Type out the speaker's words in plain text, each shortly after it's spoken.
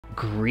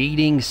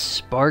Greetings,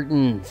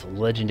 Spartans!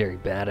 Legendary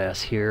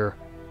Badass here,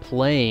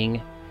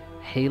 playing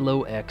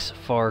Halo X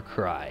Far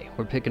Cry.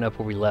 We're picking up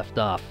where we left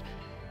off.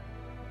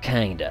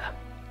 Kinda.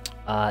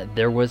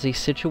 There was a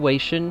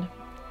situation,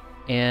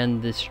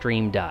 and the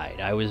stream died.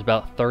 I was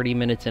about 30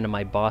 minutes into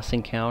my boss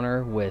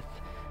encounter with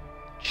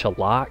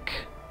Shalak.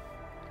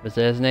 Was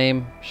that his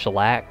name?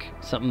 Shalak?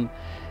 Something.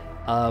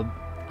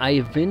 I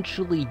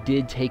eventually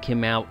did take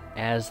him out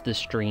as the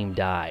stream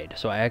died,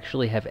 so I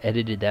actually have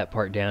edited that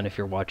part down if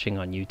you're watching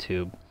on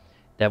YouTube.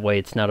 That way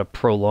it's not a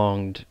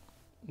prolonged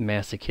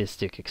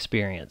masochistic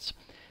experience.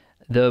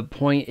 The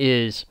point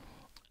is,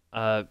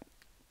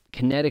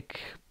 kinetic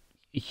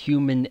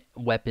human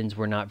weapons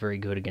were not very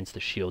good against the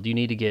shield. You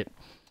need to get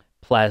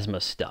plasma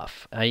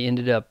stuff. I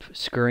ended up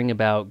scurrying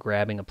about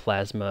grabbing a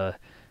plasma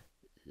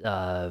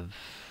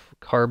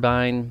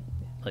carbine,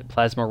 like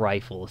plasma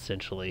rifle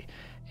essentially,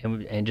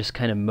 and just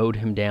kind of mowed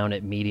him down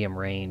at medium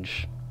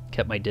range,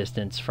 kept my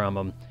distance from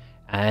him,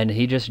 and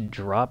he just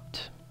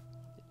dropped.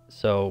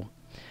 So,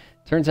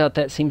 turns out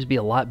that seems to be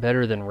a lot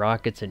better than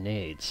rockets and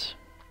nades.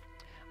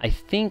 I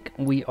think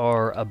we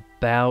are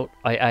about...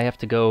 I have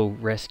to go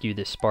rescue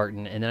this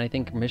Spartan, and then I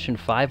think Mission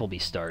 5 will be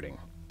starting.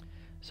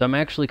 So I'm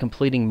actually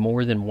completing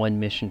more than one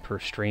mission per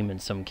stream in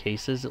some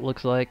cases, it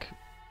looks like.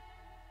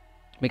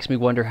 Makes me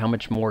wonder how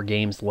much more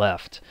games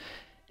left.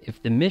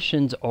 If the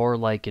missions are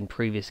like in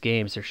previous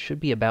games, there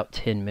should be about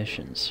 10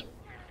 missions.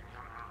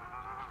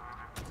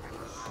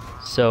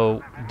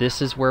 So,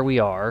 this is where we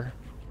are.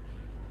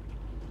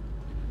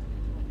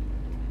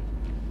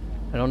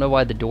 I don't know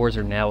why the doors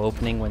are now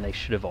opening when they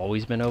should have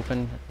always been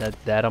open.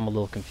 That I'm a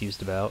little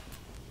confused about.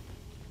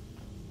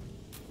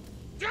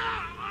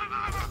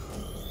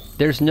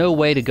 There's no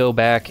way to go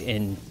back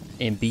and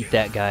beat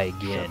that guy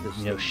again.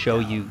 You know, show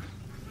you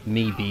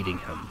me beating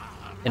him.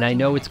 And I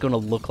know it's going to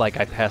look like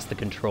I passed the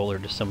controller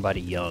to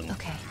somebody young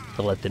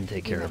to let them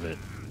take care of it.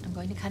 I'm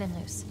going to cut him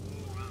loose.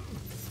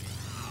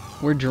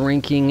 We're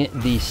drinking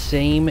the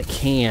same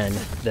can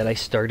that I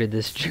started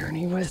this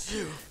journey with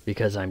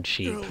because I'm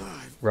cheap.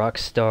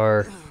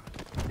 Rockstar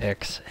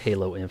X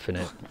Halo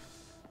Infinite.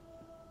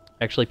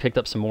 Actually picked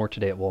up some more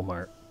today at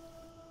Walmart.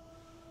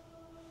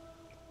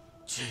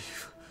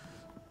 Chief,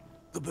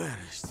 the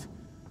banished.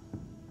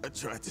 I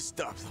tried to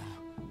stop them.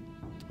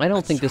 I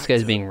don't think this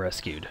guy's being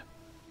rescued.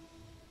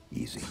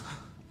 Easy.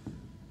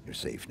 You're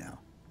safe now.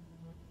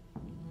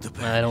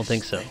 I don't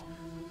think so.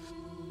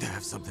 They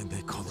have something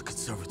they call the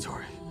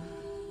conservatory.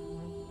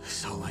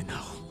 That's all I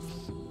know.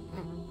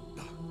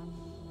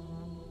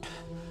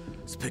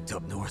 It's picked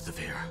up north of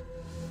here.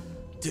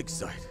 Dig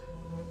site.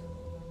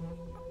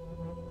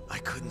 I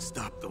couldn't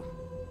stop them.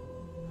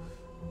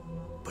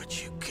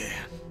 But you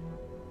can.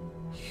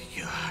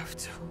 You have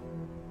to.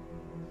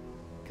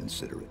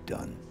 Consider it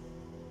done.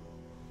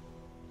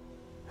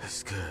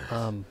 That's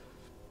good.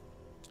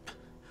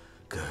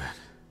 Good.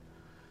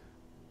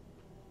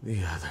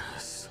 The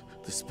others,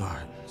 the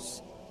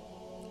Spartans.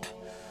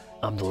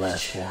 I'm the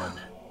last one.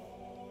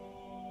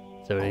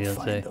 Is that what you're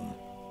gonna say? Them.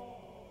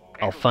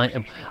 I'll find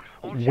him.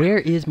 Where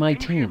is my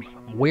team?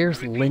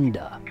 Where's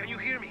Linda? Can you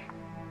hear me?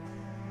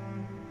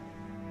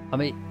 I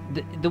mean,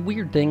 the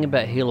weird thing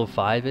about Halo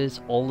 5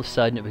 is all of a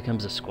sudden it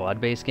becomes a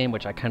squad-based game,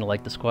 which I kind of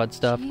like the squad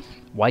stuff.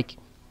 Why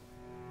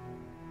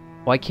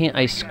can't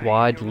I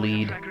squad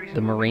lead the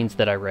Marines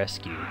that I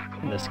rescue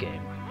in this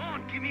game? Come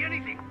on, give me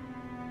anything.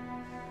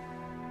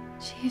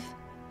 Chief,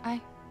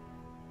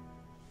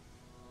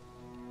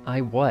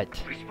 I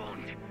what?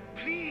 Respond,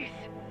 please.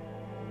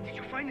 Did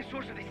you find the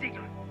source of the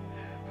signal?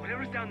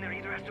 Whatever's down there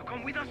either has to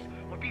come with us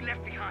or be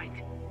left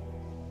behind.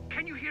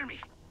 Can you hear me?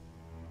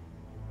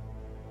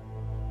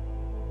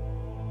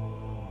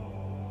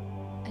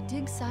 a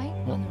dig site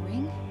on the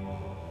ring?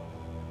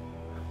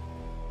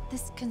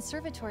 This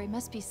conservatory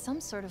must be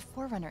some sort of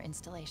Forerunner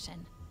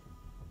installation.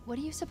 What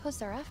do you suppose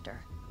they're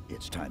after?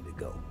 It's time to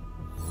go.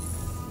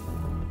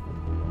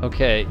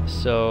 Okay,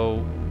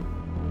 so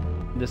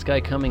this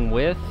guy coming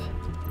with,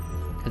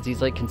 because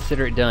he's like,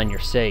 consider it done, you're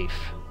safe.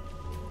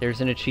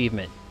 There's an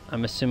achievement.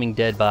 I'm assuming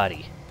dead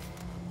body.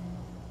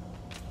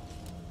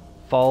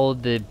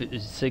 Followed the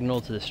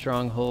signal to the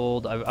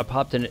stronghold. I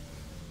popped in.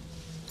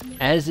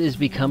 As is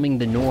becoming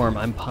the norm,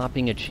 I'm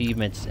popping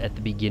achievements at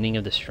the beginning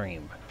of the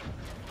stream.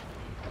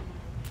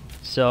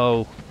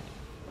 So,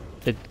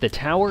 the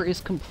tower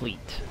is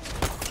complete.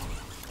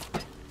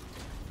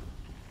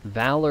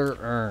 Valor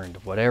earned.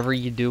 Whatever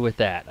you do with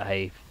that,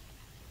 I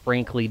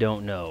frankly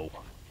don't know.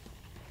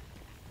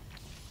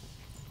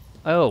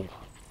 Oh,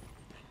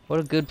 what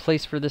a good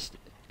place for this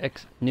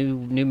new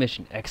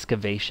mission,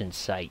 excavation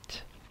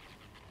site.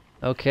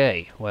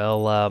 Okay,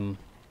 well,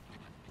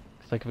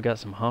 looks like we've got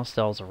some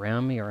hostiles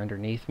around me or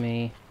underneath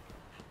me.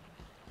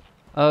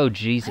 Oh,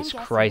 Jesus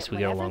Christ, we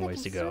got a long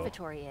ways to go. Whatever the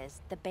conservatory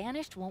is, the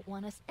Banished won't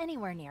want us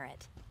anywhere near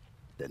it.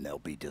 Then they'll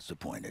be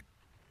disappointed.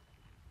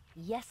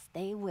 Yes,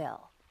 they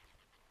will.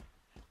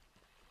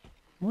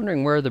 I'm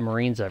wondering where are the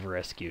Marines I've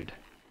rescued.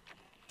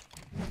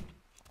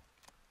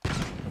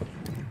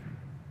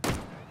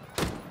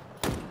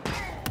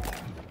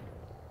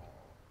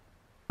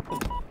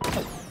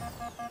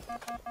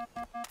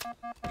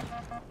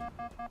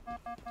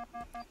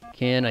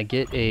 Can I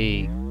get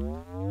a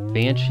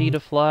banshee to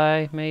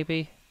fly,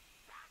 maybe?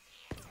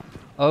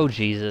 Oh,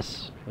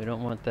 Jesus. We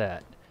don't want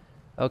that.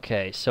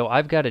 Okay, so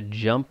I've got to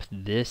jump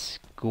this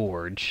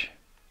gorge.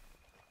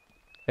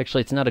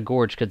 Actually, it's not a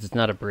gorge because it's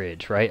not a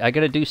bridge, right? I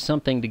got to do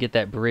something to get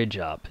that bridge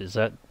up. Is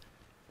that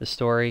the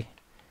story?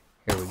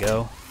 Here we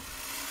go.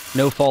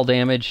 No fall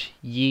damage.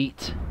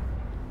 Yeet.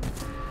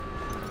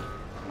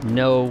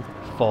 No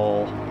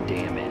fall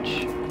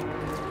damage.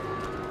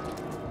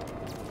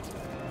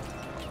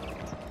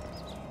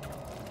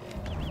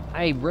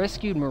 I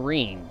rescued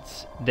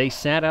Marines. They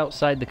sat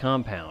outside the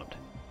compound.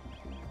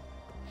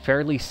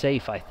 Fairly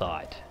safe, I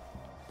thought.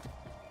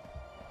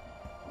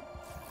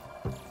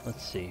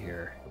 Let's see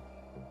here.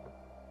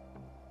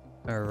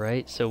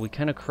 Alright, so we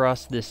kind of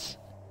crossed this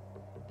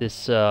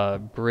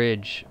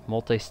bridge,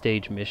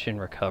 multi-stage mission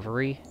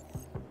recovery.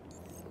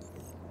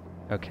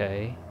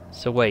 Okay,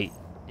 so wait,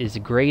 is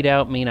grayed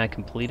out mean I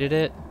completed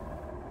it?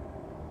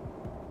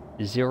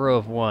 0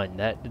 of 1,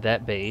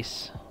 that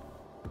base.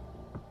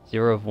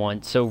 0 of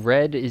 1, so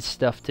red is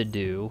stuff to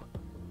do.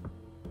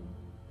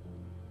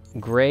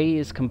 Gray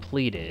is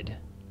completed,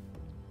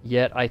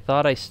 yet I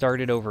thought I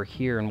started over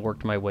here and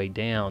worked my way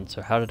down,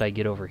 so how did I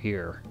get over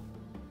here?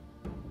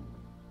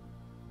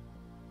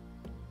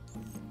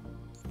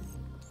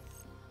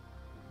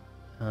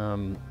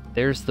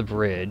 There's the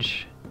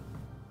bridge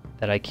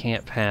that I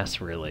can't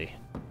pass, really.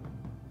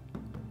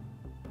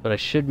 But I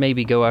should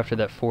maybe go after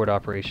that forward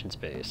operations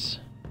base.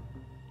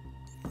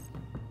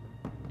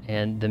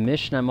 And the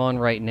mission I'm on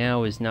right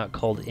now is not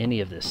called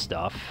any of this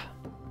stuff,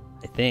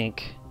 I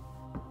think.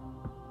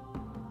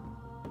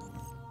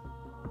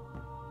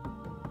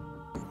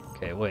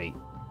 Okay, wait.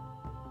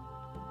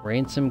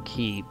 Ransom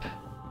Keep.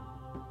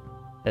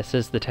 That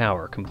says the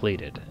tower,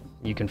 completed.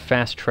 You can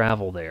fast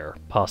travel there,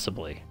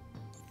 possibly.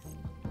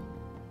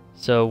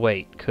 So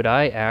wait, could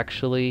I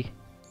actually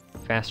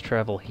fast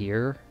travel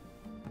here?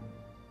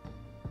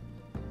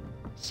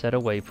 Set a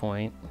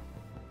waypoint.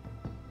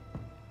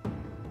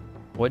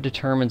 What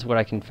determines what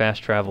I can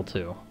fast travel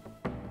to?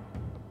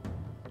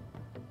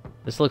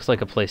 This looks like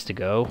a place to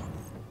go.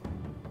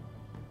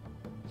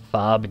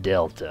 Fob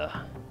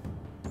Delta.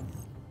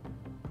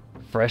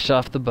 Fresh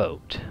off the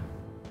boat.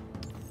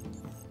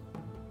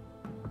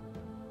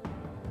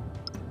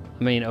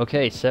 I mean,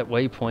 okay, set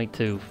waypoint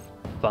to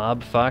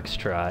Fob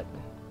Foxtrot.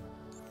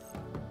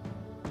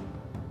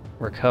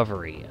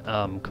 Recovery,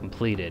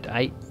 completed.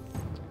 I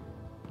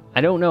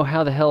don't know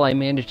how the hell I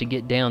managed to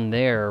get down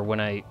there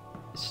when I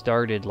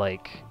started,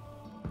 like,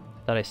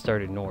 I thought I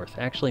started north.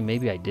 Actually,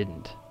 maybe I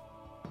didn't.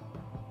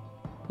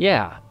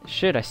 Yeah,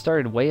 shit, I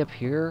started way up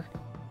here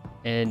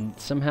and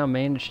somehow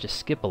managed to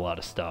skip a lot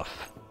of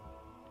stuff.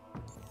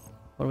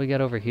 What do we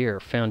got over here?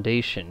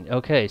 Foundation.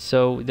 Okay,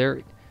 so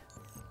there...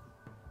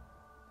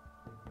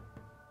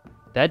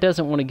 That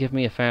doesn't want to give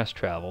me a fast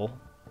travel.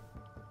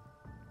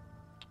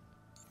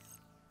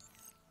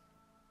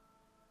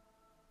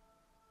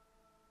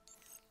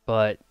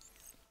 But,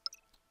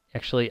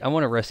 actually, I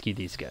want to rescue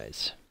these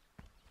guys.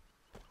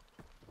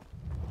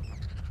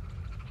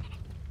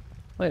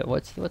 Wait,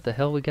 what the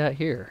hell we got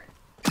here?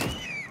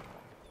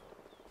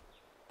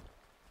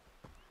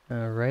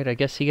 Alright, I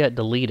guess he got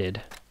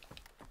deleted.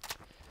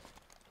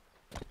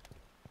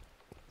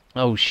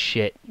 Oh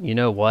shit, you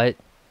know what?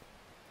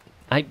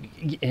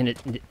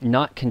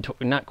 Not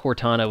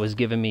Cortana was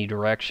giving me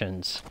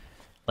directions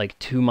like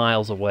 2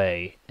 miles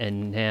away,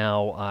 and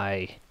now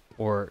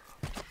or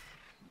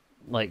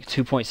like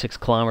 2.6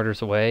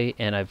 kilometers away,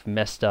 and I've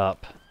messed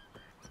up.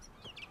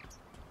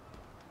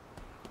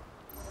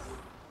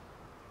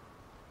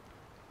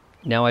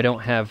 Now I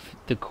don't have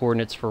the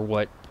coordinates for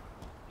what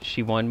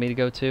she wanted me to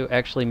go to.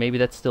 Actually, maybe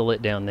that's still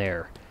it down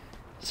there.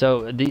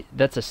 So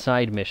that's a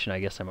side mission, I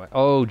guess I might.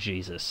 Oh,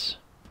 Jesus.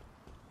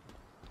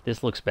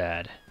 This looks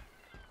bad.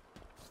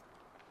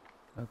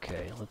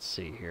 Okay, let's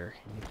see here.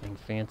 Anything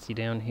fancy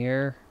down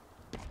here?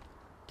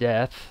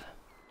 Death.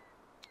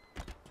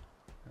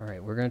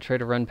 Alright, we're gonna try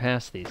to run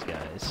past these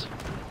guys.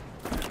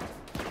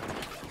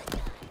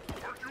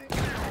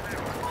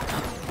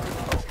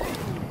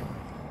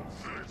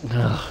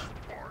 Ugh.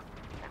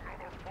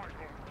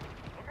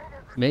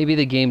 Maybe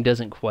the game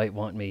doesn't quite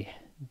want me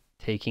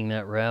taking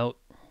that route.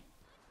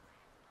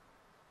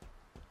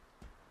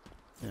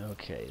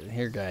 Okay,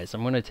 here guys,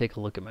 I'm gonna take a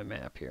look at my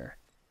map here.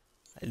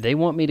 They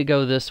want me to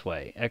go this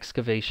way,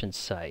 excavation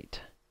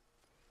site.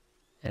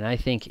 And I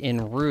think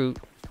en route,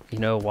 you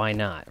know, why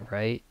not,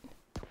 right?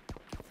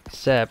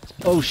 Except,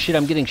 oh shit,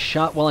 I'm getting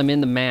shot while I'm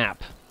in the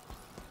map.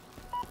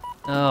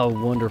 Oh,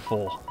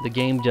 wonderful. The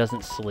game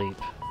doesn't sleep.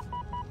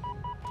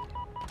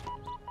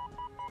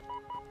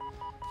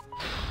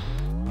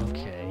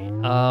 Okay,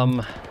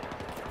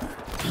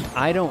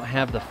 I don't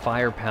have the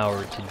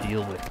firepower to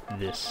deal with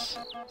this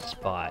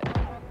spot.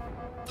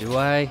 Do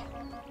I?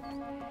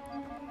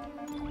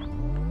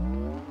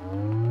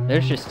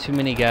 There's just too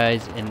many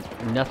guys and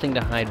nothing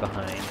to hide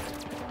behind.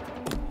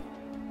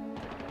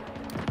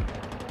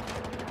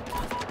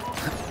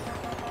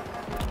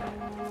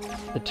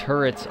 The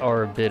turrets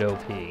are a bit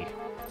OP.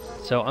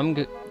 So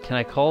can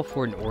I call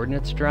for an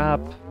ordnance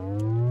drop?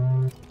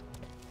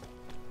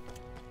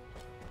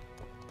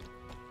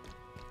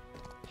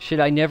 Shit,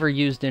 I never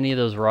used any of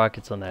those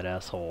rockets on that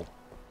asshole.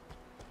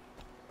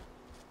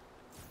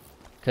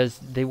 Because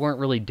they weren't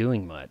really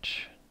doing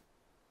much.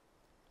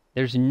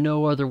 There's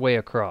no other way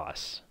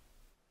across.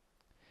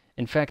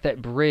 In fact,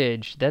 that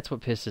bridge, that's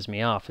what pisses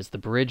me off, is the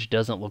bridge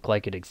doesn't look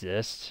like it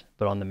exists,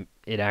 but on the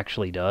it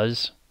actually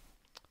does.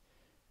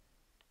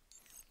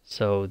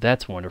 So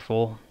that's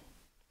wonderful.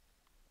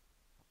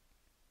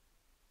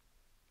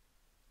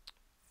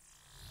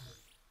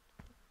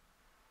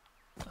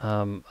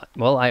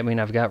 Well, I mean,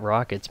 I've got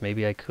rockets.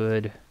 Maybe I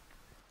could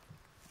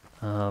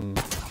do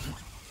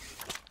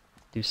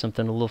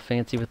something a little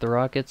fancy with the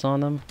rockets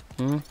on them.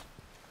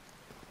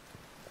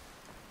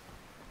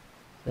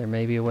 There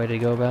may be a way to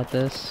go about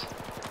this.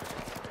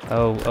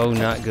 Oh,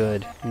 not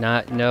good.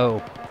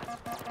 No.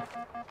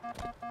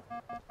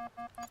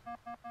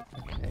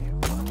 Okay.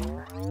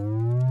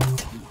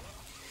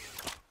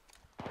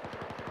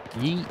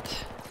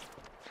 Yeet.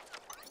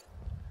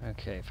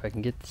 Okay, if I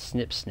can get the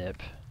snip.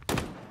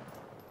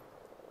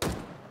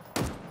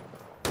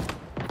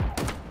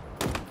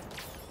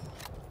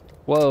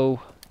 Whoa.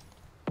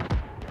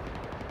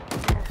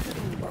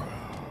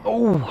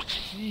 Oh,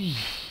 jeez.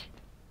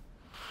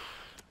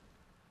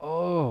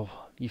 Oh,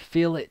 you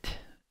feel it.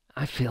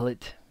 I feel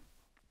it.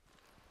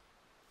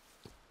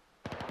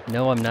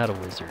 No, I'm not a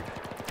wizard.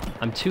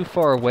 I'm too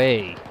far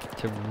away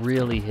to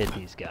really hit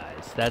these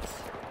guys. That's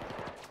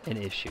an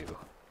issue.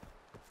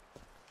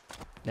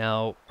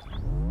 Now,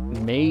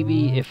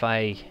 maybe if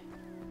I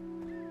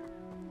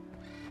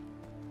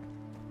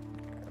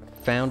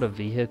found a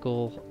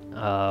vehicle,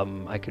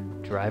 I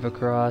could drive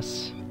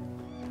across.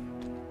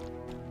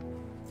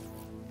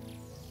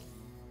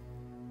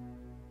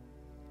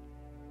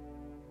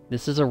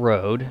 This is a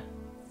road.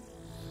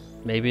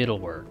 Maybe it'll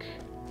work.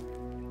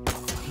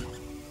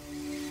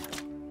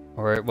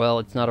 Or, well,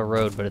 it's not a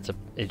road, but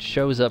it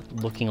shows up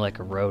looking like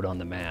a road on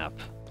the map.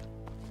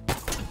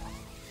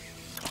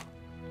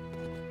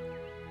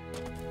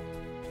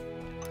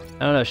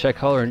 I don't know, should I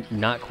call her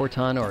not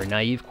Cortana or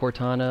naive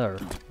Cortana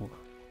or...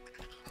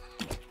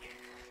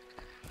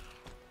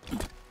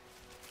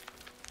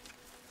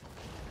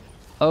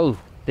 Oh,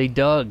 they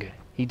dug.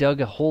 He dug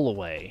a hole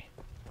away.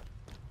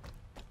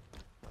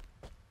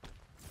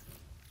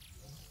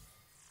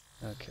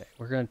 Okay,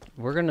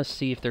 we're gonna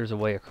see if there's a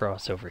way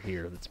across over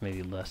here that's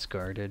maybe less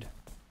guarded.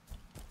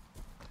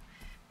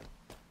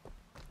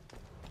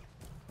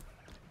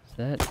 Is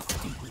that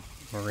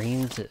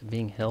Marines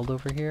being held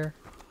over here?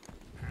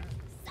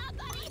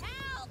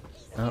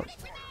 Oh.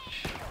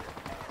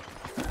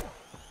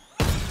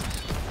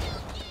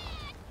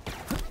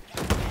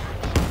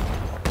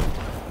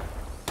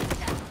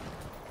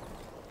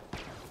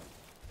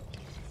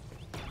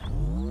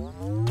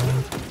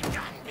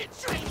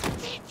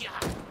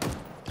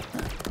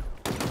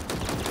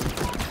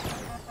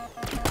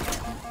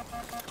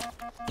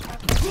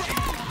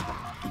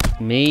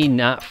 Me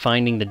not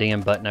finding the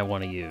damn button I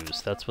want to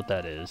use. That's what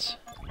that is.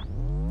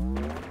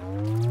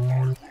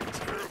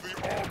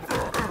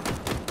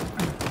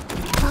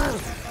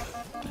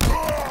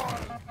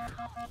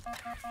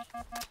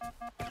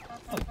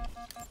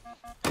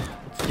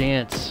 Let's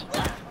dance.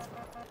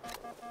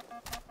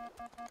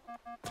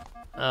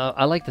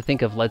 I like to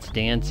think of Let's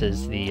Dance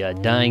as the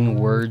dying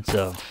words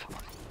of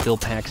Bill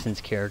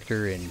Paxton's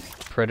character in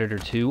Predator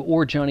 2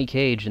 or Johnny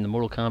Cage in the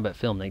Mortal Kombat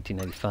film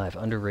 1995.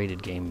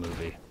 Underrated game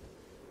movie.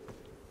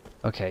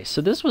 Okay, so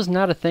this was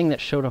not a thing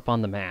that showed up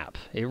on the map.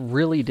 It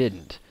really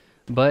didn't.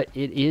 But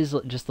it is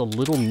just a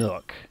little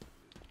nook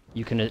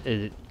you can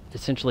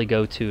essentially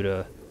go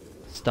to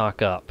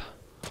stock up.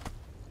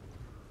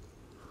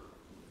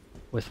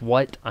 With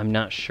what, I'm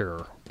not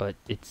sure, but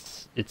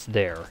it's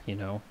there, you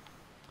know.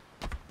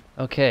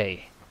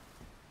 Okay.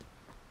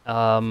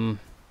 That's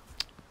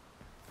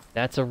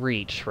a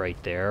Reach right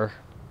there.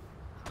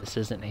 This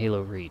isn't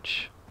Halo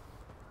Reach.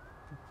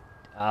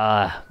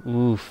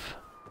 Oof.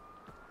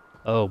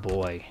 Oh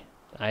boy.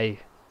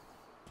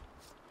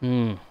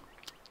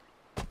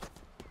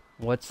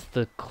 What's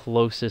the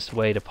closest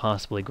way to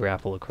possibly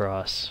grapple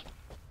across?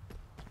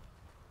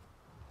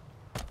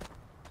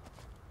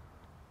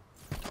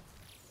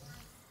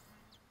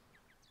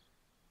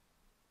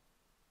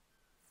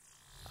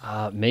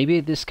 Maybe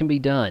this can be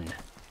done.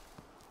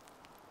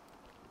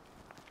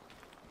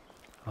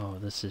 Oh,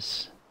 this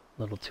is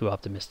a little too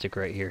optimistic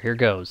right here. Here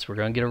goes. We're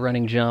gonna get a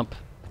running jump.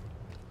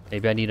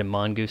 Maybe I need a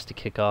mongoose to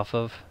kick off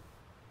of.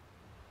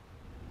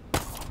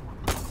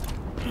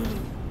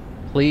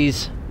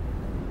 Please.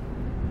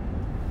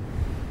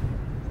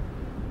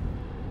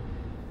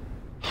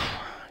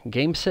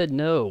 Game said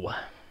no.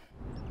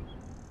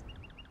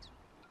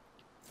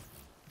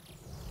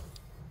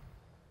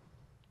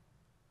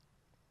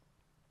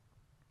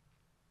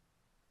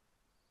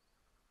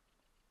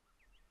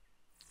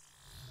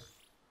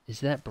 Is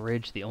that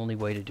bridge the only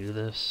way to do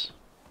this?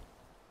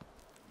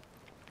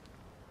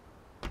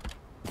 Kind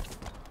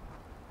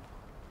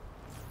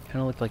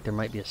of look like there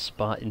might be a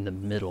spot in the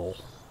middle.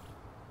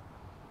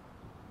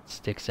 It's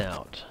sticks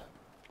out.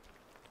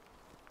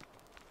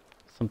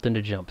 Something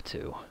to jump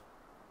to.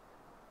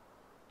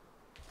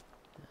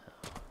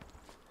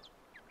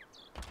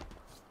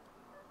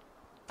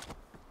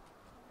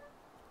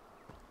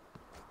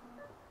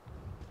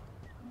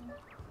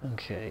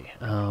 Okay,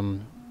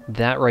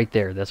 that right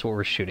there, that's what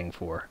we're shooting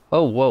for.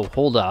 Oh, whoa,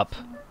 hold up.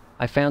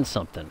 I found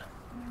something.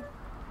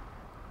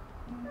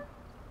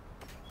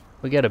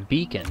 We got a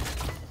beacon.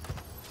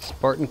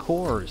 Spartan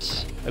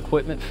cores.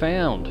 Equipment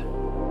found.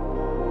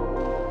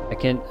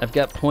 I've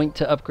got point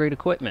to upgrade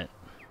equipment.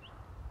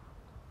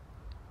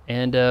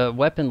 And a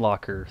weapon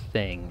locker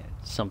thing.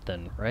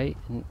 Something, right?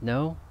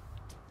 No?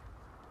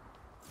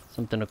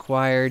 Something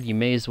acquired. You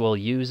may as well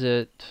use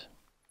it.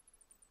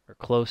 Or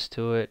close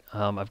to it.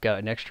 I've got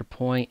an extra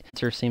point.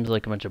 It seems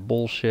like a bunch of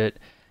bullshit.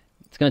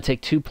 It's going to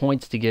take 2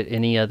 points to get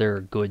any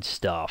other good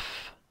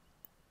stuff.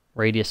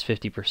 Radius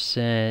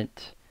 50%.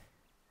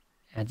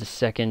 Adds a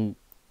second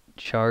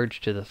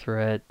charge to the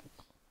threat.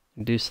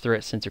 Reduce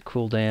threat sensor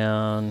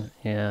cooldown.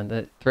 Yeah,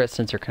 that threat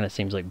sensor kind of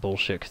seems like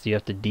bullshit because you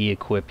have to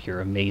de-equip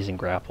your amazing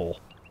grapple.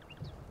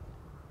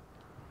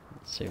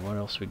 Let's see, what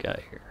else we got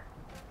here?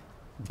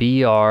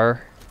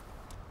 BR.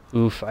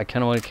 Oof, I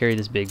kind of want to carry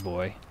this big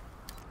boy.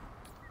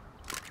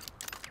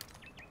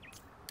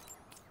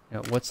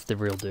 Now, what's the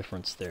real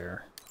difference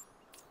there?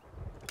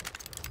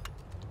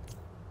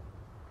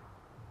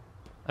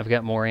 I've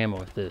got more ammo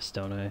with this,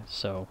 don't I?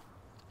 So,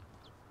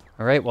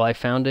 all right. Well, I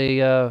found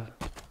a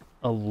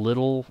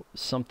little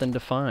something to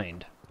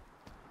find.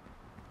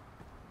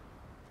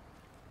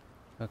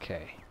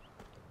 Okay.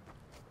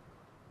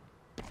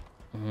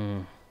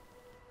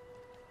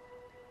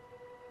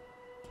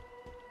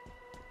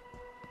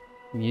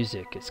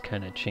 Music is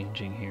kind of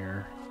changing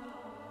here.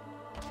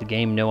 Does the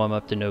game know I'm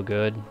up to no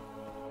good?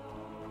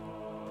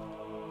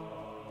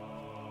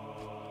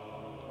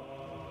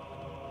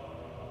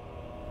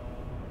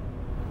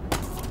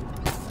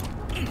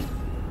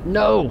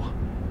 No!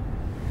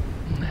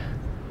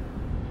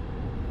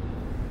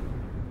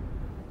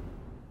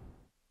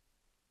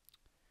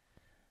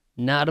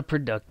 Not a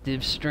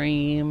productive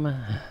stream.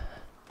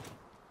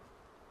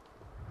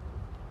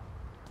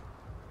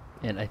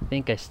 And I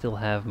think I still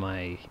have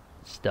my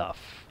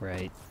stuff,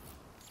 right?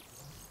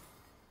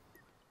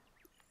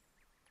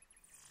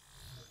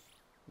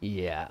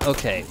 Yeah,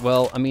 okay.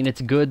 Well, I mean,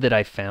 it's good that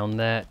I found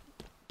that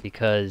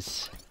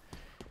because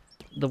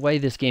the way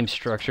this game's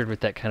structured with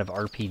that kind of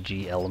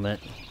RPG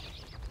element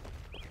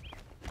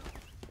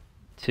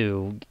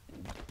to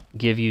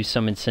give you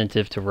some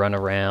incentive to run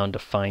around, to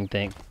find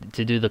things,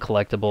 to do the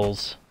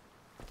collectibles.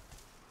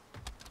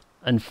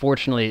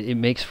 Unfortunately, it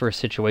makes for a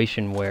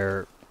situation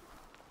where,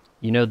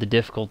 you know, the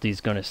difficulty is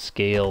going to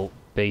scale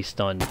based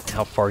on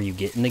how far you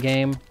get in the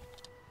game.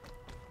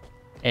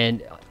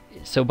 And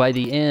so by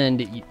the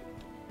end,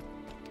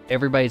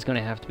 everybody's going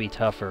to have to be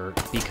tougher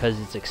because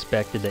it's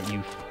expected that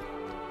you've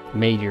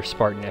made your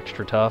Spartan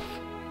extra tough.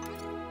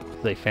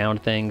 They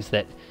found things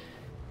that,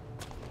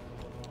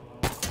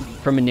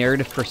 from a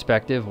narrative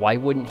perspective, why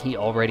wouldn't he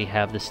already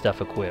have this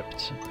stuff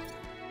equipped?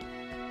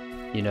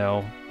 You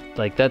know,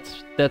 like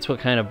that's what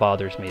kind of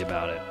bothers me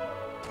about it.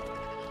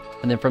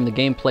 And then from the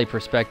gameplay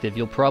perspective,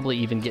 you'll probably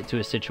even get to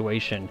a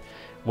situation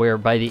where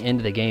by the end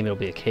of the game it'll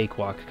be a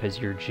cakewalk because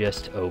you're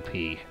just OP.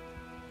 Okay.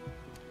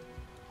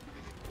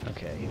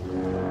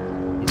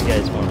 These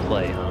guys want to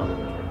play,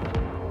 huh?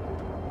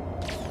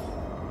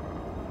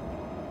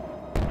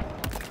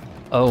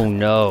 Oh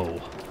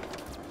no.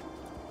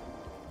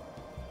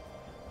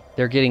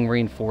 They're getting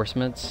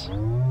reinforcements.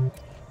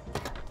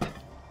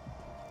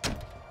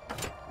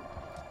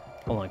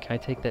 Hold on, can I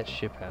take that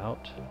ship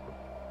out?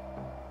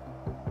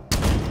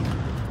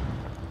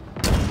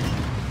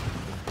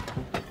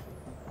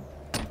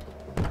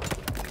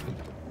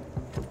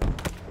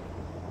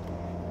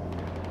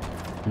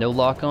 No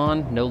lock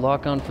on? No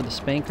lock on for the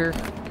spanker?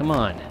 Come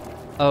on.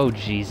 Oh,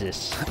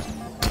 Jesus.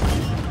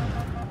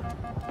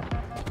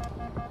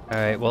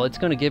 Alright, well, it's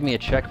going to give me a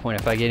checkpoint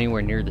if I get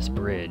anywhere near this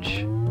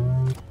bridge.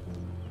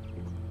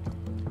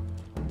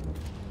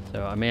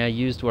 So, I mean, I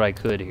used what I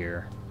could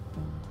here.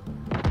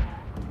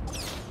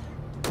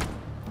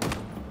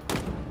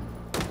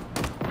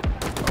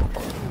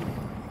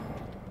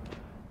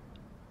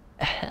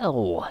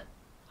 Hell!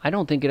 I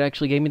don't think it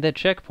actually gave me that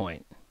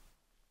checkpoint.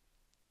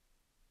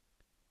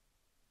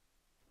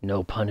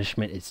 No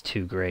punishment is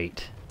too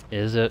great.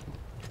 Is it?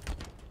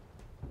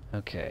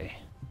 Okay.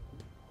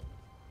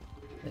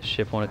 Does the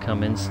ship want to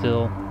come in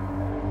still?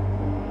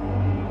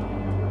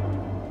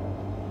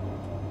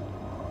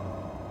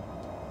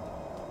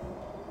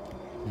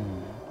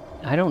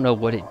 I don't know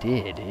what it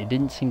did. It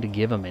didn't seem to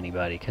give them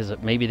anybody, because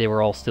maybe they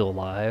were all still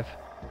alive.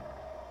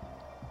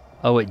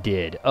 Oh, it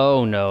did.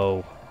 Oh,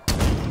 no.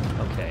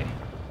 Okay.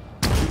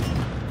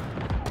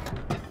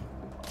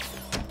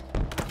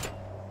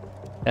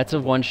 That's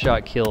a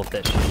one-shot kill if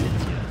that shit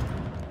hits you.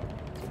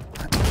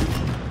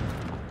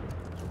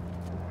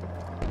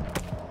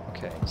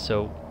 Okay,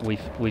 so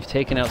we've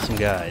taken out some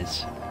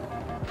guys.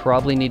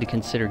 Probably need to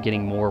consider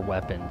getting more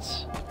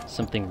weapons.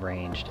 Something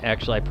ranged.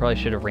 Actually, I probably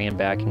should have ran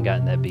back and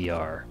gotten that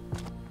BR.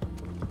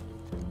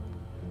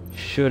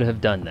 should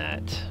have done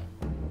that.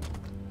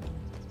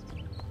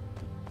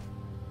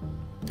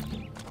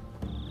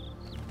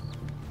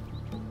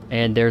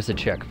 And there's a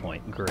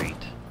checkpoint. Great.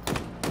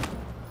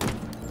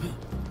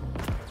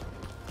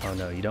 Oh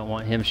no, you don't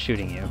want him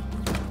shooting you.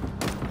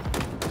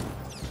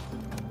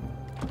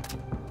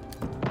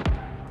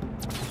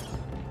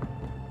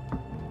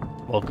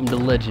 Welcome to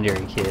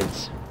Legendary,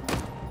 kids.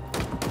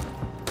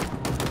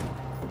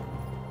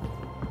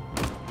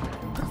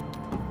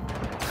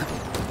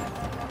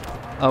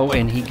 Oh,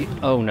 and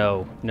oh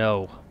no,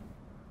 no.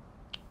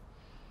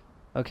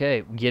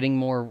 Okay, getting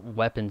more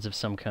weapons of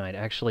some kind.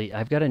 Actually,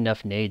 I've got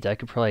enough nades. I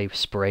could probably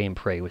spray and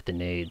pray with the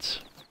nades.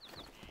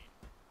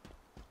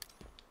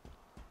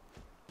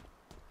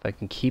 If I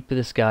can keep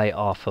this guy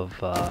off of,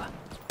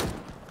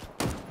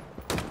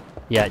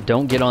 yeah,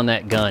 don't get on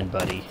that gun,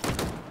 buddy.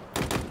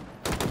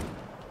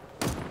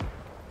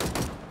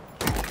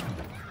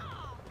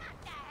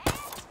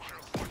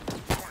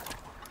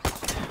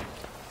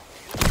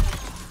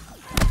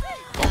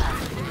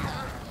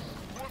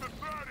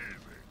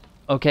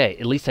 Okay,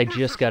 at least I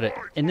just got it.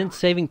 And then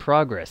saving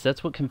progress.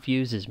 That's what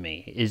confuses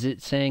me. Is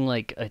it saying,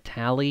 like, a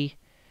tally?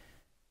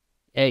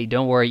 Hey,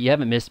 don't worry, you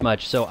haven't missed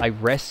much. So I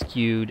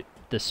rescued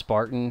the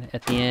Spartan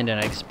at the end, and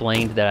I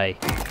explained that I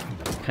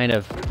kind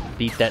of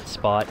beat that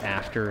spot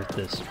after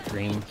the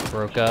stream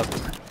broke up.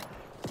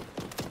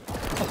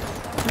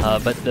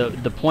 But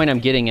the point I'm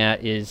getting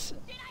at is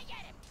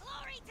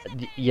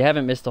you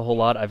haven't missed a whole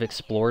lot. I've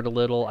explored a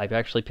little. I've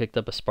actually picked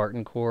up a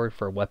Spartan core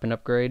for a weapon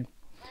upgrade.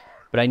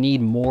 But I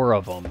need more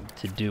of them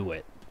to do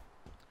it.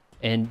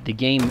 And the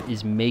game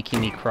is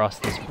making me cross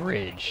this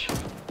bridge,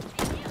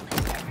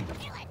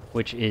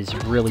 which is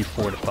really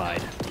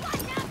fortified.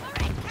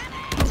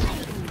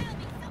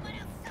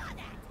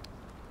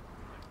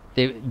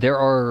 There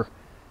are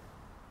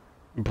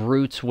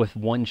brutes with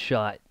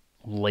one-shot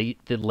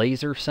the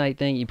laser sight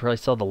thing. You probably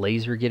saw the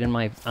laser get in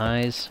my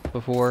eyes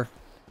before.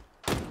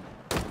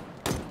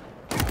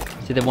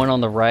 See the one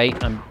on the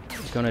right? I'm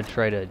gonna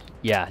try to...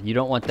 Yeah, you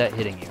don't want that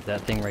hitting you.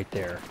 That thing right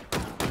there.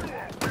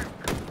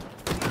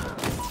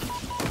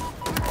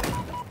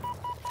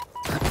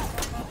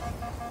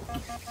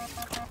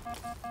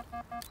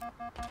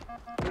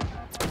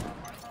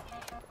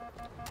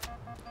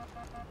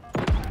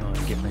 Oh,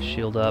 get my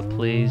shield up,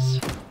 please.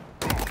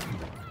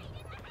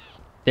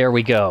 There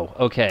we go.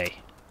 Okay.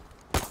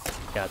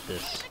 Got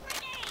this.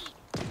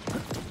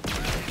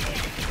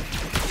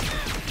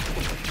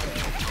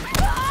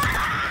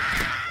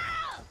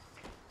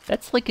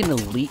 That's like an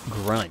elite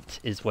grunt,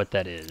 is what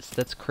that is.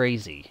 That's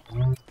crazy.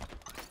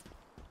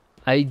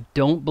 I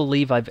don't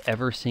believe I've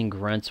ever seen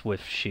grunts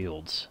with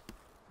shields.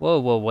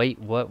 Whoa, whoa, wait,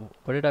 what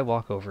did I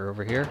walk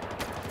over here?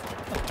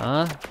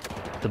 Huh?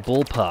 The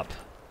bullpup.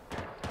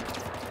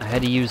 I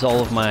had to use all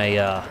of my,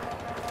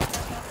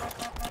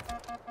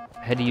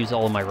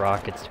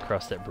 rockets to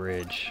cross that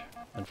bridge.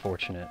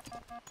 Unfortunate.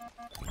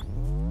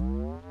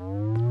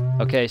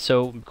 Okay,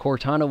 so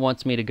Cortana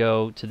wants me to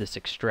go to this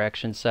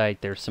extraction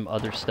site. There's some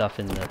other stuff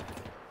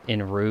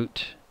en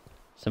route.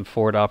 Some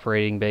forward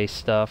operating base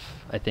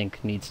stuff I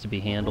think needs to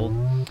be handled.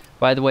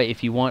 By the way,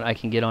 if you want, I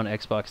can get on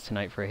Xbox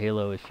tonight for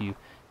Halo if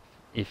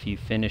you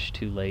finish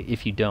too late.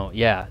 If you don't,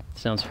 yeah,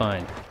 sounds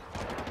fine.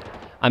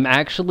 I'm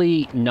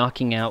actually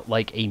knocking out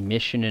like a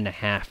mission and a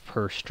half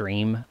per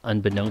stream,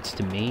 unbeknownst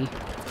to me.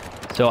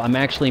 So I'm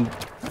actually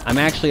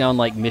on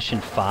like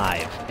mission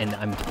 5, and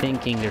I'm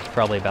thinking there's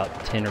probably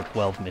about 10 or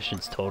 12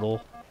 missions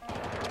total.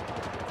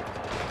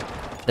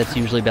 That's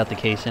usually about the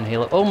case in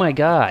Halo. Oh my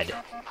god!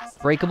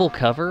 Breakable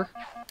cover?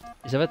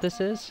 Is that what this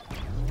is?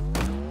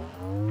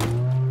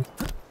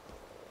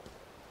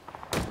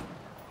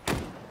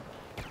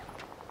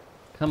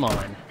 Come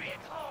on.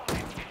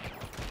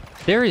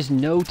 There is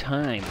no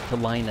time to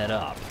line that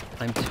up.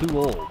 I'm too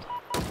old.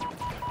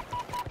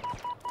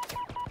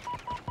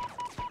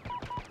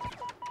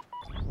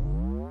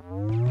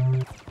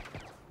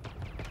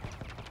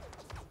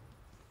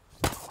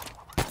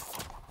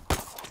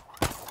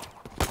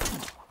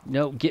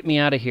 No, get me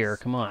out of here.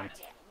 Come on.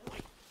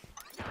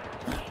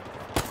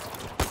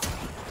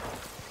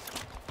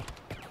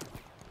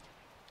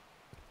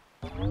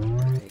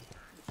 Alright.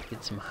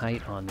 Get some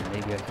height on me.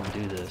 Maybe I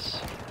can do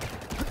this.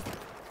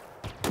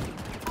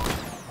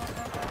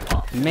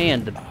 Oh,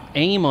 man, the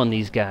aim on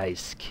these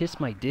guys. Kiss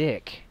my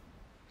dick.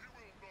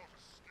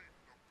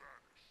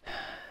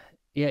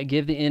 Yeah,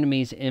 give the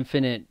enemies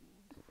infinite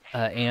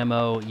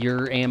ammo.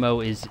 Your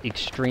ammo is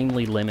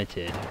extremely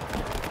limited.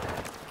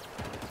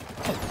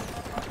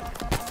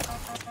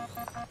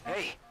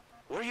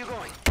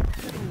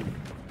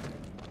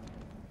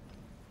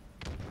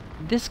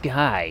 This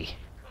guy.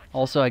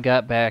 Also, I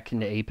got back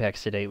into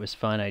Apex today. It was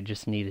fun. I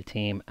just need a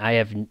team. I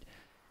have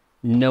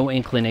no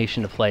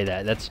inclination to play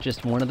that. That's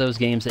just one of those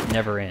games that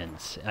never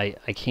ends. I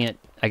can't...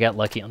 I got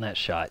lucky on that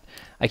shot.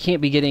 I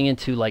can't be getting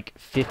into like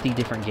 50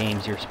 different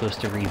games you're supposed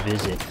to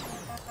revisit,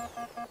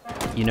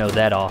 you know,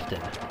 that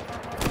often.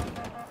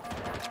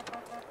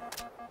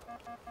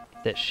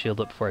 Get that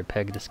shield up before I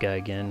peg this guy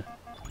again.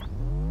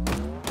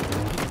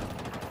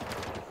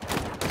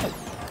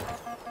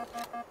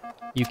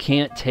 You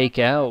can't take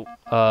out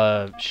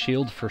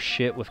shield for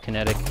shit with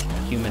kinetic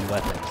human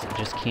weapons. It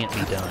just can't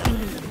be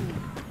done.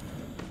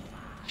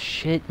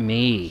 Shit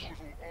me.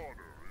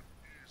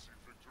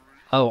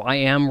 Oh, I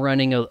am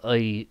running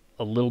a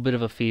little bit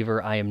of a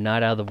fever. I am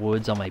not out of the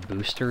woods on my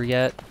booster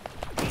yet.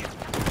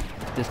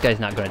 This guy's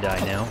not going to die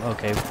now.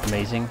 Okay,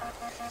 amazing.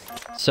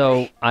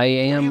 So, I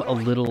am a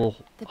little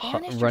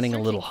running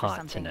a little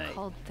hot tonight.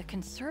 Called the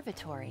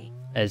conservatory.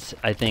 As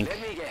I think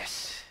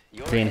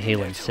Van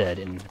Halen said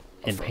in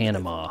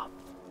Panama.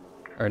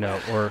 Or no,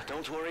 or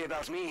Don't worry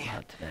about me.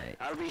 not tonight.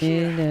 I'll be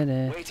here,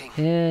 waiting.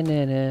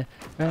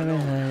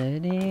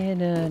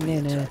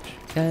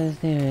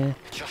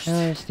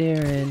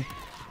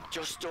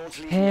 Just don't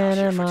leave me out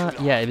here for Panama. too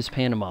long. Yeah, it was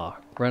Panama.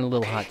 Run a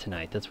little hot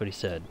tonight. That's what he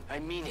said. I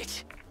mean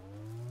it.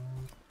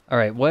 All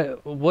right,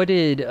 what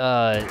did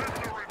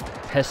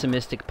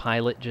pessimistic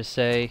pilot just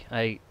say?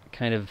 I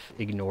kind of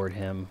ignored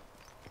him.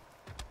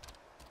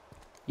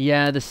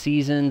 Yeah, the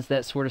seasons,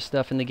 that sort of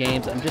stuff in the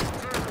games.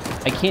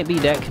 I can't be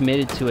that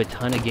committed to a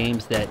ton of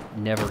games that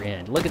never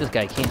end. Look at this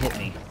guy, can't hit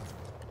me.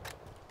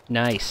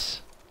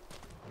 Nice.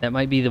 That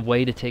might be the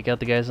way to take out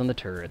the guys on the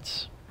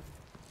turrets.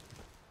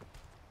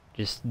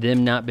 Just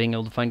them not being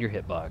able to find your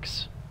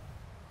hitbox.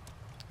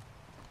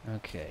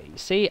 Okay,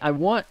 see, I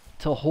want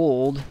to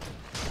hold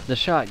the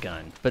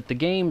shotgun, but the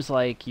game's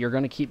like, you're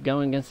gonna keep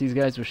going against these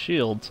guys with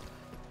shields.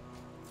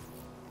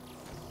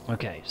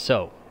 Okay,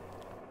 so,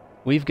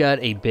 we've got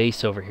a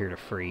base over here to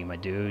free, my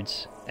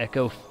dudes.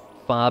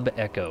 Fob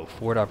Echo,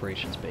 forward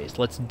operations base.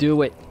 Let's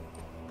do it.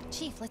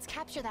 Chief, let's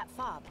capture that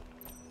fob.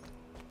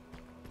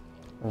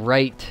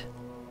 Right,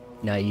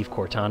 naive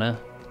Cortana.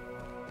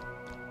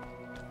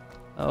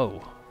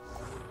 Oh,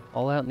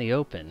 all out in the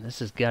open. This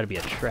has got to be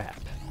a trap.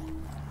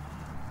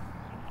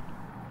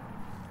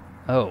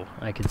 Oh,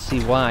 I can see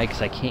why,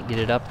 because I can't get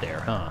it up there,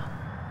 huh?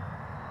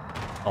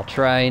 I'll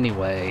try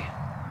anyway.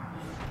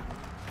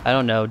 I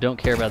don't know, don't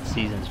care about the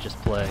seasons,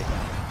 just play.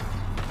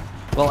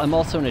 Well, I'm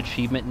also an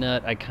achievement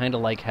nut. I kind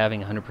of like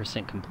having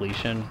 100%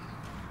 completion.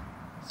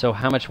 So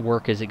how much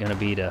work is it going to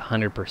be to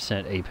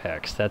 100%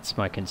 Apex? That's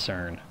my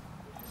concern.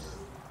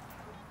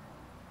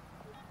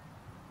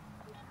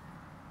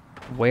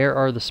 Where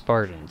are the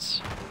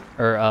Spartans?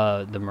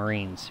 Or, the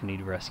Marines who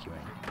need rescuing?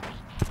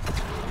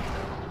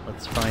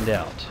 Let's find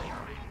out.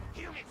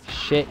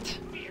 Shit.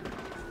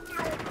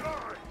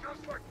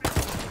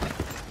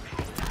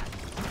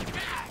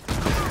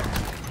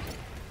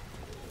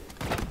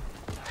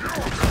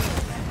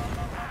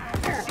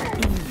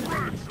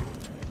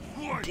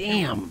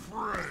 Damn.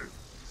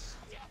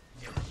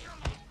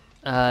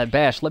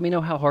 Bash, let me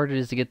know how hard it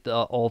is to get the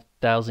all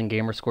 1,000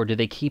 gamer score. Do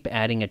they keep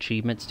adding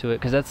achievements to it?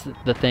 Because that's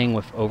the thing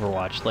with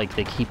Overwatch. Like,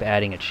 they keep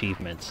adding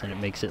achievements, and it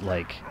makes it,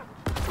 like,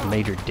 a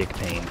major dick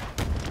pain.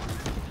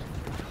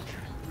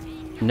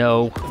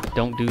 No,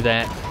 don't do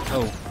that.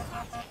 Oh.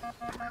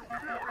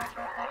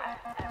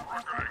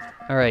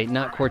 Alright,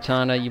 not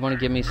Cortana. You want to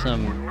give me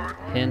some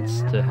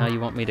hints to how you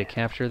want me to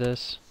capture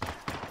this?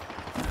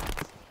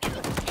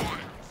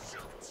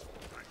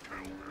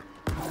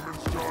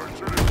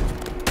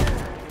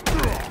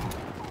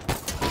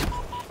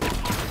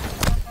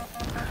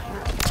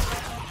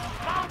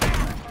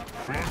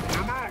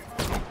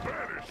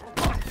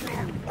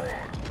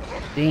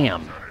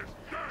 Damn.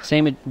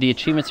 Same. The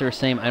achievements are the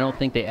same. I don't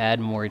think they add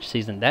more each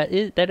season.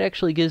 That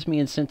actually gives me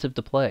incentive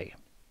to play.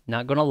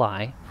 Not gonna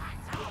lie.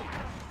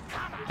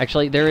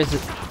 Actually, there is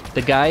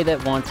the guy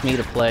that wants me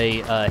to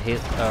play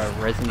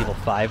Resident Evil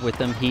 5 with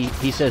him.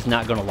 He says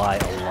not gonna lie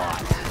a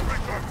lot.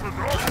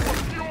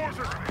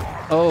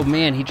 Oh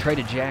man, he tried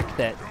to jack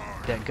that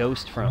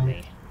ghost from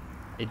me.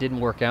 It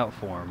didn't work out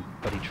for him,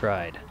 but he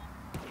tried.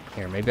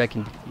 Here, maybe I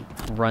can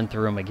run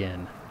through him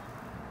again.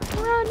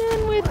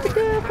 Running with the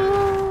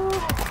devil.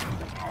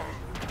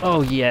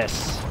 Oh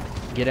yes,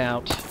 get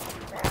out.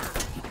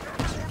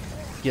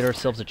 Get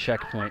ourselves a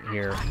checkpoint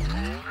here.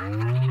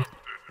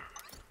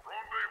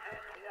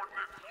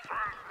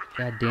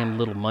 Goddamn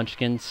little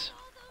munchkins.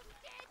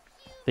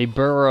 They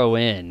burrow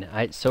in.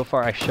 So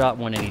far I shot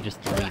one and he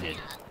just deleted.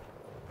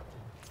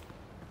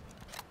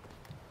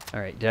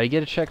 Alright, did I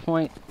get a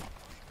checkpoint?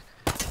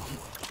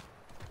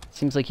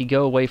 Seems like you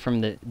go away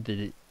from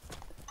the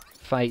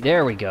fight.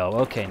 There we go.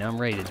 Okay, now I'm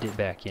ready to dip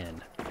back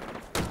in.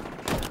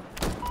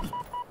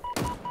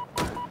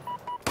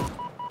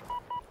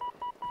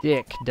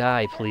 Dick,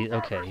 die, please.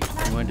 Okay,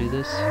 you want to do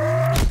this?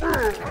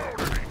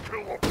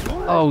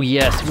 Oh,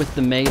 yes, with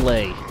the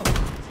melee.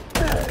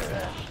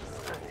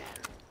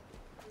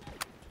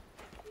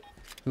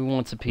 Who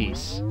wants a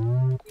piece?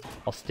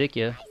 I'll stick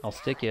you. I'll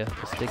stick you.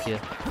 I'll stick you.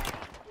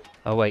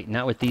 Oh, wait,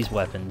 not with these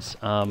weapons.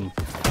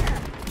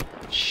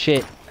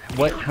 Shit.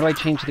 What? How do I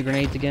change the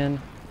grenades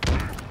again?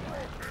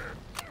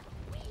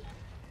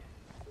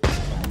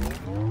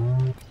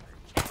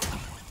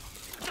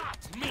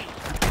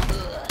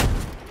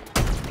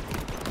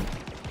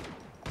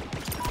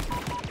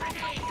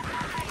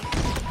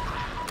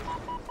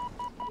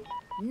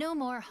 No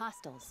more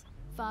hostiles.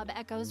 Fob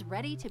Echo's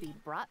ready to be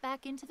brought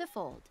back into the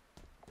fold.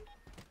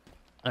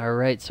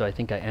 Alright, so I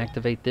think I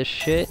activate this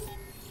shit.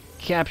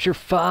 Capture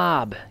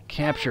Fob!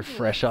 Capture And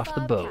fresh off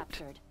the fob boat.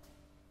 captured.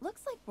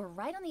 Looks like we're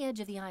right on the edge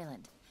of the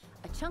island.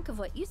 A chunk of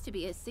what used to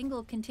be a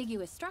single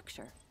contiguous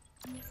structure.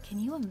 Can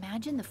you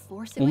imagine the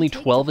force it Only would take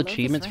to 12 blow this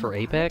achievements ring for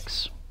apart?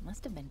 Apex?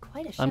 Must have been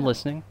quite a show. I'm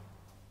listening.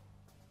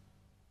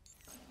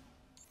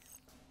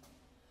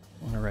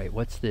 Alright,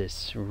 what's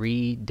this?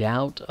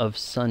 Redoubt of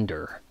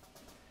Sunder.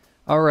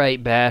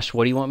 Alright, Bash,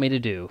 what do you want me to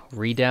do?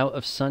 Redoubt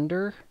of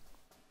Sunder?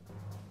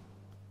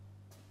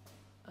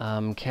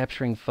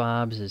 Capturing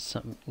fobs is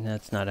something...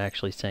 That's not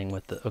actually saying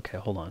what the... Okay,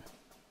 hold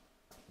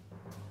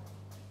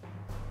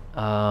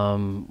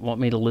on. Want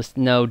me to list...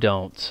 No,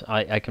 don't.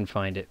 I can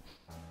find it.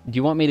 Do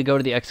you want me to go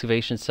to the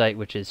excavation site,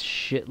 which is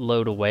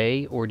shitload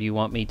away, or do you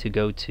want me to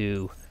go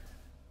to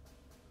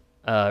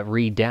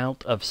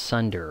Redoubt of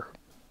Sunder?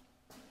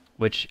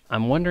 Which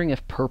I'm wondering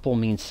if purple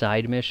means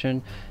side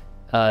mission.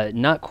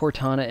 Not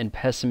Cortana and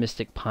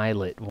Pessimistic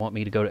Pilot want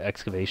me to go to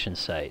excavation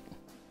site.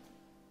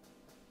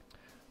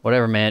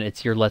 Whatever, man,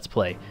 it's your Let's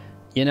Play.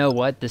 You know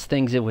what? This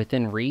thing's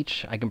within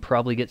reach. I can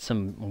probably get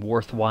some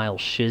worthwhile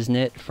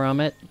shiznit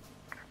from it.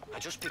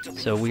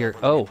 So we're...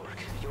 Oh.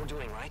 You're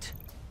doing right.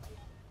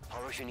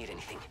 Holler if you need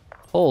anything.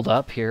 Hold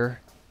up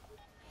here.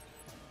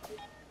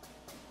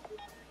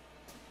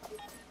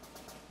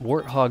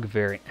 Warthog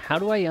variant. How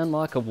do I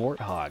unlock a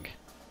Warthog?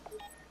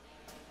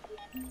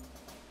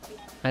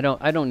 I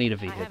don't need a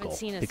vehicle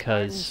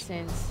because...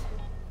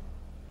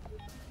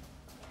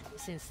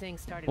 Since things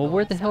started. Well,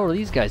 where the hell are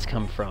these guys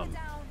come from?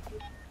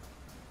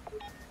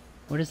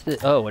 What is the...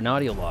 Oh, an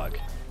audio log.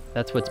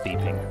 That's what's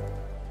beeping.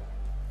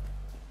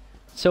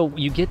 So,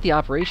 you get the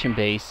operation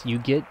base, you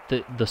get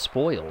the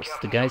spoils.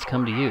 The guys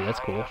come to you.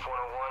 That's cool.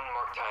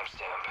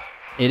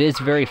 It is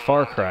very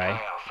Far Cry.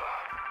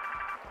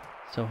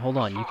 So, hold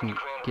on. You can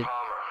get...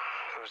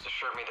 Who's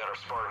assured me that our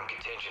Spartan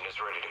contingent is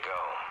ready to go.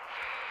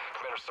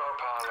 Commander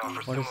Sarpong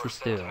offers What does this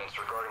do?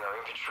 regarding our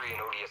infantry and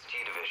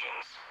ODST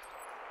divisions.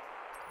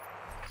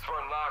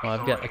 Well,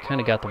 I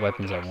kind of got the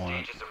weapons I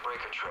want.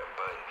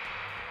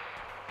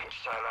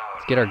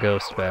 Let's get our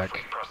ghost back.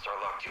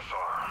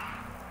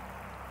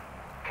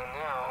 And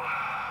now,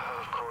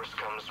 of course,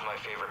 comes my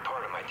favorite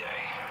part of my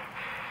day.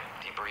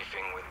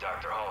 Debriefing with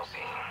Dr. Halsey.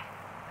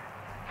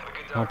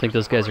 I don't think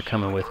those guys are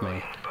coming with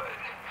me. But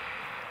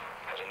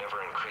at an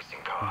ever-increasing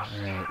cost.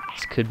 Alright,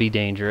 this could be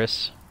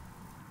dangerous.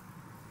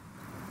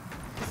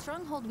 The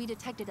stronghold we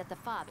detected at the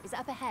fob is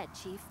up ahead,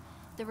 Chief.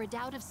 The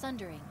Redoubt of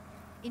Sundering.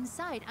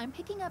 Inside, I'm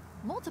picking up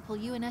multiple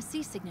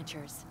UNSC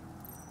signatures.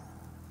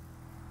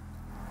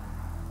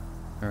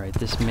 Alright,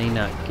 this may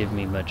not give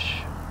me much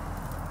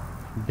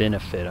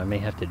benefit. I may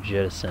have to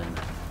jettison.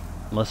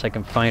 Unless I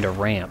can find a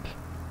ramp.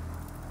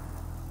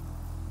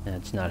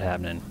 It's not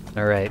happening.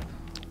 Alright.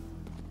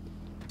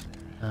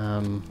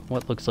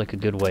 What looks like a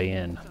good way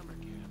in?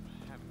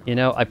 You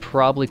know, I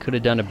probably could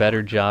have done a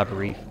better job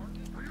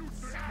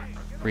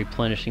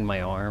replenishing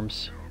my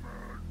arms.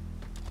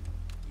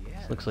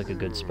 This looks like a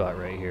good spot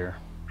right here.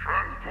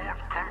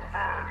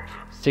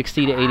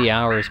 60 to 80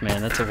 hours,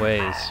 man, that's a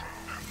ways.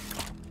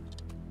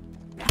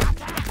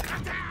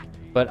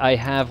 But I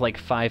have like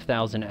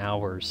 5,000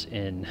 hours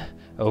in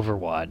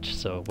Overwatch,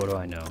 so what do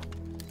I know?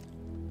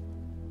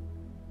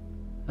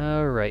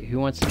 Alright, who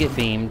wants to get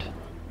beamed?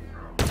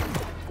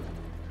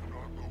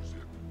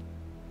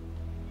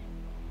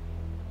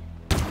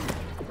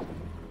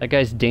 That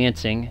guy's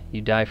dancing.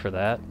 You die for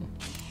that.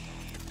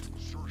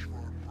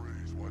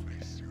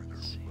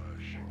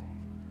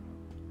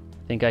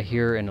 I think I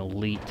hear an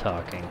elite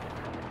talking.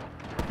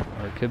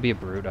 Or it could be a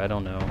brute, I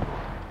don't know.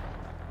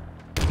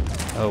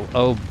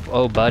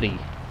 Oh, buddy.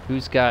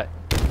 Who's got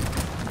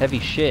heavy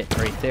shit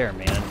right there,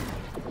 man?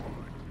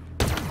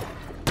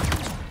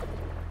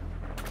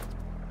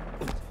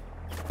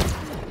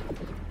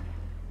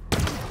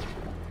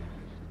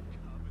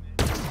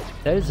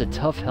 That is a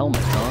tough helmet,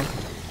 huh?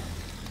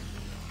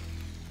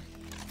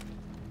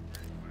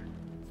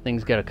 This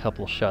thing's got a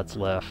couple shots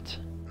left.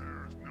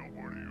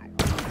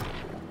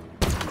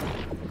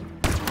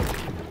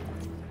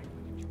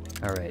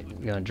 Alright,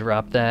 we're gonna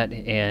drop that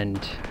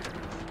and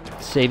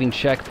saving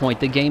checkpoint.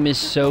 The game is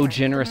so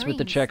generous with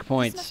the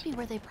checkpoints. This must be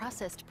where they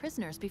processed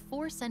prisoners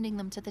before sending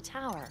them to the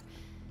tower.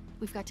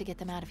 We've got to get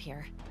them out of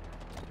here.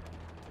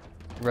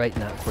 Right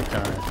now,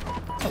 Cortana.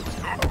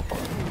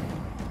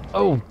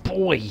 Oh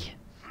boy!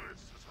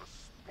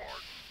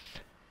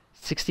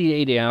 60 to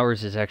 80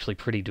 hours is actually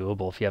pretty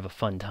doable if you have a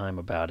fun time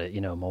about it,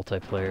 you know,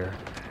 multiplayer.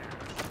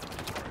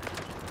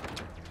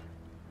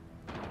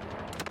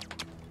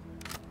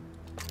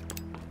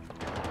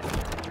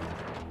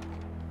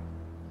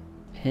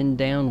 Pinned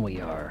down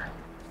we are.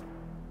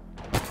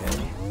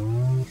 Okay.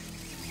 I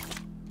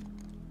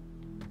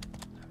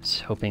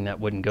was hoping that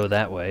wouldn't go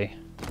that way.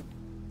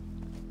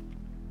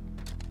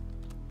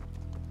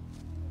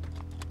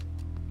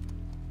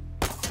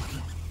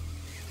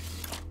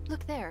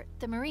 Look there,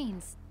 the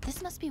Marines.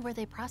 This must be where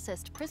they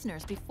processed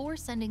prisoners before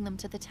sending them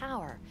to the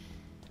tower.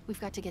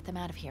 We've got to get them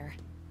out of here.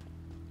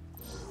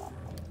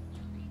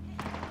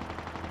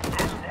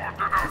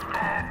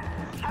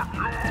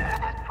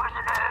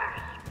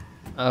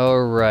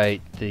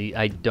 Alright,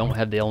 I don't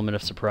have the element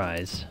of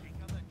surprise.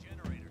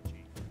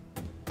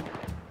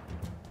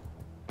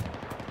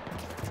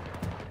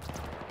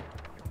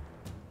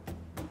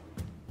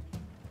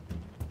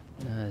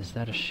 Is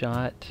that a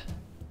shot?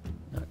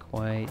 Not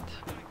quite.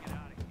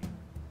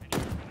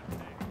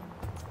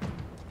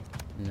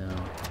 No.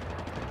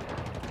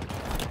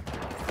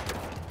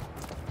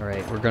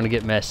 Alright, we're gonna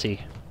get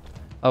messy.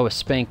 Oh, a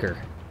spanker.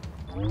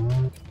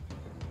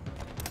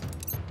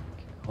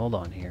 Hold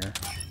on here.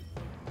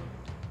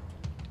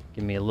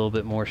 Give me a little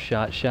bit more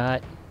shot.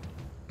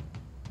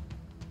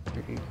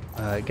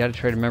 Gotta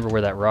try to remember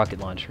where that rocket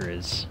launcher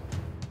is.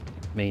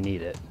 May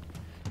need it.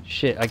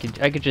 Shit, I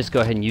could just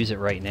go ahead and use it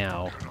right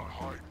now.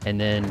 And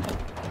then...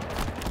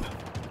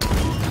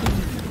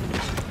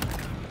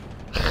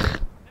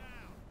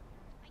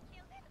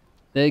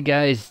 The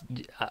guys,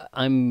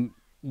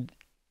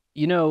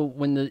 you know,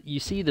 when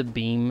you see the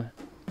beam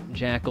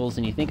jackals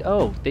and you think,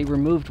 oh, they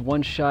removed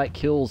one-shot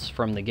kills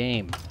from the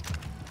game.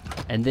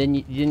 And then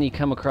you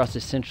come across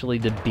essentially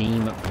the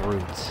beam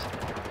brutes.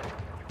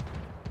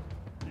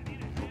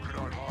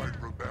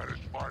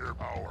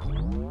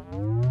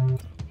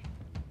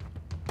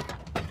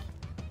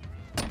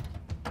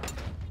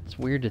 It's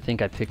weird to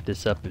think I picked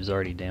this up. It was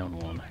already down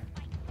one.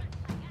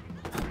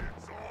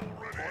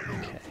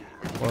 Okay.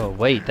 Whoa,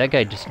 wait, that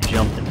guy just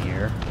jumped in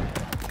here.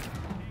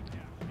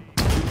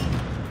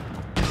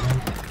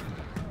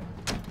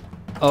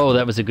 Oh,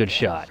 that was a good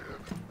shot.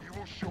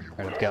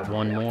 Alright, I've got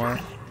one more.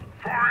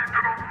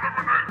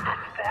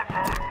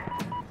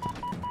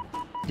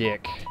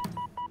 Dick.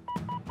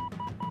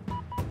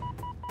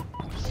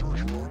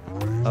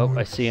 Oh,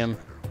 I see him.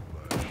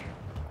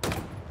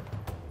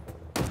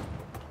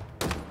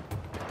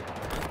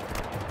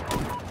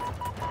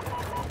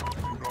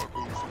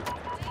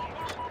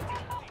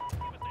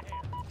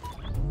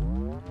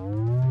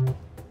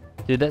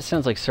 Dude, that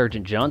sounds like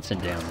Sergeant Johnson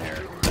down there.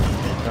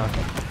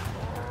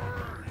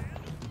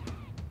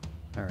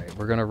 Alright,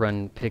 we're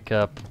gonna pick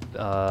up,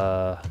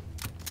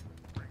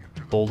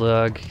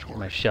 Bulldog, get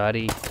my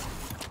shotty.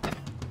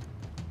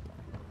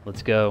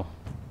 Let's go.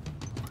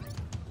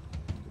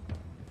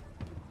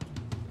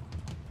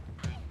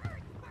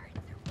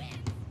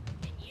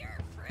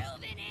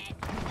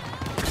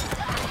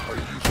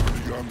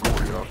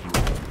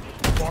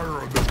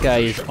 This guy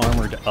is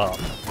armored up.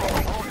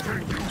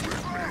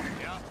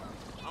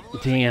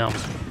 Damn.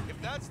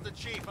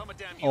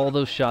 All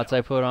those shots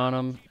I put on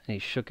him, and he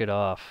shook it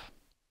off.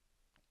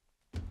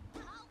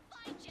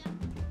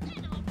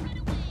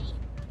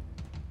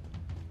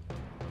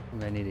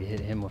 I need to hit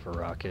him with a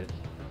rocket.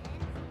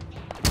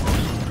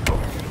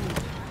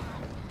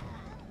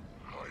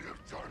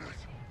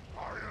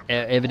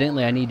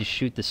 Evidently, I need to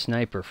shoot the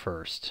sniper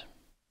first.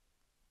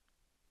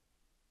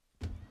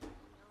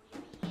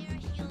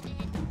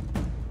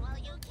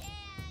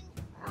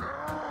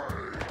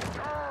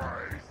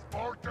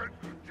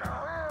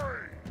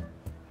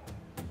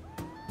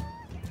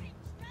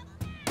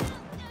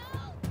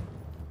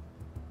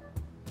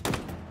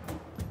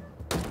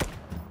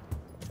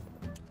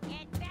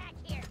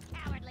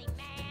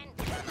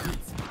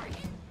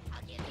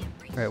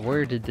 Alright,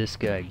 where did this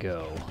guy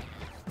go?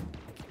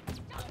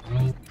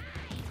 I'm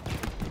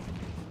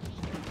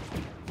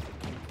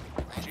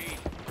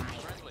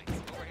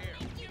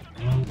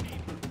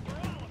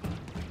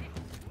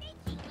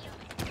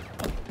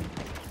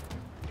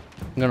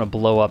gonna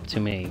blow up too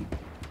many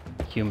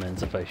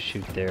humans if I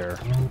shoot there.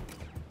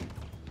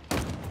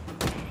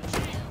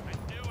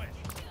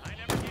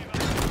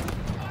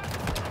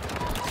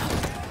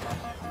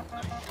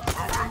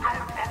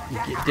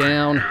 Get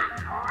down.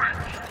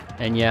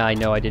 And yeah, I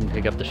know I didn't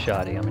pick up the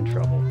shotty. I'm in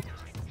trouble.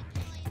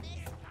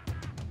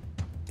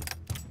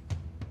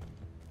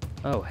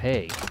 Oh,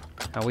 hey.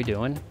 How we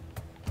doing?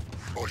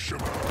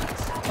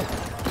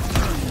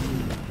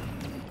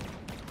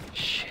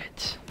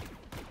 Shit.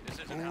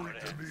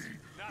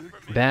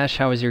 Bash,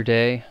 how was your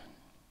day?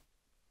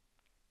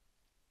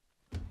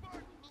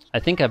 I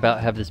think I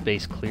about have this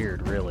base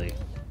cleared, really.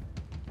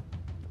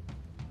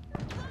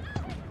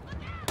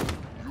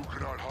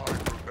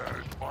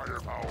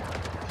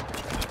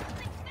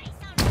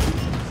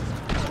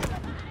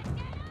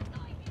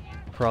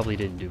 Probably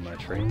didn't do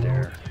much right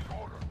there.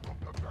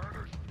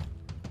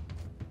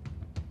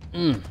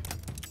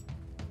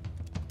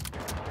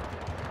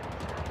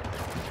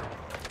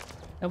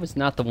 That was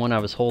not the one I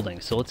was holding,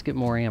 so let's get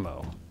more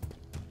ammo.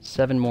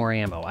 7 more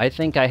ammo. I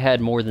think I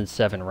had more than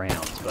 7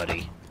 rounds,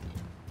 buddy.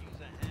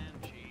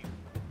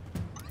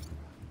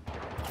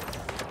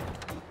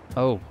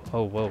 Oh,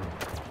 whoa.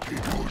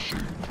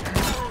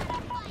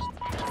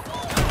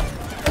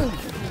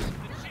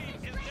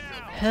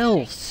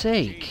 Hell's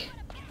sake!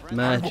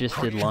 I just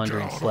did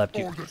laundry and slept.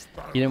 You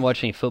didn't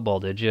watch any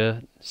football, did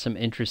you? Some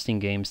interesting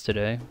games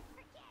today.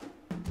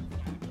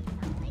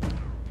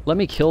 Let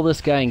me kill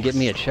this guy and get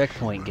me a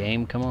checkpoint,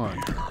 game. Come on.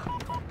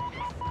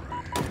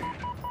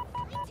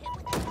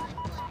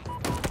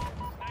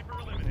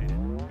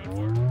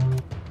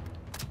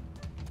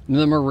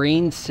 The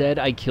Marine said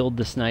I killed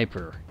the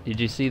sniper.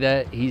 Did you see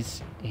that?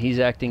 He's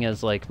acting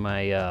as like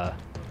my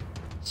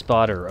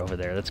spotter over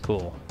there. That's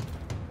cool.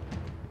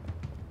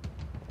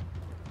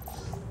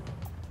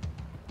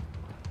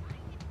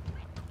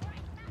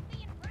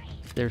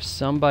 There's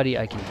somebody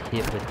I can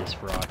hit with this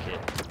rocket.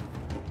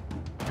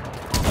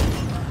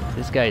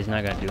 This guy is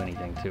not going to do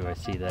anything too, I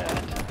see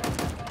that.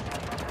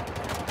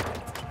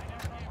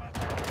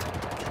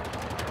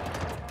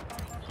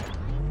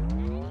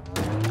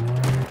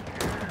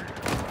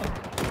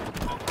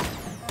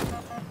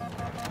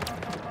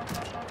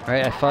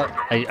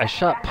 Alright, I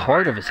shot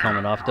part of his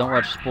helmet off. Don't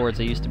watch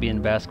sports. I used to be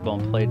in basketball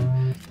and played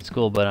in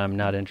school, but I'm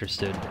not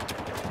interested.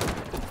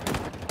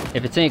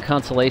 If it's any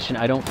consolation,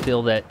 I don't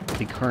feel that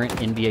the current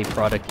NBA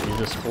product is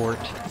a sport.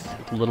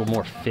 It's a little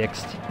more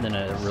fixed than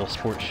a real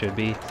sport should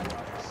be.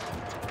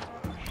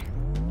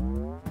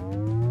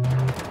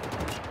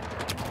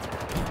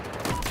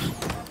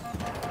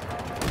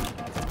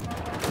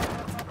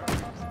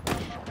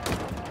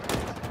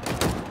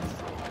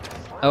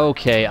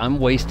 Okay, I'm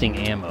wasting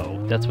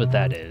ammo. That's what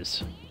that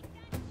is.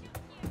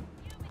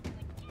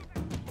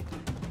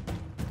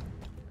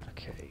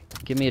 Okay,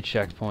 give me a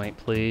checkpoint,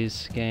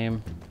 please,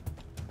 game.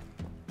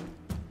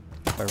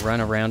 If I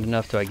run around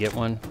enough, do I get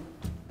one?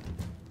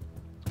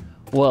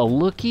 Well,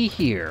 looky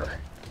here.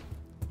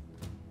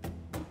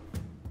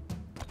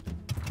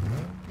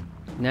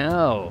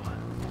 Now,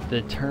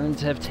 the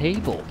turns have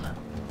tabled.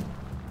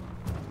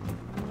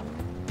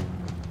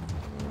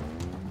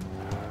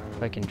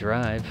 If I can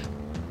drive.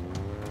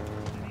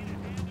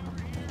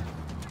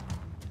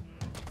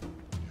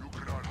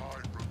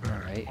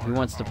 Alright, who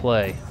wants to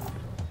play?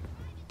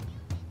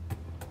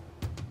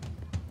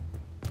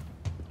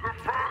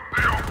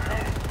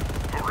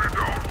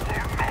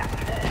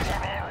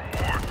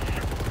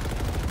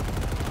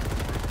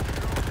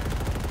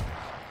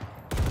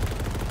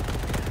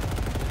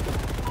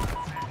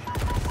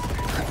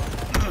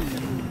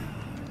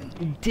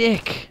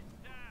 Dick!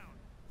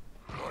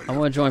 I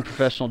want to join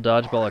professional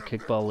dodgeball or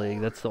kickball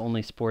league. That's the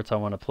only sports I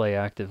want to play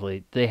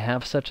actively. They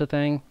have such a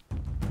thing?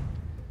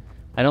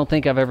 I don't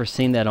think I've ever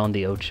seen that on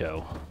the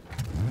Ocho.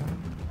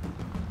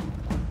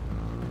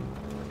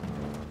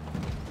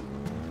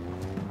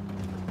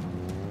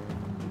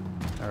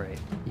 Alright,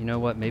 you know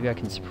what? Maybe I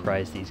can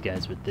surprise these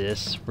guys with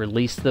this.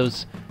 Release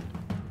those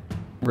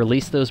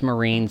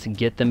Marines,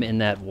 get them in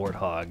that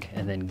Warthog,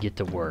 and then get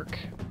to work.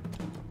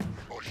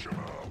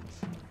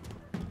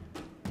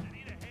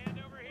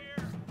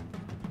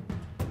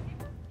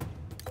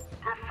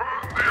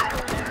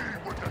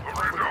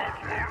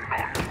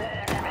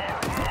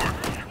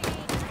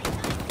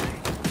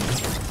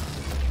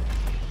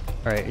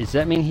 Alright, does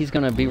that mean he's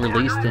gonna be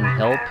released and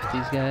help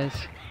these guys?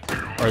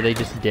 Or are they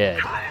just dead?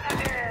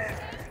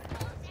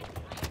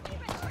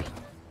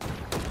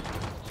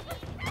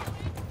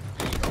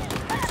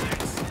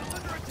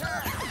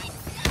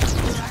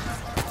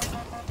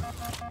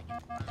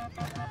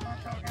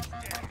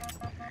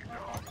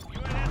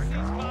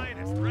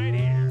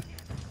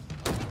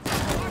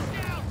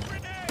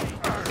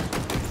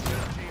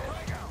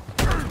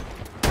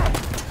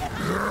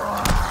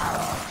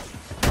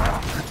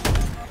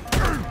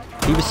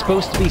 He was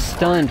supposed to be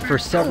stunned for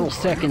several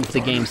seconds, the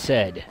game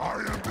said.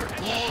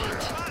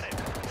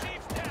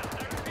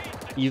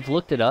 You've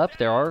looked it up?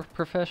 There are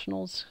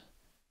professionals?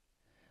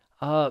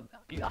 I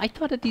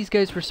thought that these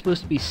guys were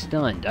supposed to be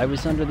stunned. I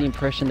was under the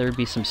impression there would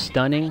be some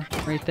stunning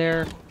right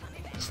there.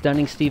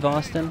 Stunning Steve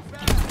Austin.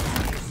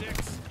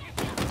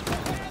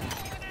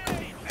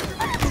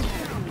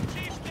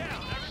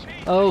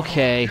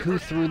 Okay, who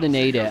threw the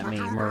nade at me,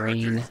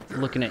 Marine?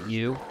 Looking at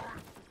you.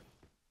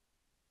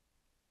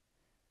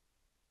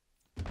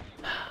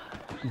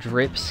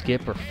 Drip,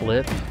 skip, or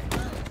flip.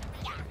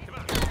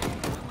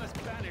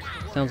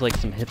 Sounds like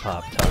some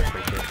hip-hop talk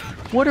right there.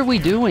 What are we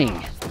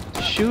doing?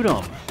 Shoot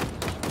him.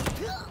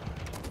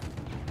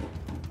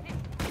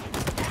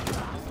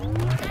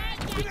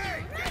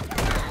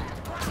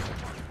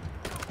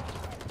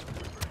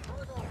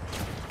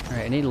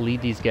 Alright, I need to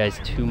lead these guys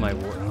to my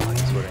Warthog.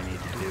 That's what I need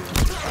to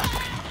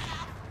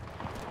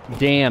do.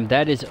 Damn,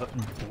 that is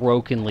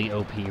brokenly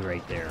OP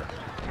right there.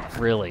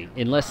 Really.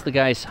 Unless the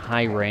guy's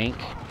high rank,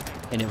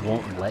 and it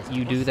won't let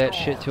you do that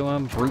shit to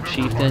him. Brute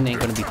Chieftain ain't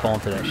gonna be falling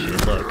for that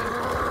shit. Look.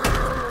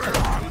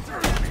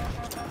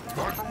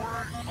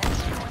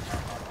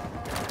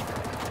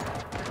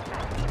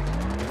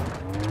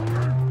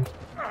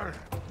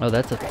 Oh,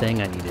 that's a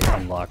thing I need to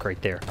unlock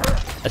right there.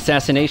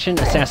 Assassination?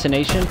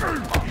 Assassination?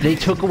 They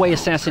took away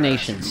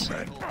assassinations.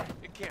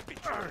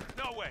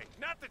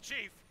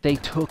 They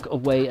took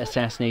away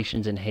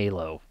assassinations in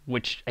Halo,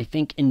 which I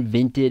think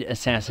invented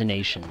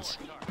assassinations.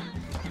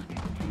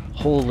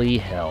 Holy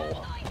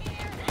hell.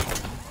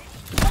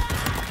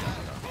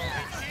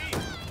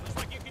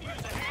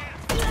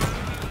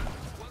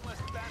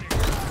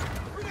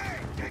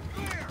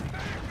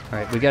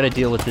 Alright, we gotta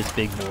deal with this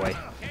big boy.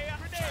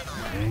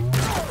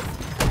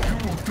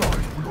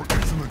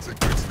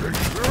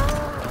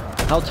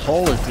 How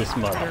tall is this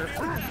mother?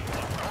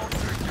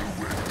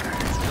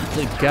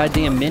 The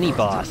goddamn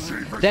mini-boss.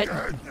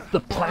 The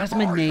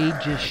plasma nade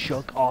just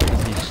shook off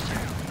of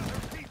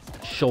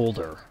his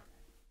shoulder.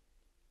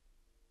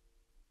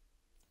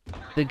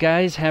 The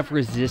guys have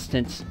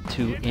resistance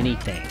to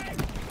anything.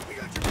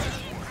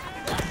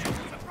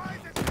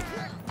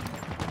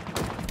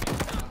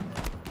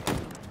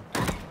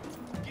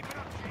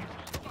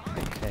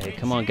 Okay,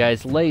 come on,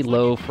 guys. Lay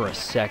low for a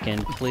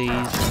second, please.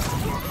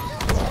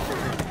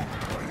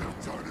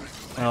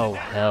 Oh,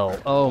 hell.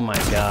 Oh, my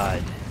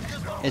God.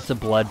 It's a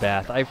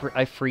bloodbath.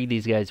 I freed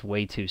these guys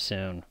way too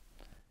soon.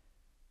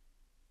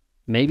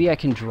 Maybe I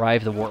can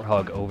drive the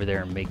Warthog over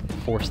there and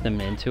force them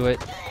into it.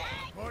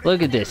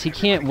 Look at this. He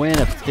can't win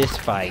a fist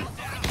fight.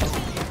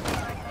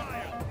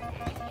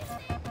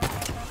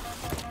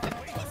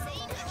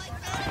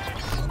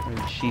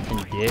 Chief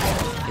and Dick,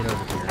 get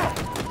over here.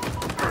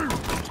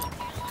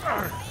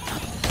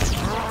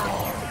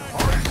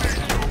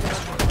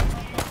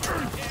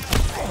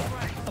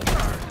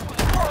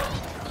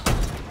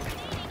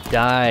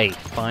 Die,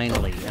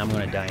 finally. I'm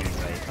gonna die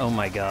anyway. Oh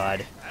my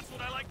God. That's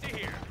what I like to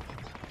hear.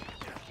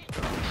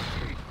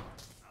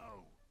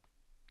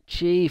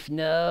 Chief,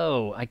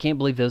 no! I can't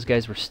believe those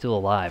guys were still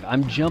alive.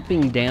 I'm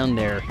jumping down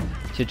there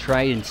to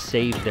try and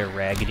save their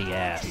raggedy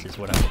ass, is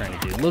what I'm trying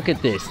to do. Look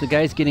at this. The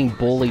guy's getting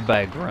bullied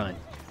by a grunt.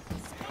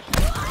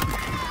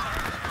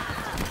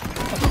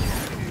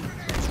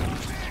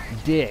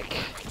 Dick.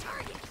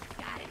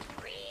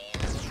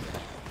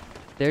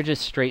 They're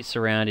just straight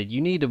surrounded. You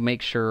need to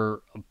make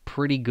sure a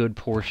pretty good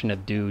portion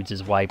of dudes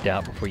is wiped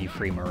out before you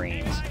free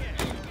Marines.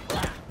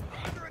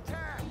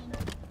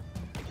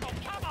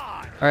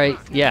 Alright,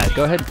 yeah,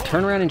 go ahead,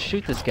 turn around and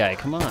shoot this guy,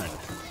 come on.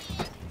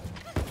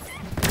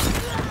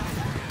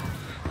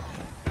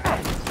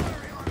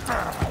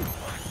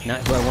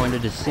 Not who I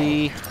wanted to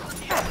see.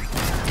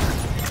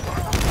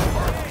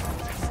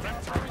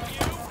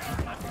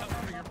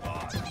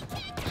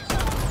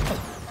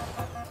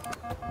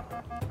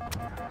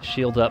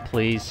 Shield up,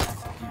 please.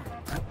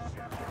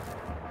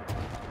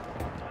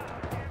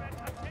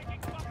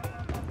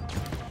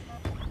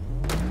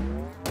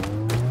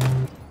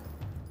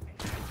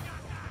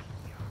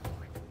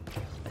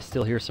 I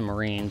still hear some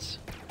Marines.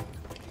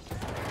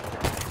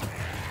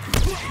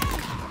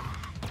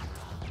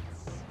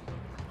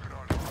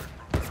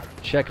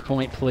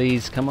 Checkpoint,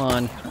 please. Come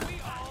on.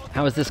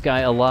 How is this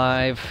guy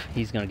alive?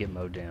 He's gonna get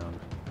mowed down.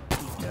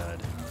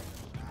 God.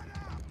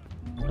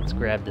 Let's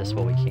grab this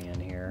while we can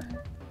here.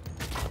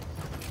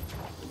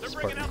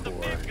 Spartan 4.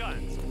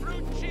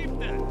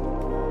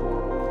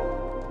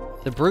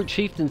 The Brute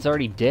Chieftain's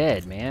already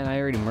dead, man. I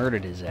already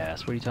murdered his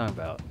ass. What are you talking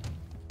about?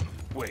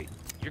 Wait,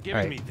 you're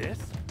giving me this?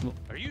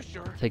 Are you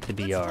sure? Take the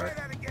BR.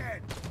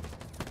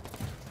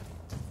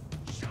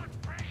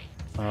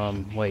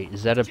 Wait,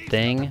 is that a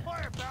thing?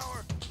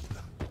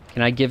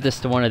 Can I give this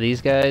to one of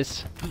these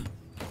guys?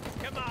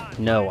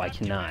 No, I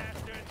cannot.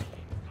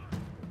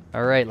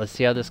 Alright, let's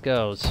see how this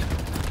goes.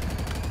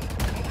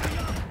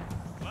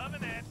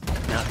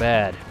 Not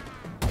bad.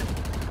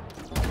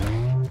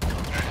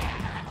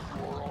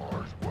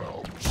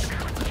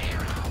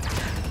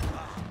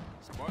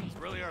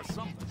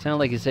 Sounded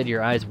like you said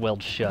your eyes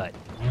welled shut.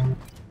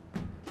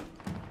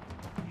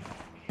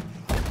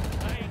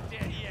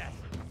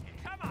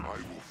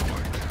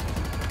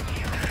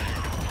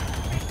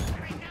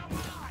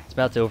 It's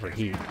about to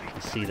overheat. You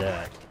can see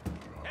that.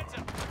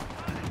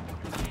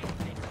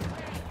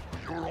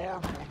 Your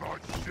arm will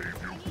not save you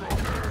from this.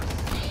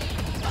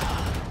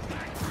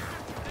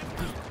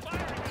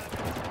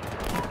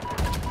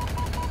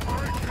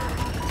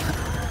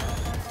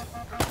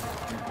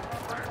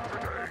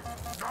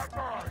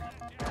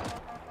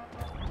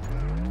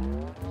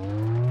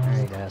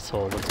 Alright,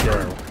 asshole, let's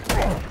go.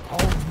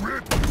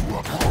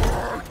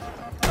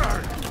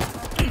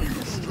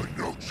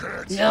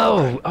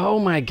 No! Oh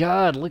my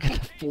God, look at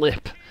the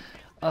flip.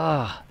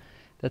 Ah,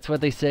 that's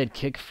what they said.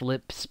 Kick,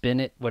 flip, spin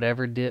it,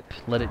 whatever, dip,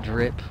 let it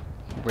drip,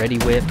 ready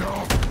whip.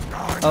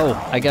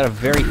 Oh, I got a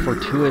very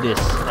fortuitous,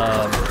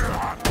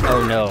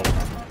 oh no.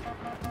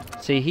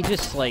 See, he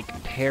just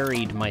like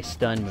parried my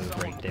stun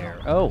move right there.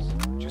 Oh,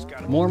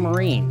 more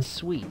Marines,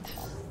 sweet.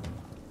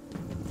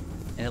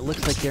 And it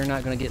looks like they're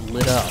not gonna get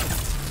lit up.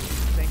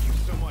 Thank you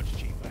so much,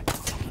 Chief.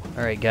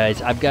 Alright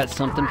guys, I've got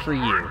something for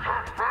you.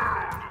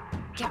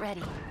 Get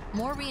ready.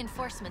 More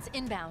reinforcements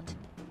inbound.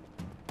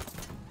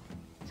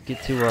 Let's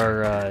get to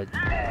our,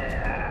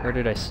 where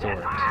did I store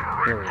it?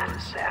 Here it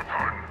is.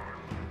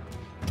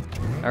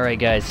 Alright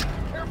guys.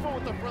 Careful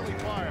with the friendly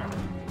fire.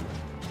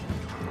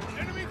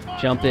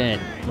 Jump in.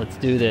 Let's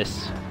do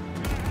this.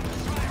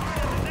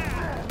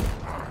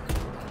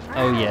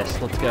 Oh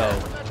yes, let's go.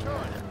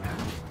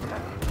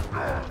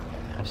 I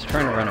was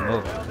trying to run him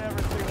over.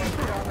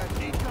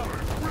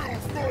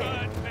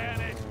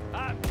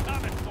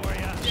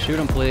 Shoot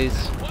him,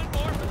 please.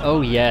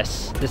 Oh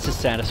yes, this is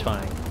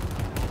satisfying.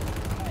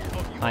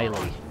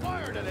 Highly.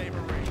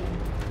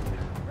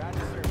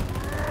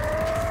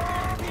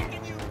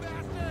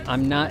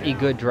 I'm not a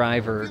good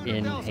driver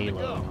in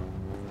Halo.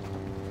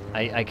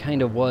 I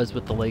kind of was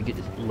with the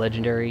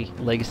legendary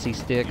legacy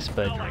sticks,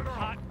 but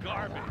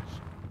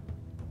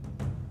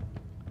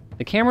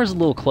the camera's a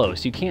little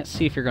close. You can't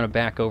see if you're going to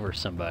back over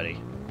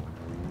somebody.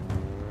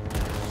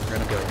 We're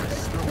going to go with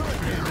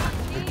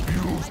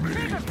it.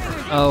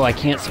 Oh, I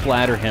can't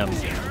splatter him.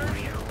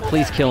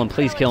 Please kill him,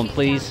 please kill him,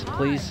 please,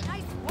 please.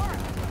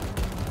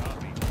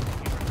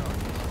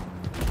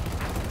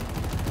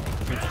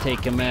 Let's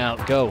take him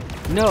out. Go.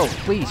 No,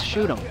 please,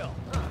 shoot him.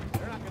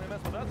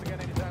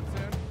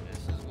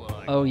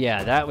 Oh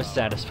yeah, that was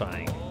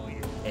satisfying.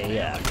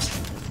 AF.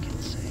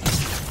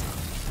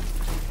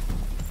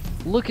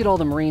 Look at all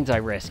the Marines I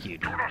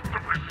rescued.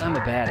 I'm a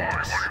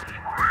badass.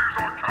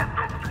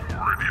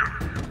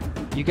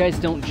 You guys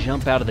don't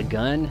jump out of the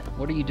gun?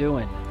 What are you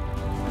doing?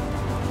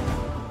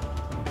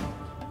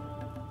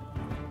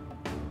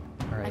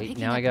 Alright,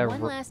 now I got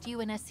one last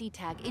UNSC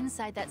tag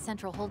inside that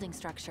central holding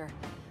structure,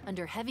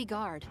 under heavy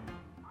guard.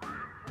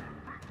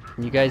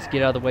 Can you guys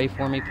get out of the way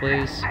for me,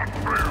 please?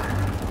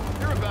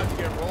 You're about to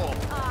get rolled.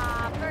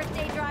 Ah,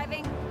 birthday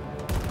driving.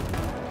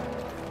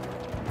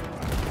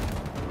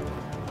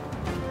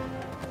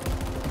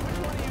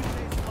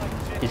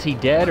 Is he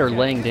dead or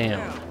laying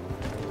down?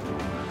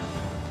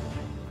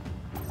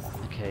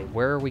 Okay,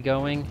 where are we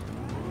going?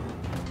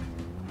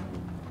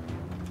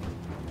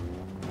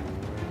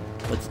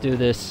 Let's do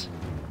this.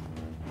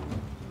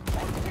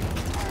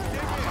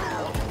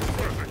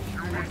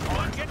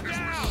 Get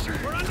down!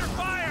 We're under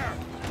fire!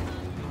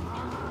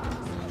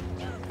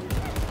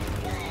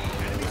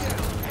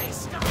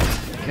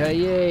 Okay,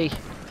 yay.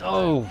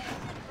 Oh.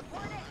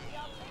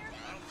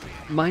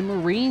 My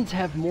Marines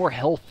have more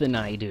health than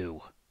I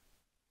do.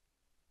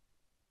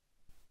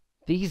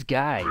 These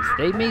guys,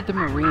 they made the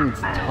Marines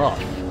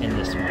tough in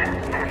this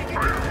one.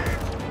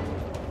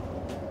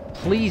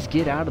 Please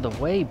get out of the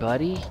way,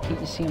 buddy.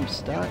 Can't you see him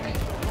stuck?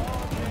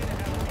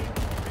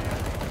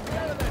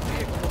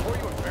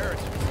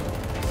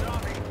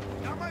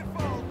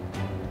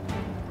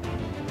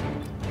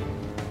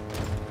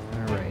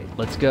 Alright,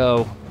 let's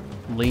go.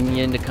 Lean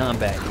you into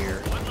combat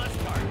here.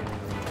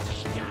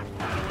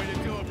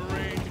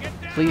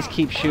 Please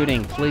keep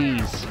shooting,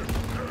 please.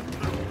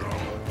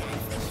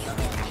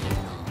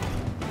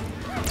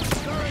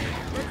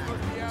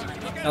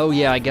 Oh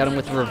yeah, I got him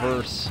with the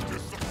reverse.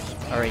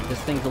 Alright, this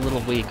thing's a little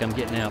weak. I'm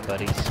getting out,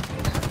 buddies.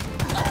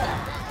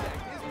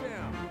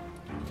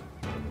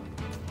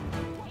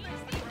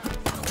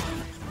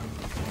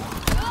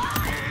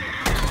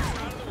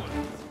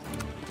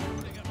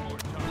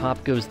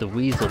 Pop goes the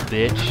weasel,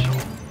 bitch.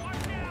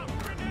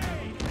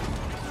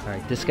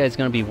 Alright, this guy's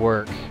gonna be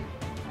work.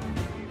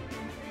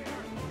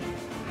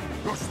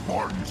 The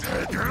Spartan's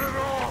head. Get it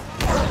off!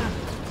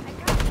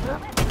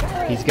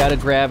 He's got a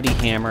gravity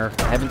hammer.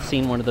 I haven't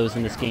seen one of those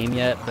in this game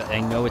yet, but I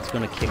know it's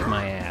gonna kick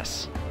my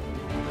ass.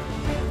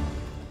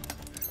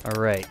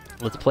 Alright,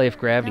 let's play with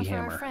gravity Now for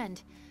hammer. our friend,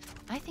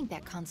 I think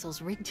that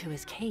console's rigged to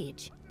his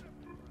cage.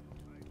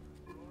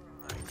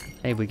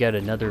 Hey, we got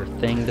another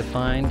thing to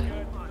find.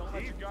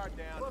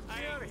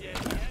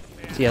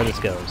 See how this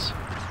goes.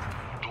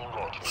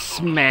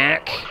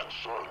 Smack!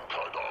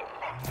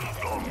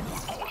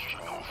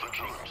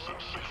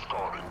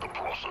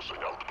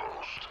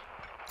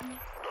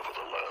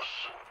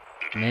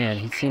 Man,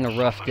 he's seen a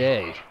rough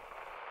day. We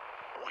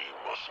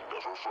must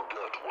never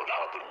forget what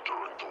happened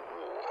during the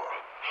war.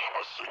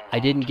 I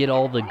didn't get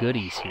all the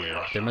goodies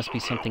here. There must be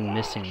something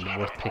missing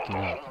worth picking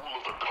up.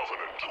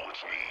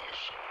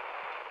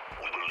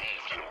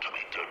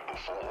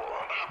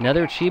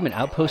 Another achievement,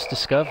 Outpost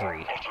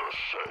Discovery.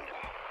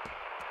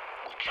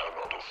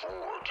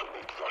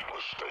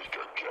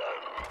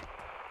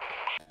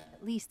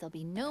 At least there'll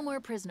be no more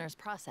prisoners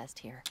processed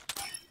here.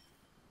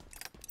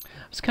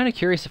 I was kind of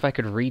curious if I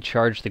could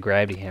recharge the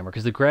gravity hammer,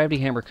 because the gravity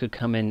hammer could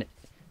come in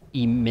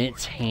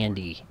immense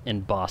handy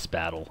in boss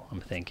battle, I'm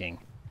thinking.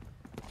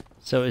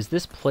 So is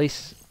this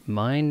place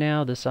mine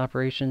now, this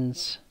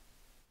operations?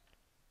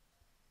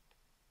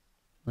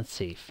 Let's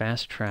see,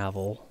 fast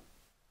travel.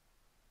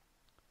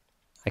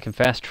 I can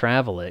fast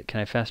travel it. Can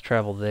I fast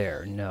travel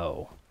there?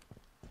 No.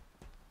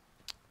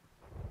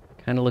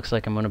 Kind of looks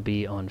like I'm going to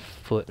be on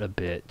foot a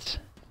bit,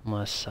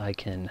 unless I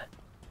can...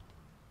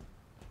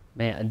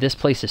 Man, this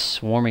place is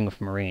swarming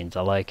with Marines.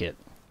 I like it.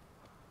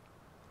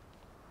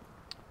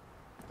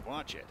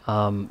 Watch it.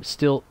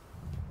 Still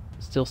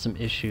some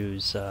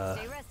issues. Stay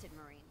rested,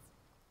 Marines.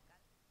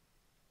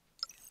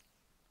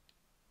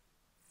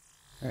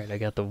 All right, I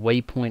got the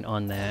waypoint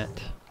on that.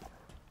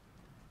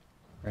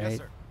 Right. Yes,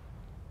 sir.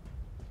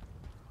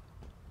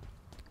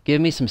 Give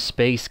me some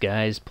space,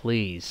 guys,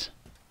 please.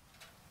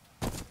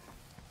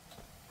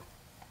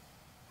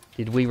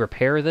 Did we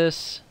repair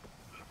this?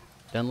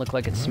 Doesn't look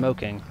like it's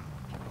smoking.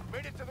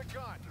 Made it to the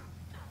gun.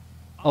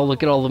 Oh,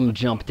 look at all of them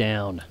jump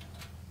down.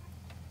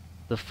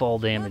 The fall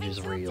damage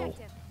is real.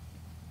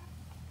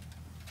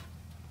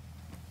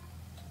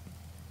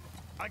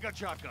 I got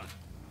shotgun.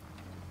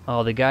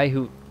 Oh, the guy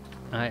who...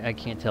 I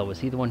can't tell. Was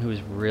he the one who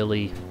was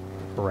really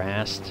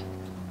harassed?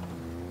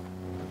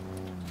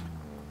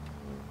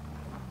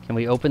 Can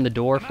we open the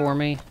door for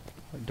me?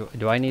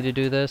 Do I need to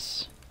do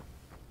this?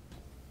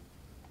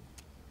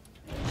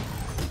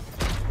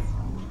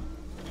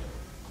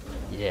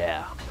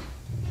 Yeah.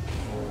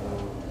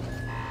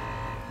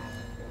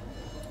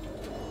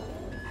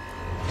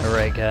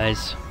 Alright,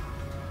 guys.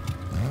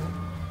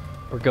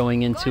 We're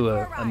going into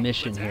a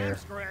mission here.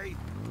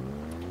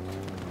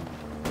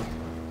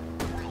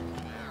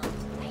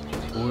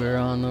 We're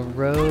on the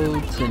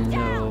road to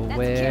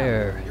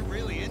nowhere. You're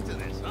really into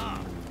this, huh?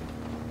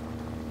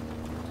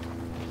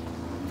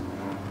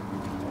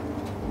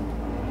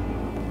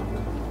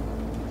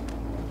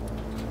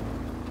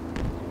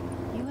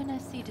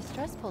 UNSC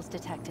distress pulse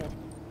detected.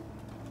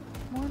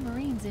 More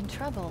Marines in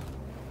trouble.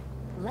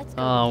 Let's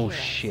go. Oh with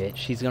shit,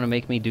 she's gonna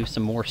make me do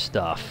some more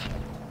stuff.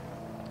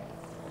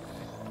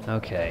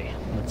 Okay,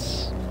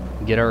 let's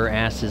get our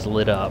asses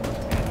lit up.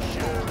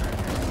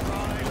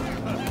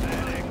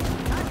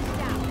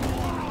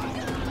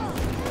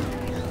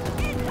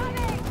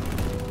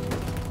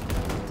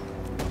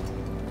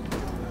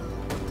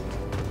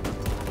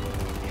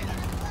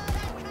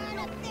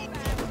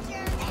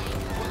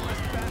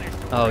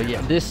 Oh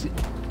yeah,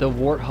 the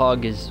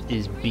Warthog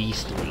is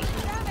beastly.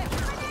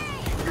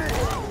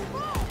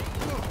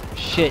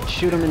 Shit,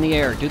 shoot him in the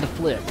air, do the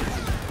flip.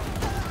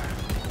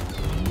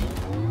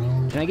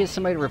 Can I get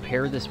somebody to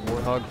repair this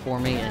Warthog for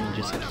me and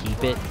just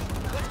keep it?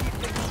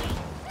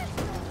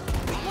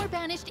 More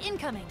banished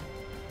incoming.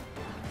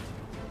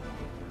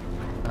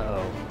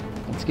 Uh-oh.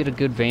 Let's get a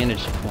good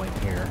vantage point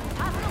here.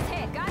 Hostiles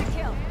hit. Got a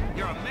kill.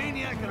 You're a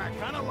maniac, and I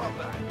kind of love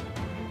that.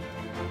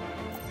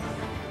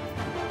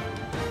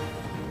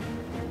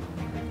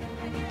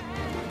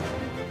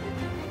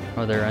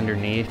 Oh, they're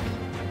underneath.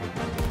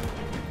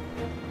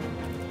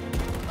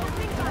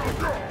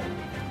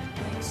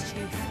 Thanks,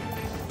 Chief.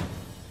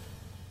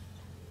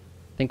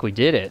 I think we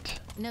did it.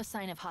 No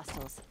sign of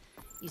hostiles.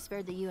 You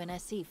spared the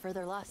UNSC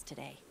further loss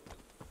today.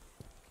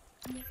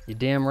 You're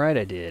damn right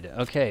I did.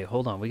 Okay,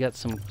 hold on. We got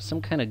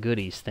some kind of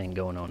goodies thing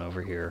going on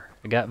over here.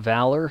 I got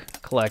Valor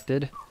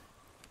collected.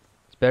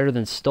 It's better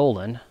than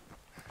stolen.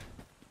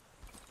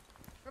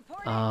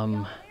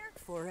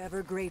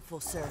 Forever grateful,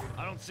 sir.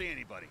 I don't see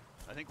anybody.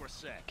 I think we're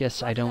set.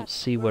 Guess I don't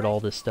see what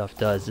all this stuff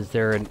does. Is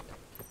there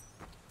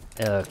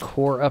a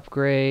core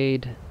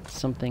upgrade?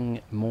 Something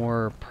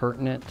more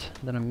pertinent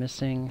that I'm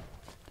missing?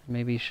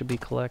 Maybe should be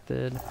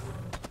collected. Let's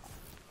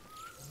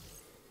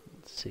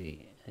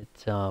see.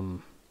 It's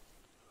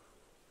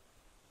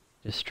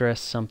distress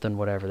something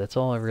whatever. That's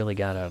all I really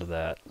got out of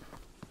that.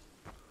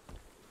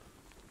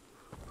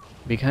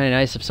 It'd be kind of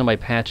nice if somebody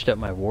patched up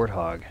my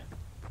Warthog.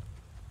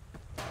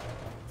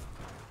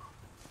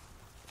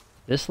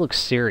 This looks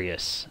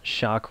serious.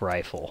 Shock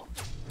rifle.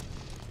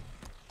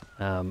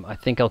 I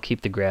think I'll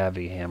keep the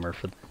gravity hammer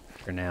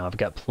for now. I've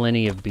got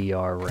plenty of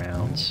BR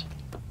rounds.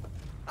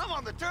 I'm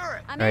on the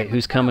turret. Alright,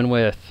 who's coming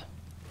with?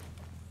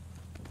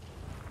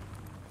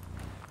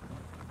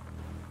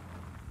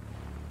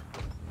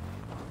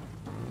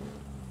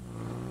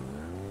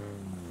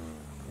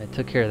 I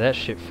took care of that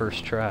shit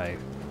first try.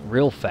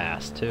 Real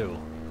fast, too.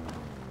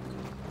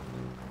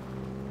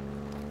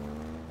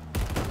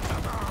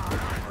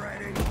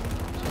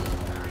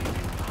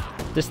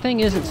 This thing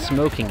isn't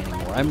smoking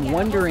anymore. I'm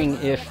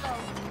wondering if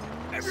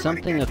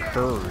something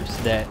occurs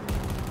that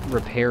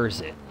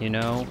repairs it, you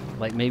know?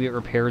 Like maybe it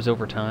repairs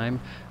over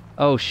time.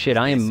 Oh shit,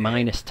 I am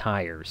minus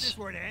tires. Is this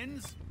where it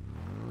ends?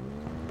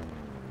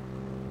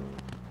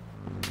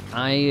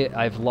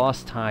 I've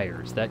lost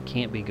tires. That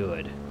can't be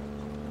good.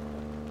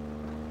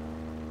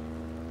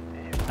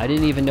 I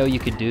didn't even know you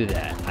could do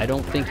that. I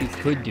don't think you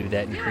could do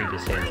that in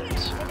previous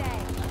Halos.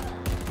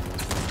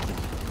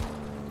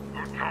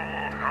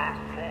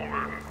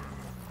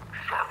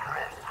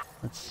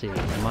 Let's see,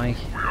 am I...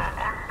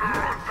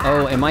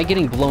 Oh, am I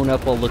getting blown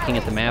up while looking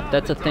at the map?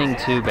 That's a thing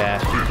too,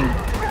 Bash.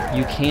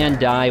 You can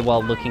die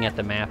while looking at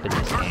the map in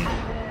this game.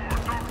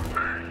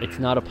 It's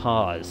not a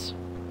pause.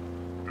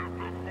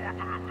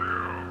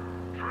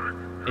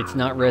 It's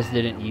not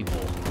Resident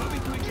Evil.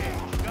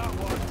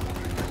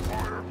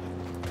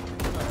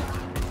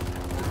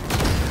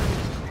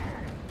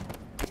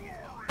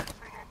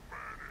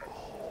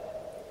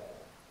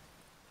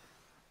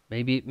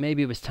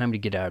 Maybe it was time to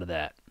get out of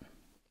that.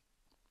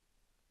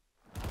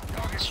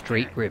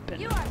 Straight ripping.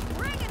 You are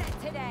bringing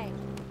it today.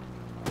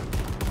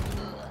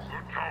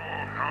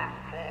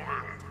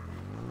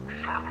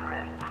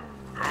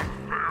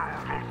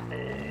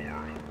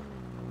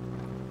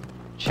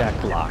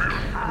 Check lock.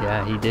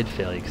 Yeah, he did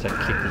fail you because I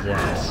kicked his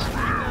ass.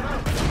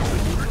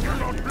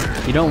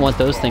 You don't want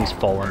those things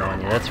falling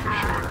on you, that's for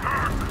sure.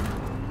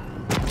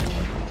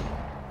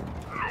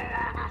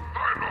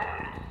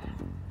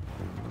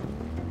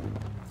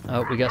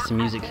 Oh, we got some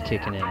music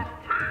kicking in.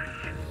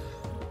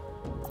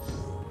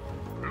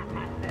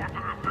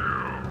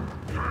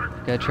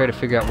 Gotta try to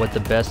figure out what the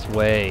best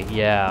way.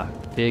 Yeah,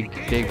 big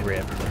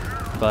rip.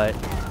 But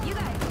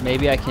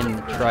maybe I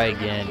can try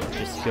again.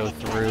 Just go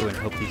through and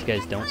hope these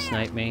guys don't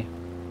snipe me.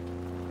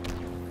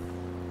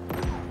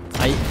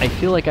 I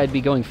feel like I'd be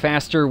going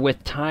faster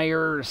with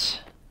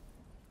tires.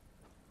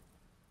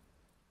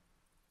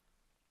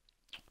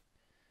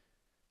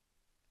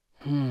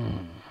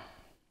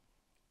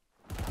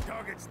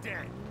 Target's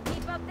dead.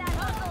 Keep up that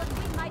hustle and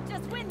we might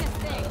just win this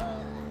thing.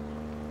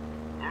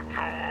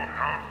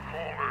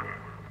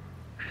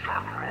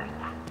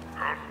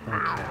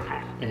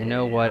 Okay. You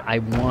know what? I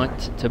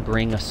want to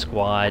bring a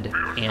squad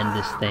and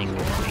this thing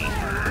with me.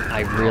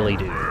 I really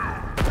do.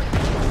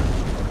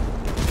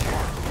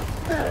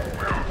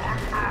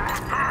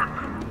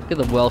 Look at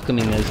the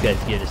welcoming those guys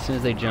get as soon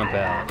as they jump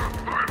out.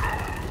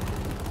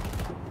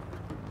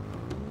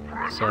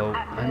 So,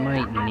 I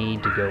might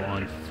need to go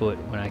on foot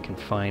when I can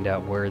find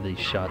out where these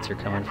shots are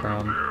coming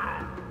from.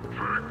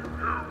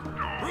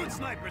 Brute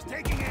snipers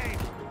taking aim.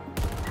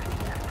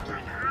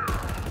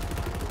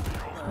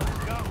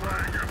 Got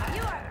one.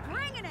 You are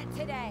bringing it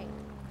today.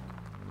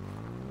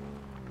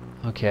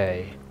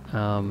 Okay,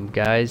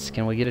 guys,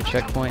 can we get a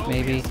checkpoint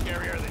maybe?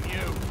 Scarier than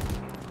you.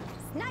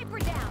 Sniper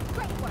down.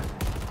 Great work.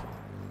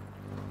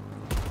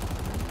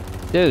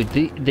 Dude,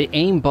 the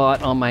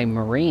aimbot on my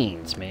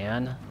Marines,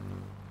 man.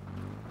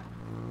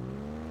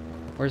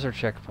 Where's our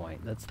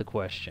checkpoint? That's the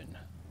question.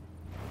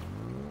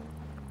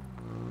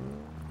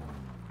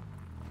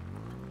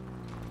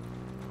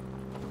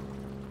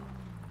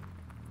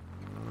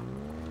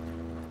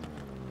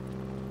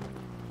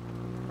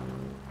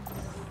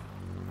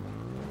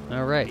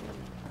 All right.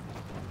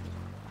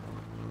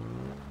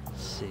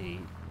 Let's see.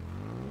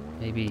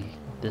 Maybe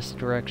this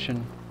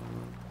direction.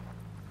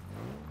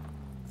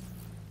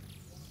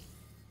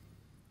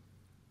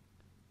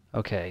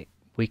 Okay,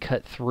 we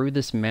cut through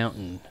this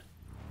mountain.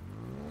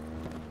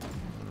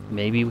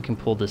 Maybe we can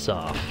pull this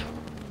off.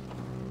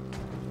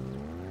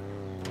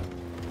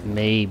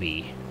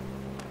 Maybe.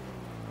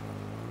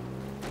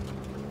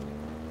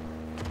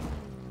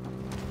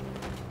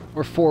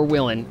 We're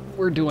four-wheeling.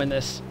 We're doing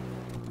this.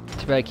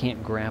 Too bad I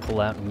can't grapple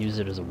out and use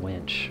it as a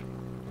winch.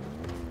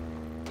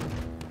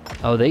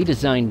 Oh, they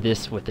designed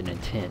this with an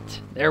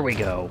intent. There we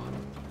go.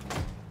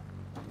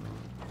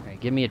 Alright,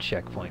 give me a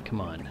checkpoint.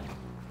 Come on.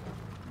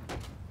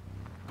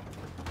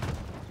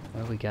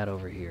 What do we got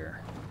over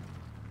here?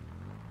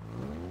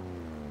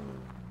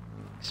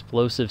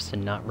 Explosives to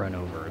not run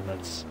over.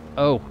 That's...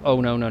 Oh,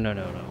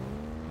 no.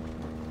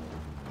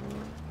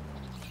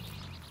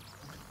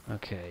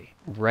 Okay,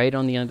 right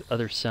on the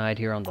other side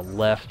here on the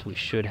left, we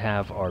should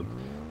have our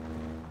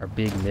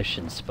big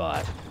mission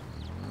spot.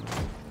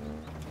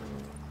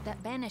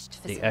 That banished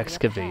facility The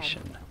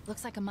excavation. up ahead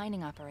looks like a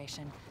mining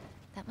operation.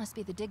 That must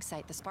be the dig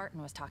site the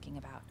Spartan was talking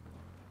about.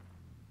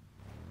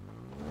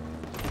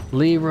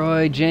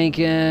 Leroy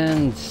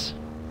Jenkins!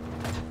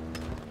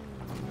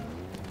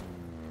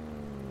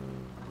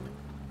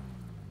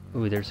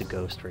 Ooh, there's a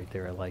ghost right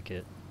there. I like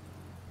it.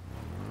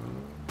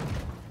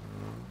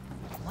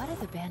 What are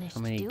the banished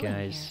How many doing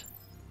guys?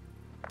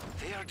 here?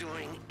 They are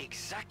doing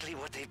exactly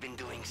what they've been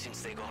doing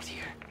since they got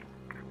here.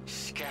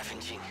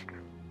 Scavenging.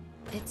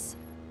 It's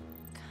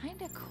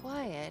kinda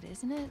quiet,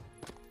 isn't it?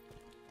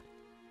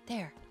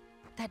 There.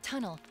 That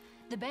tunnel.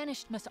 The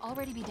banished must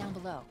already be down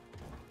below.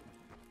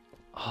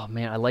 Oh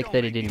man, I like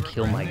that it didn't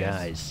kill my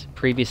guys.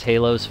 Previous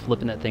Halos,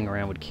 flipping that thing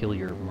around would kill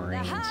your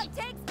Marines. The hog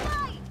takes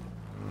flight.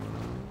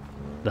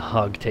 The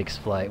hog takes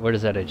flight. What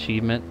is that,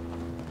 achievement?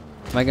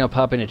 Am I gonna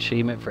pop an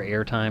achievement for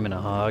airtime and a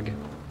hog?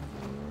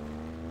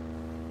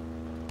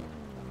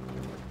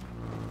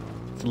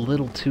 It's a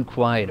little too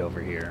quiet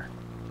over here.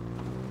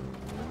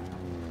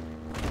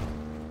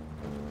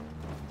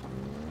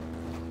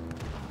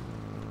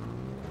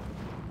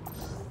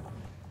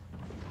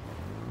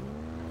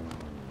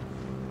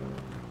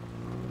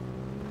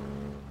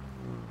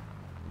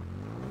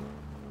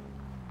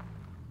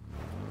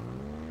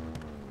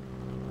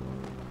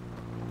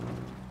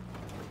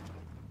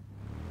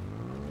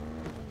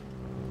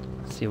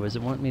 See, was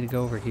it wanting me to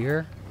go over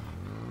here?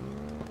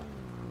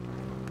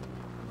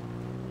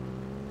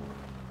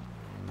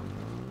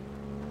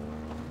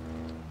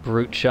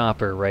 Brute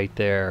chopper right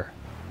there.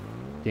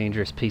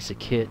 Dangerous piece of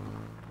kit.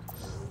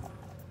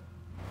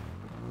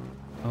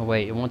 Oh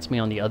wait, it wants me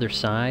on the other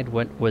side?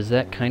 What was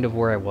that kind of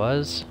where I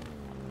was?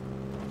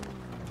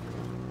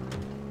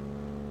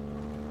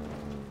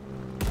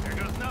 Here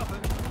goes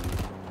nothing.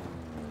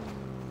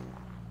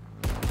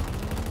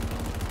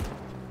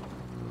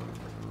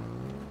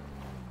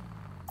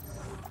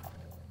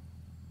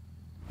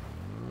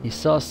 He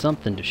saw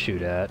something to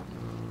shoot at.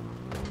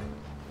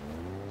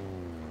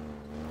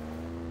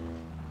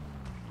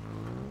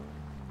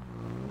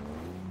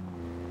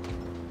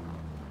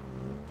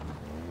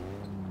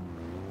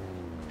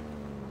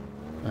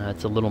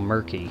 It's a little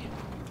murky.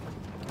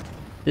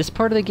 This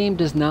part of the game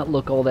does not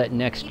look all that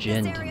next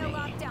gen to me.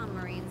 Down,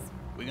 Marines.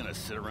 We gonna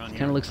sit around here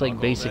Kind of looks and like talk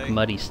all basic day?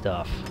 muddy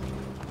stuff.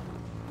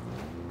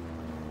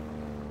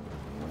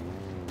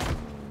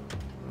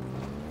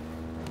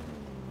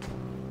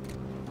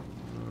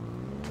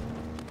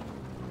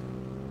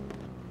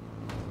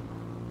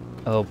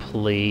 Oh,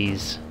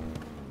 please.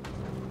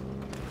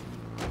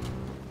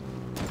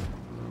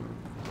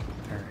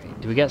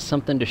 Alright, do we got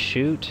something to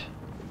shoot?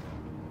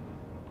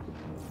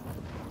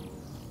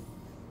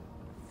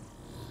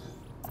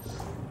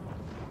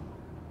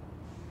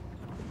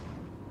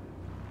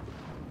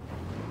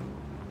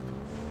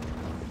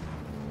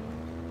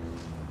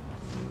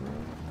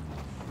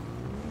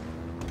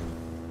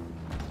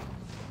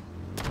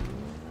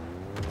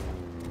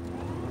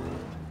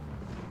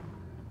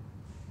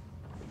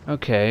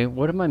 Okay,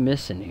 what am I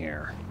missing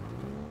here?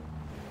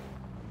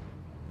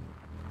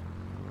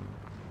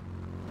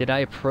 Did I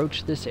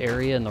approach this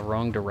area in the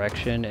wrong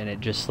direction and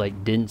it just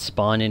like didn't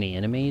spawn any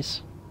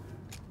enemies?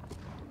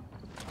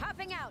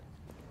 Popping out.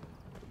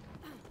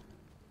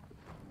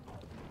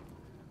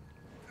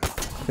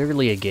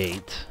 Clearly a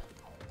gate.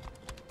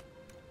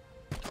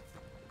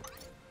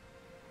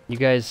 You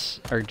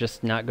guys are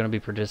just not going to be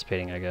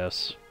participating, I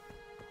guess.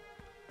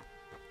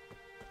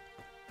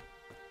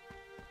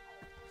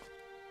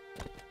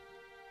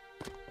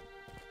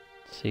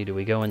 Let's see, do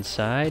we go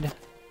inside?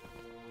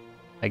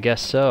 I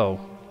guess so.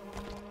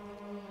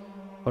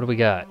 What do we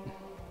got?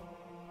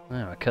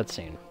 Oh, a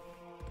cutscene.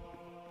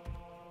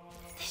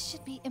 This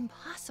should be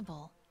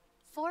impossible.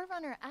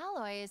 Forerunner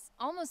alloy is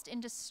almost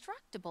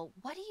indestructible.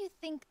 What do you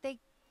think they...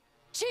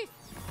 Chief!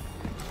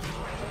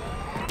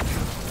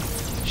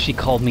 She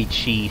called me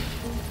Chief.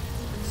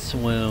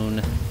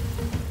 Swoon.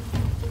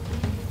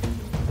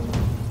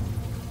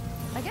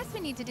 I guess we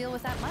need to deal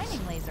with that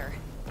mining laser.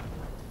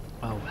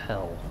 Oh,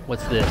 hell.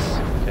 What's this?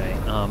 Okay,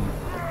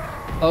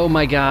 Oh,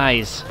 my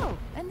guys. Oh,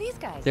 and these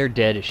guys. They're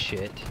dead as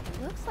shit.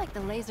 Looks like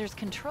the laser's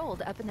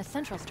controlled up in the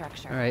central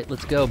structure. Alright,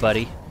 let's go,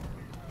 buddy.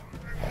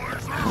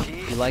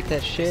 You like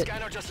that shit?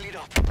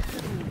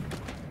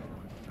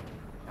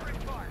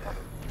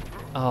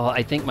 Oh,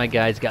 I think my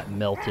guys got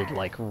melted,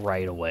 like,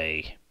 right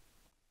away.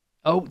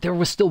 Oh, there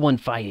was still one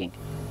fighting.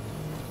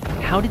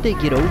 How did they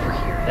get over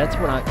here? That's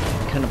what I'm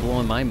kind of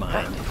blowing my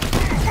mind.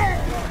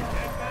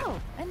 Oh,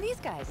 and these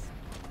guys.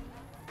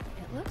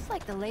 It looks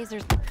like the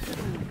laser's...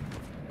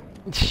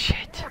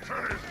 Shit.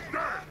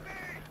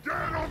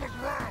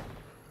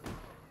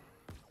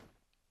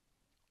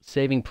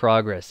 Saving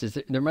progress.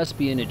 There must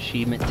be an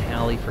achievement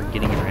tally for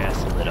getting your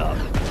ass lit up.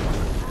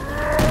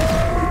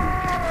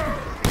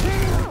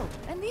 Oh,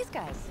 and these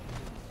guys.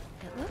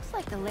 It looks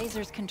like the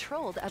laser's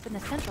controlled up in the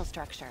central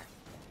structure.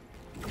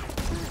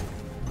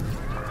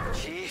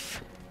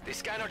 Chief, the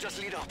scanner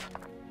just lit up.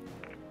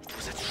 It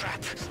was a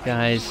trap.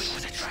 Guys,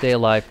 stay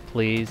alive,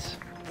 please.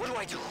 What do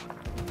I do?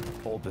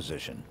 Hold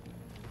position.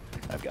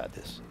 I've got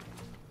this.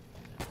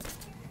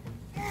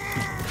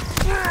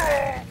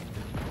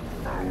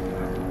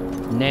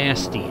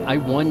 Nasty. I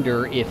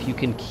wonder if you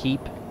can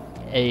keep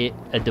a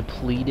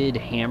depleted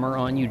hammer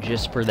on you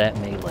just for that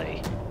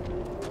melee.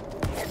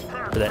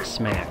 For that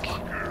smack.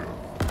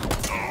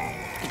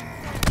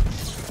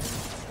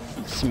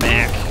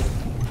 Smack.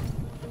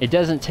 It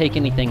doesn't take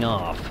anything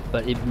off,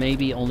 but it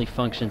maybe only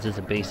functions as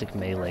a basic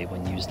melee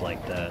when used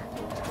like that.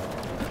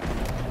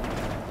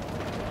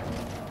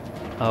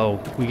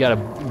 Oh, we got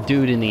a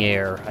dude in the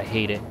air. I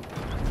hate it.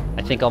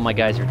 I think all my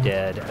guys are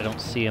dead. I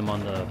don't see him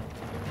on the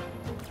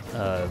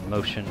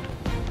motion.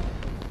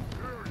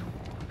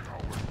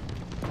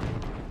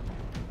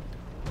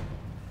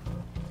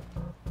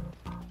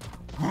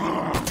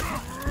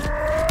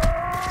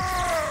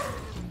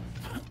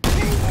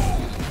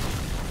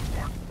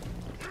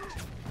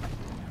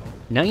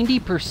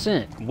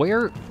 %.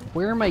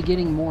 Where am I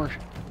getting more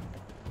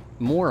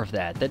of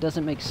that? That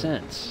doesn't make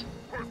sense.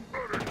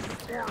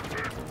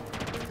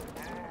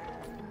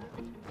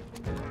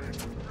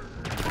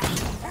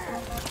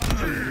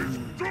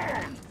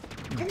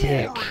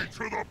 Dick.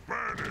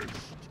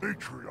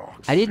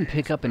 I didn't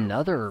pick up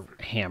another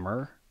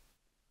hammer.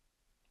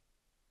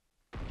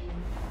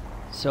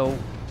 So...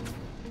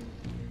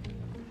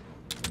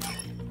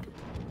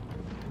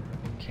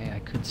 Okay, I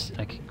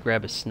could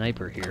grab a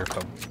sniper here if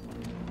I...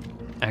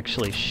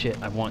 Actually,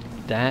 shit, I want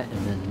that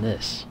and then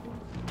this.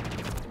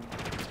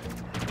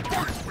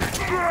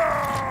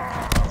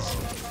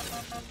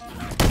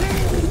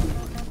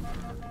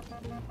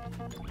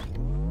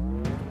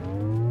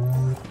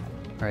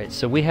 Alright,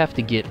 so we have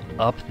to get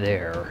up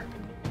there.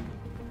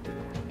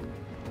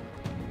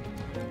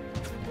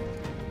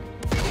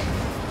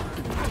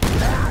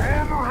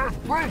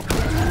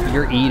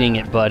 You're eating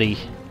it, buddy.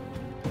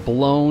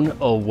 Blown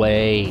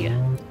away.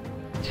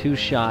 2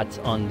 shots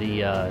on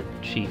the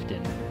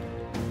chieftain.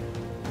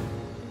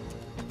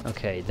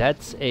 Okay,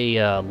 that's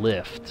a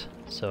lift,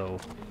 so...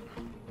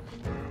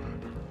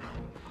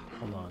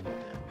 Hold on.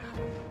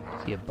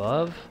 Is he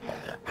above?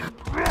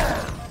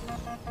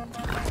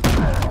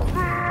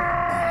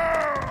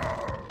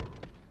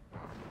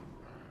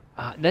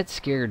 That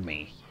scared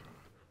me.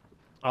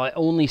 I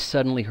only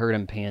suddenly heard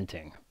him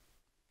panting.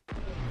 Okay,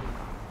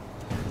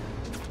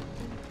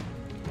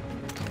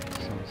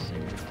 so let's see.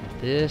 Did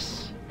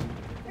this.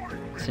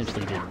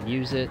 Essentially didn't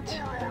use it.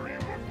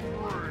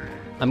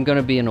 I'm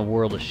gonna be in a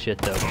world of shit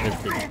though,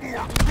 because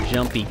the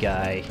jumpy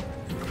guy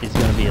is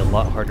gonna be a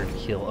lot harder to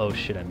kill. Oh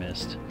shit, I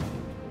missed.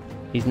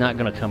 He's not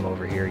gonna come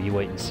over here, you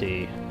wait and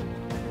see.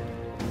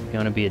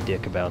 Gonna be a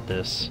dick about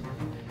this.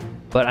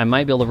 But I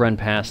might be able to run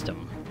past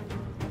him.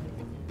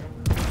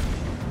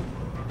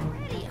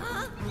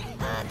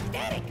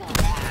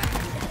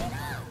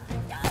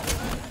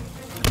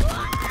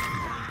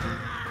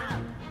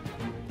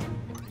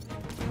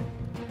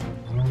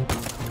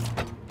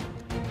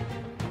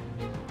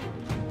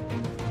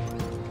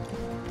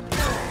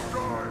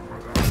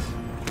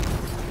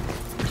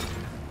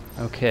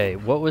 Okay,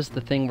 what was the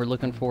thing we're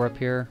looking for up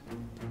here?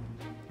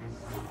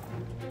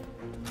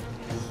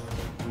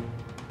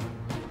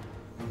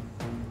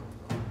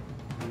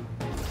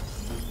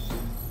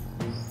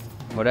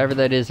 Whatever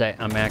that is,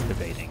 I'm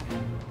activating.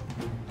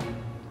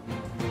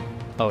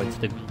 Oh, it's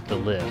the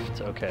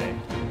lift. Okay.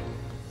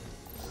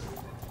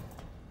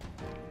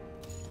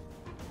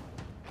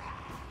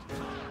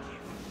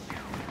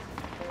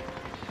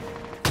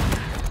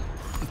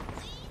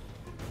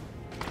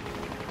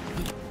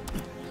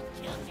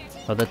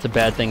 Oh, that's a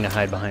bad thing to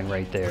hide behind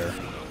right there.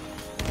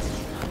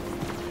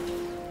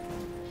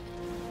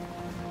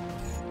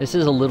 This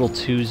is a little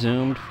too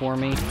zoomed for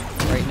me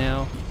right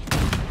now.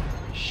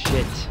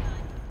 Shit.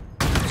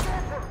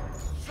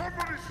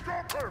 Somebody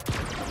stop her!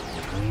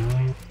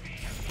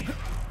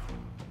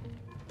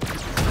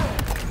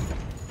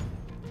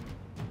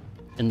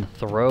 In the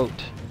throat.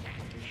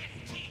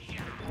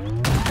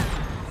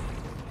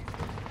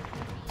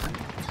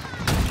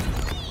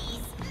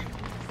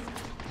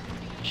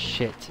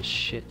 Shit,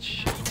 shit,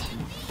 shit.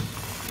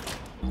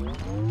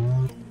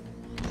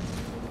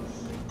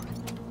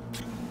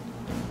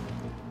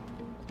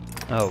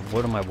 Oh,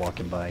 what am I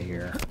walking by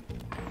here?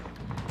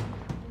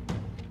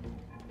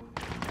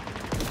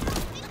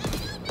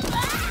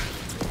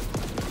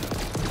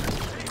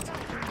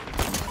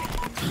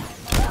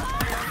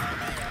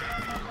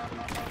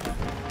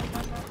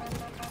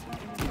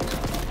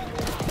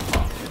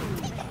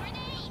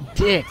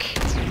 Dick!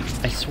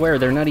 I swear,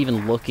 they're not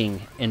even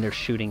looking, and they're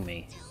shooting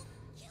me.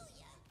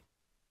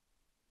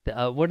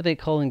 What do they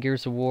call in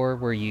Gears of War,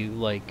 where you,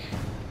 like...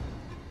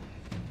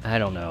 I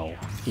don't know.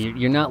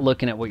 You're not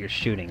looking at what you're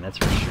shooting, that's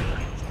for sure.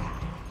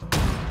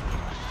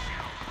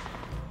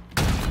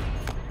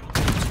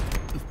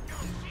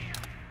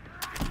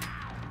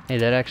 Hey,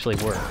 that actually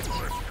worked.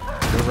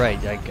 You're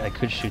right, I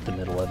could shoot the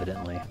middle,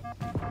 evidently.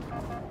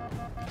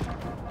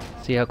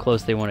 See how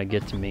close they want to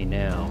get to me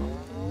now.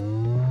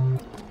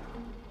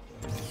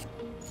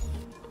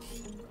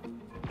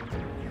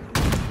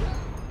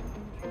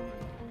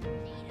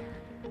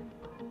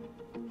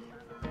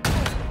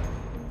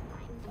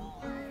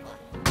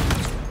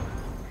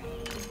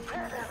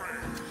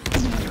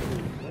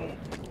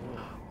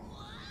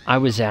 I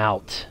was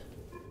out,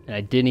 and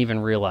I didn't even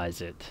realize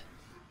it.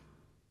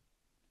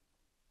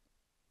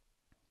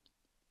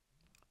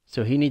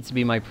 So he needs to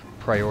be my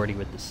priority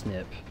with the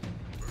snip.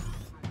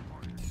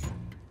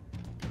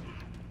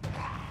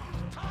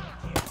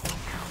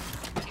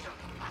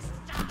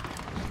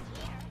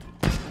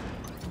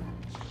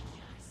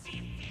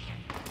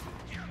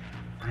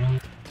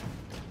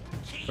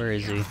 Where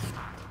is he?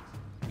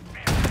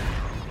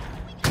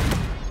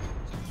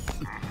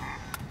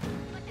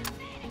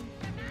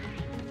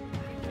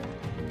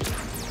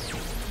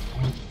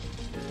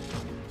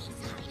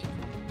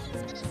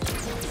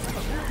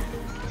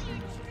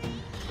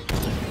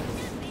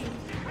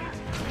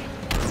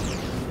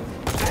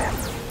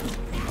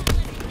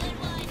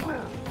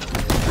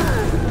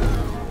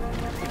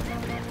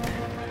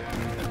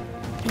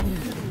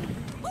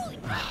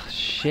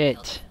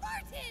 Shit.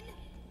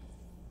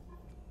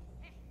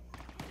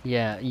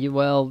 Yeah,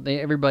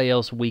 everybody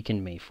else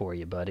weakened me for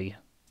you, buddy.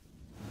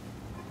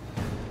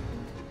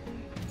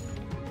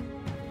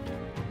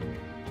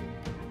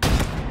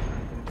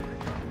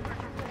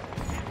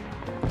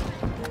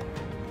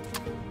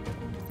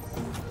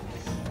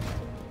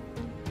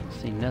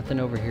 See, nothing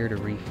over here to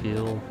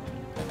refuel.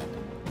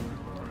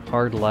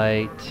 Hard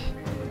light.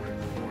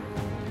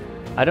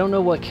 I don't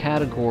know what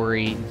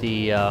category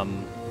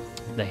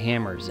the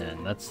hammer's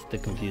in. That's the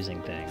confusing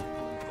thing.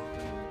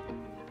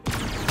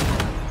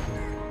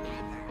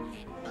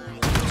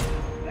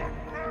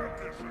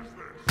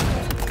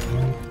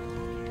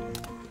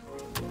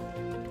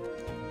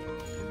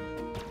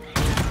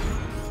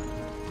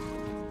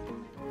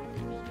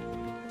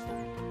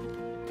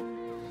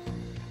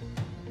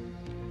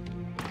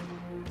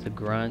 It's a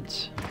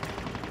grunt.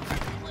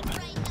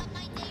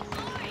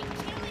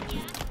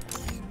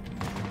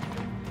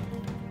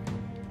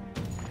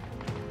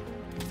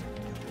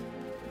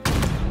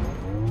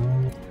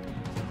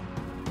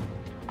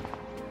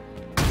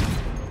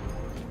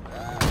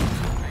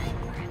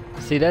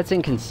 See, that's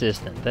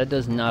inconsistent. That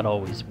does not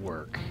always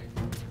work.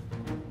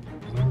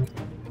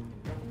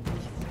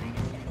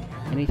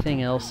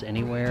 Anything else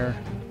anywhere?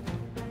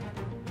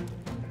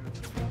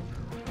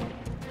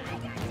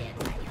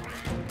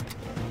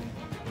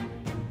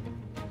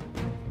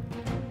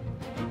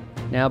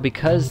 Now,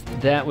 because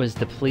that was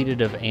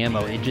depleted of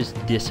ammo, it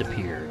just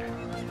disappeared.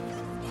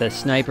 The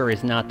sniper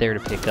is not there to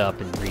pick up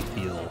and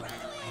refuel.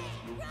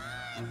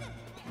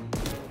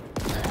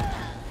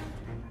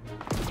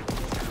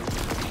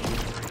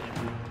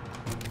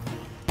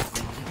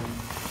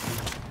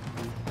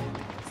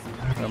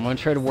 I'm gonna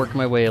try to work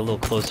my way a little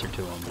closer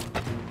to him.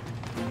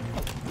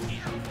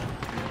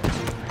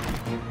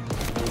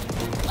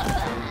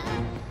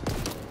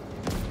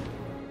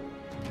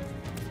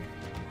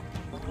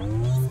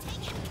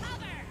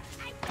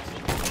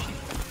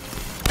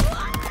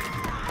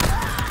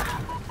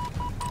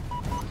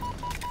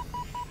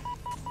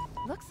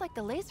 Looks like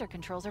the laser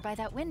controls are by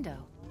that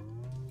window.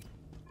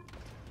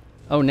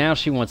 Oh, now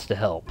she wants to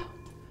help.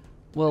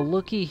 Well,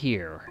 looky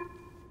here.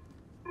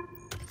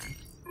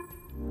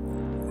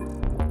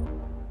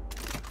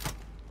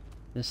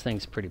 This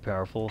thing's pretty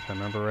powerful, if I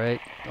remember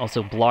right.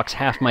 Also blocks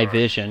half my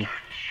vision.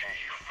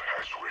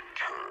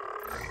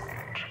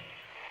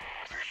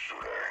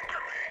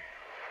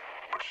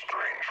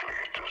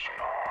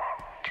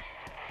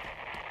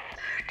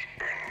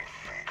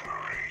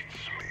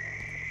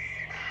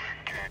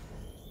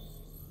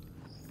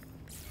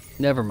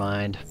 Never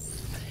mind.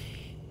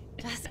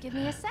 Just give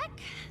me a sec.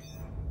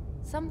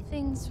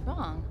 Something's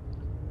wrong.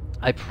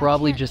 I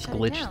probably can't just shut it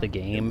glitched down. the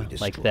game, Then we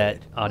like destroy that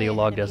it. audio Way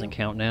log ahead of doesn't you.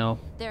 count now.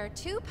 There are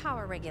 2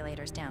 power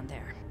regulators down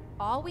there.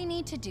 All we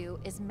need to do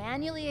is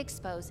manually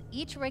expose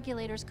each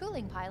regulator's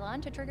cooling pylon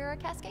to trigger a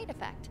cascade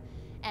effect.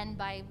 And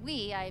by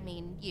we, I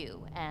mean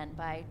you. And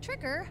by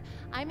trigger,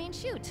 I mean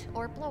shoot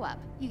or blow up.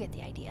 You get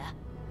the idea.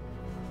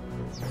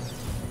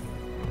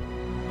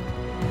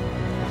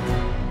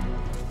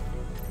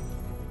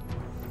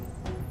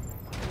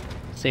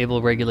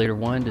 Disable regulator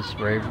 1,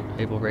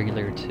 disable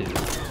regulator 2.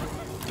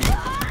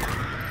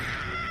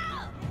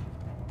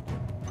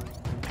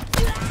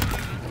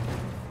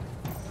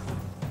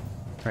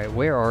 Alright,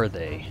 where are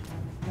they?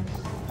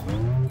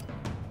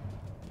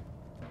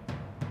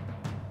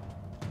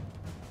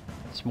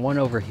 There's one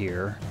over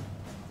here.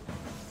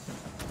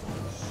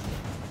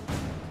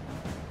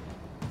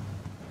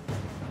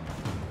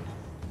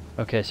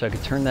 Okay, so I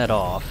could turn that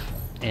off,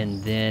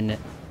 and then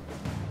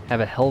have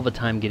a hell of a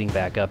time getting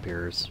back up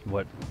here is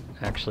what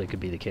actually could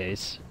be the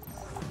case.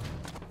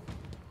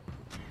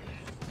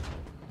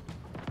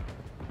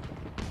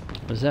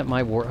 Was that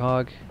my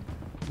warthog?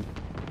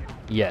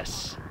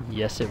 Yes.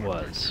 Yes, it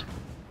was.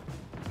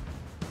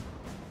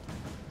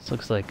 This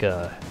looks like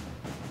a...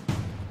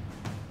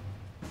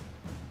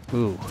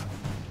 Ooh.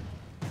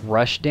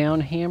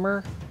 Rushdown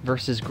hammer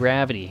versus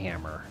gravity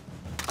hammer.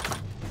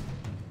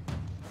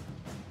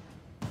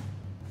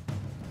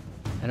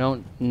 I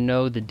don't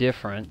know the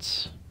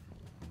difference.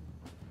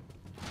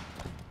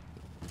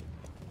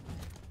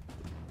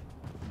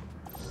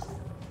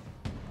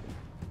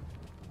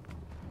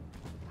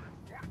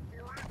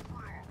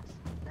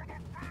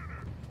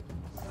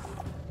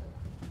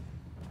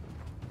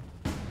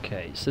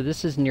 Okay, so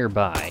this is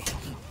nearby,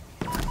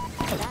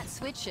 That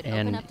switch should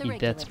and open up the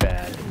regulator. that's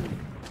bad.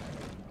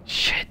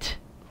 Shit.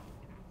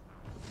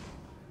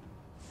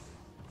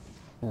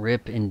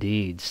 Rip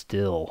indeed,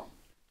 still.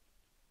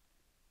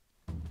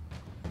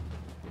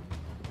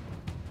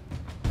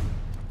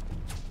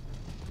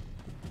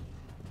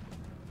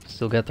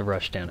 Still got the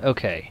rush down.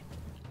 Okay.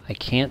 I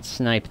can't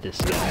snipe this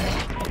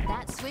guy.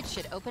 That switch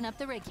should open up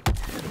the regulator.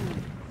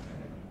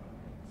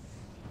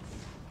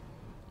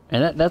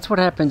 And that's what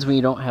happens when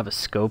you don't have a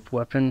scope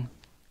weapon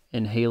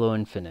in Halo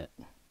Infinite.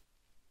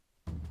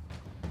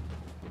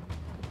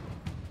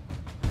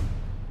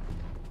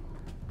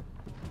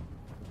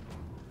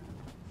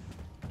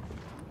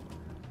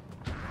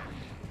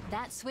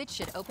 That switch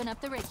should open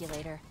up the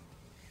regulator.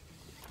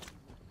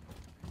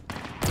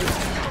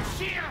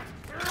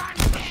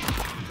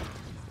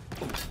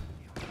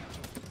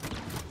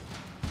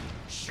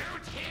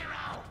 Shoot,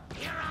 hero!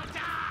 Hero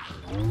die!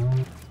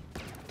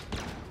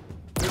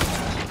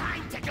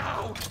 Time to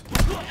go!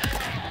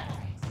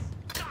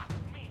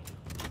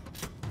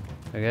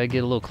 I gotta get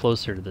a little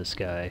closer to this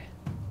guy.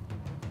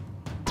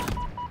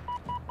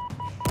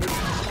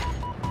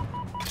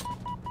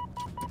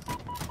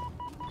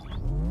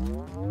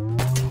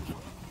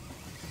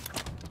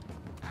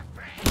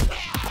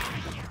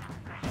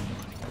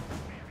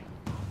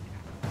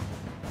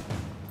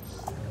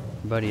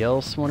 Anybody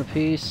else want a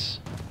piece?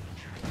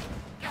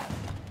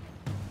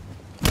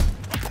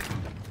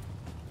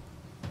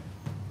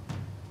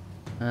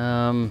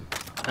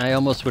 I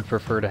almost would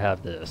prefer to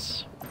have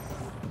this.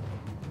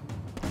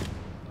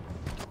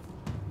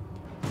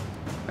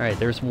 Alright,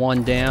 there's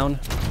one down.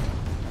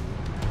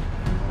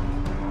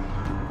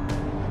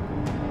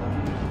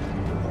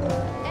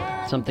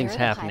 And Something's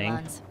there are the happening.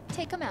 pylons.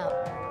 Take them out.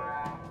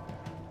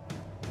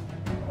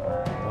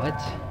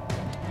 What?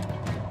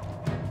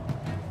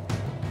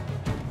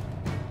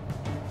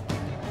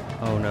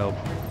 Oh no.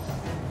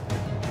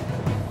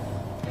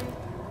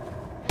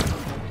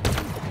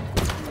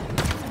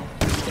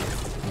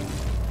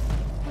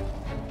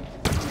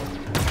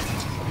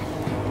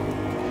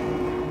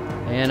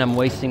 And I'm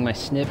wasting my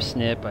snip.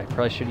 I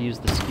probably should use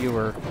the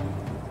skewer.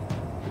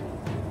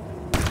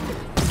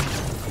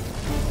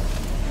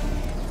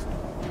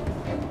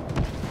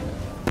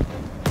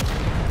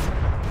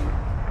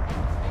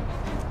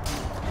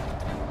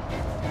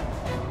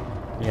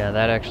 Yeah,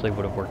 that actually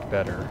would have worked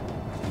better.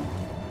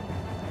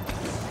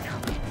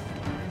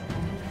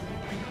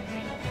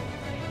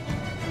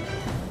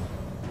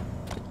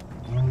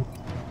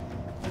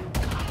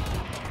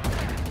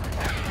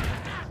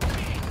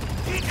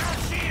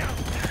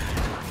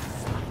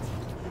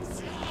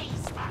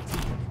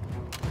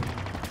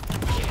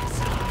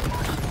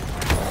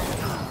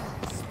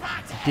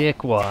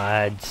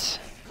 Dickwads.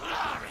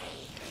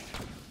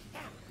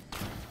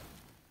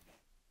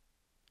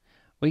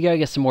 We gotta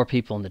get some more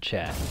people in the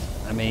chat.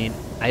 I mean,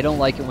 I don't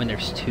like it when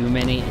there's too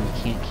many and you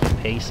can't keep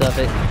pace of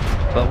it,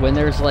 but when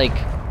there's like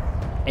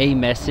a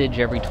message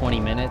every 20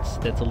 minutes,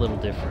 that's a little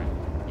different,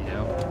 you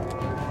know?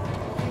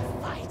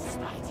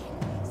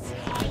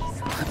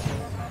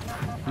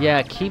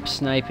 Yeah, keep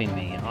sniping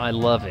me. I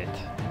love it.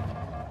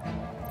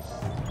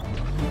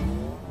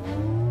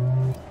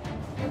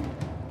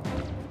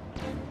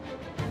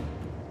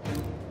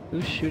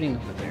 Who's shooting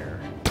over there?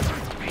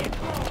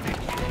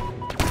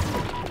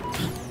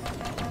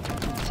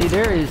 See,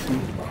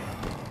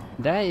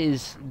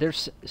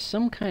 there's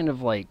some kind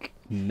of like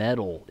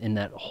metal in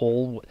that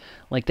hole.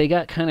 Like they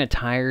got kind of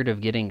tired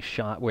of getting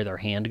shot where their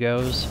hand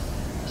goes,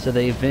 so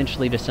they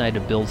eventually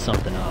decided to build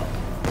something up.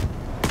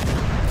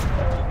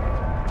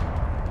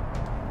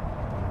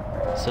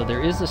 So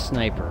there is a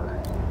sniper.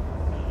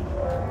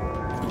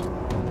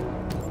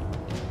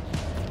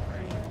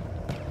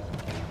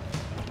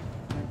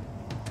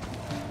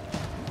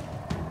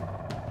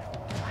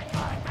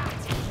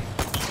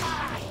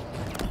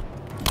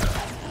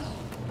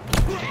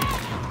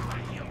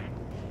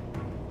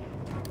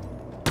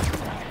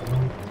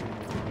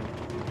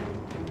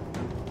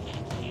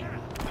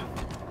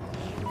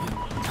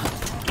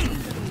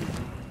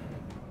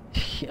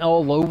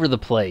 All over the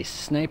place.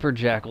 Sniper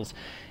jackals.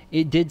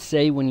 It did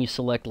say when you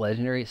select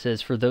legendary, it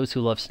says for those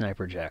who love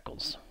sniper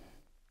jackals.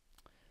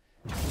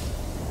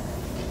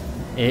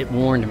 It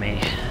warned me.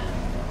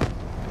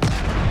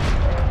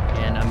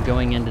 And I'm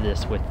going into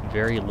this with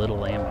very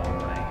little ammo in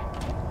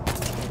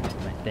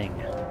my thing.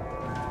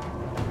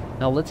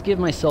 Now let's give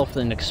myself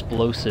an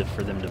explosive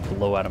for them to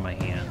blow out of my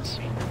hands.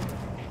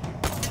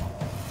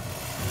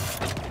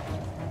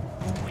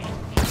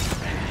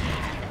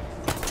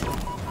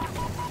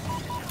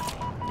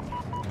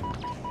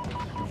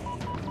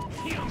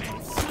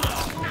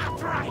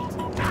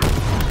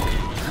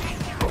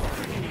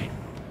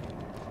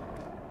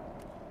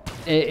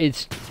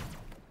 It's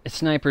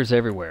snipers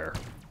everywhere.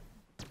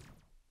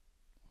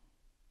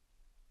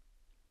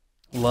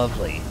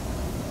 Lovely.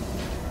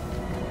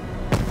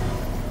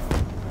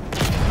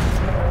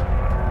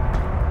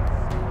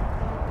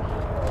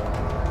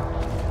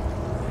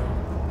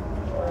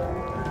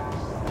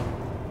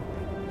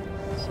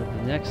 So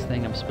the next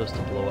thing I'm supposed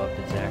to blow up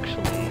is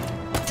actually...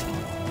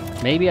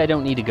 Maybe I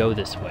don't need to go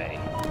this way.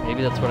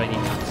 Maybe that's what I need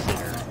to consider.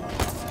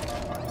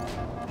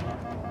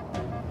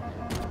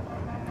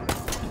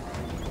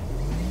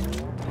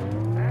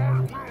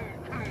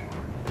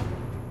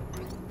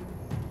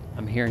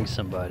 Hearing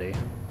somebody.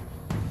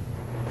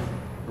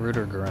 Root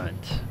or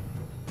grunt.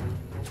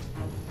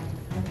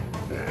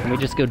 Can we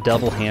just go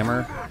double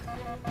hammer?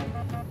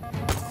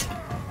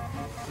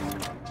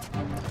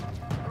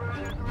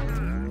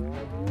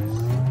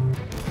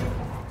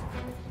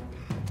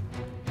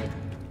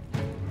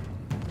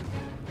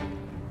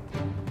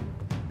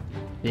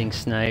 Being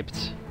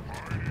sniped.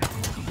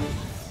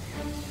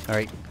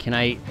 Alright, can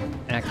I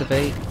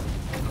activate?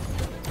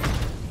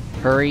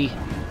 Hurry.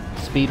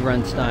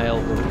 Speedrun style,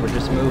 we're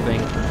just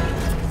moving.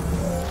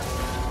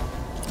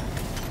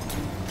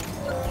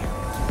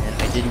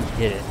 And I didn't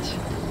hit it.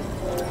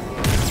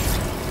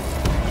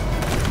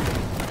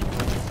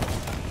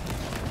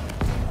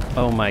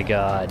 Oh my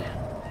god.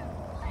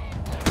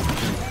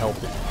 Help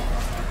it.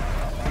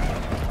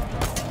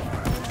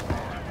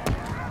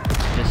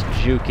 Just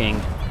juking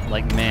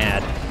like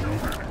mad.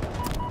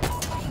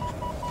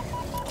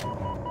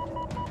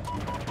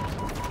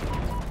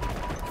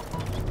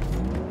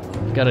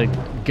 Got a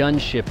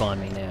gunship on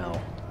me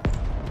now.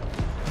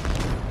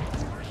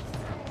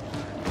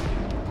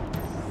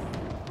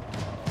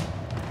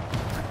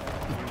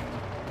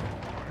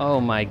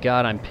 Oh my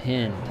god, I'm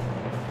pinned.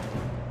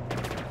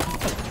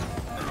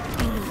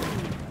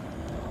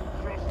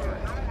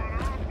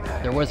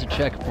 There was a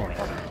checkpoint.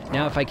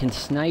 Now if I can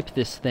snipe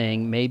this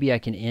thing, maybe I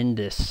can end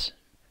this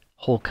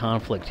whole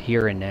conflict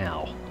here and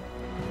now.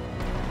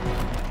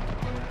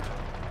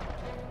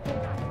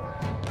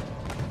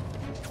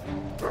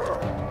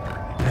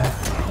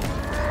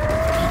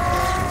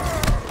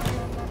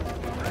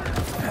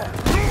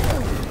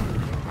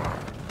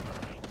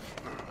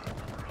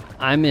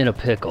 I'm in a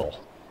pickle.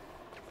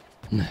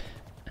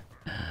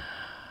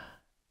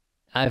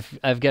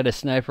 I've got a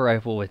sniper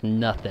rifle with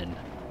nothing.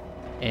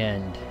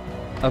 And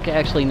okay,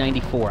 actually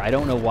 94. I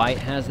don't know why it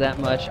has that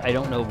much. I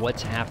don't know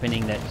what's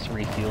happening that's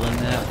refueling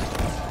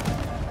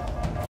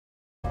that.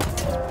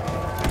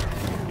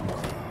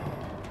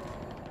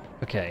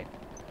 Okay.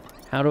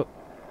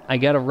 I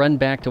gotta run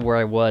back to where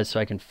I was so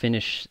I can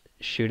finish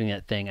shooting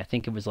that thing. I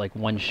think it was like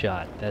one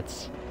shot.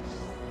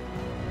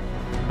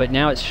 But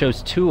now it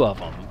shows two of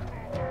them.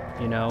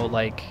 You know,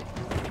 like...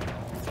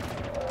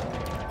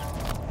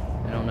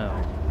 I don't know.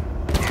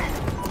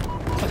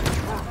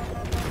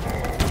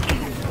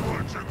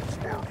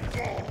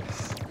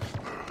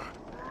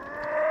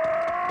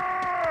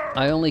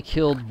 I only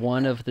killed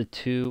one of the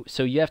two,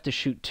 so you have to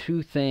shoot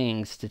two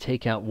things to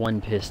take out one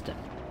piston,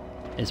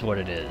 is what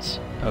it is.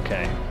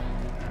 Okay.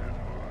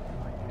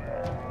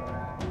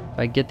 If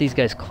I get these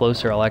guys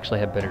closer, I'll actually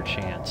have better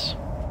chance.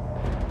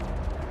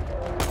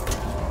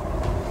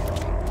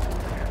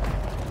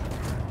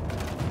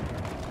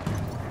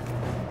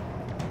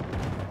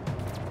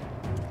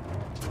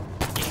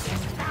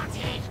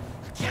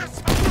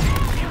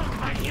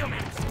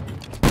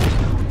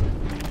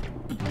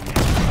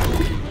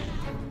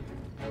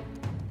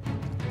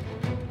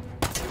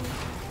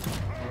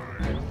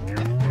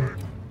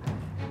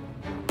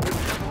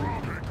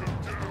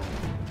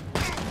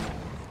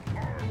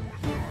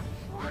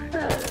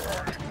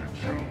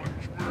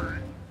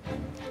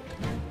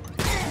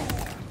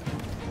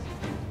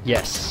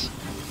 Yes.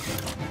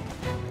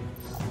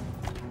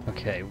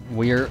 Okay,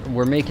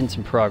 we're making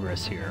some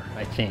progress here,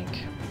 I think.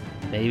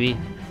 Maybe.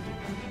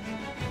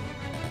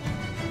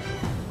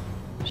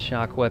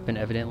 Shock weapon,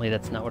 evidently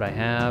that's not what I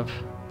have.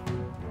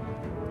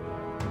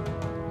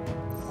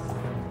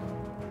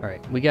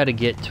 Alright, we gotta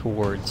get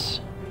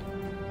towards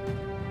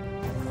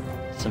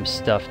some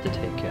stuff to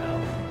take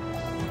out.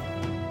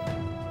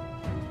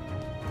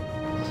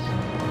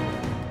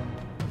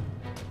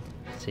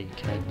 Let's see,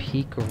 can I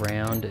peek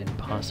around and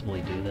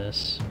possibly do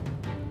this?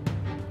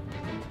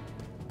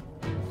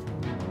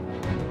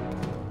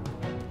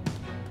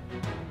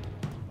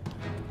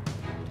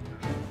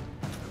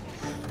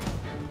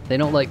 They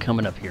don't like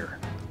coming up here.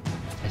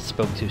 I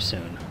spoke too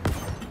soon.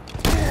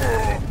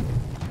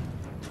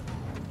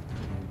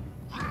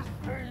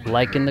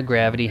 Liking the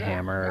gravity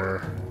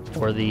hammer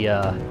or the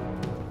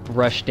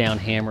rush down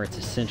hammer, it's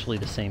essentially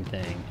the same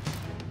thing.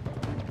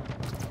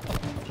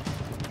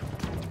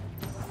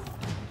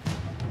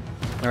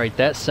 Alright,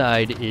 that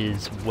side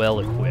is well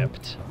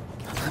equipped.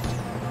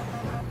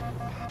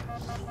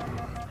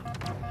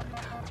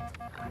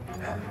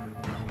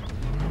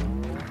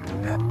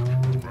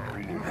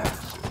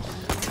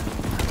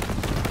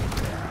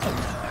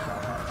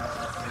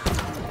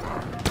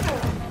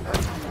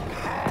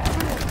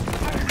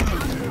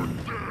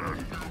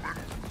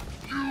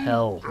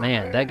 Hell,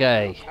 man, that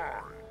guy...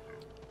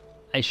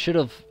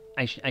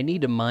 I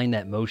need to mine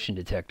that motion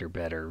detector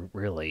better,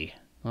 really.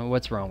 Well,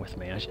 what's wrong with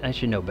me? I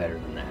should know better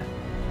than that.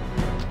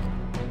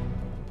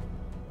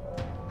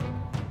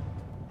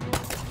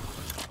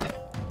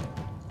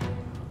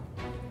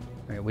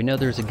 Alright, we know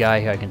there's a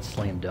guy who I can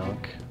slam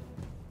dunk.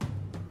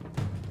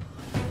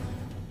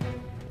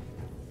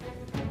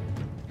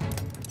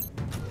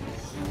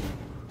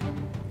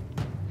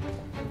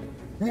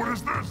 What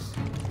is this?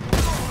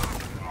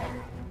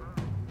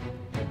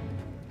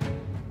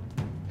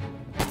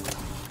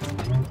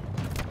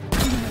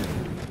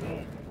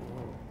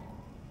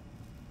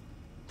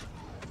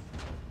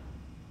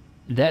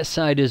 That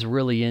side is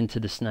really into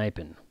the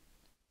sniping.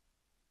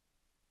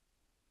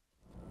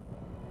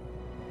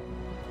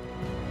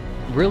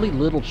 Really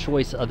little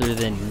choice other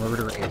than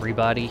murder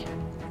everybody.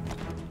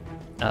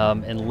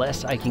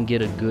 Unless I can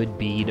get a good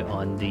bead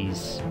on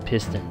these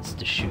pistons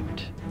to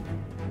shoot.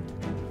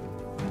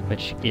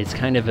 Which is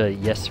kind of a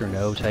yes or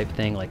no type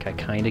thing, like I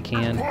kinda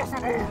can.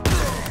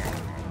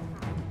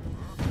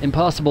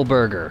 Impossible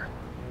burger.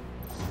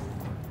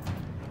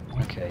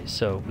 Okay,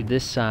 so with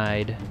this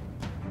side...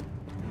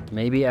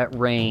 Maybe at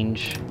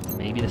range,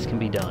 maybe this can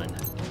be done.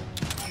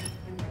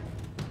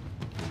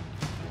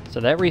 So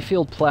that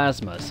refilled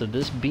plasma, so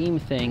this beam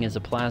thing is a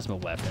plasma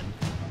weapon.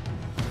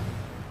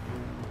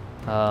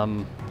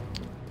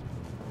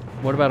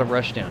 What about a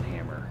rushdown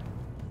hammer?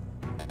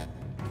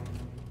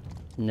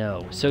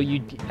 No, so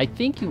I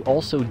think you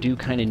also do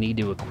kind of need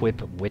to equip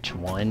which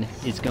one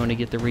is going to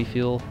get the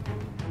refuel.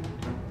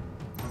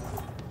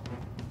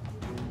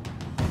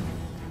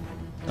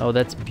 Oh,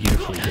 that's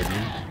beautifully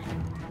hidden.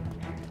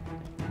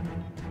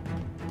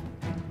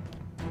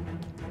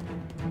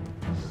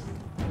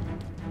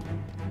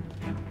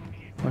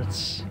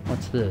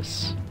 What's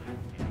this?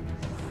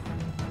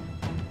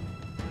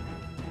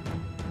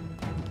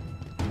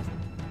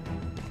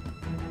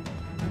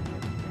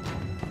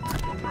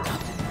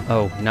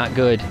 Oh, not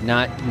good.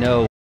 No.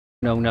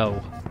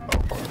 No.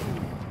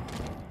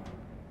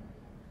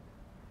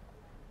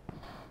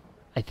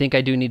 I think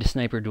I do need to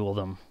sniper duel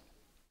them.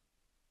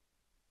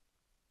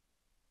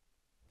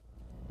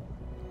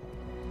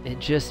 It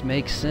just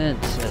makes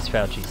sense, as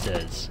Fauci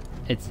says.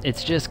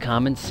 It's just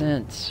common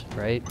sense,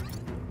 right?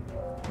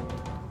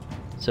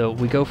 So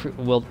we go for,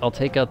 well, I'll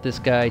take out this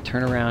guy,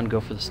 turn around, go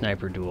for the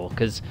sniper duel,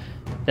 because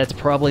that's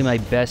probably my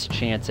best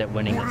chance at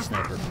winning a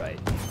sniper fight.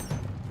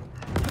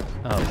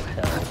 Oh,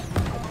 hell.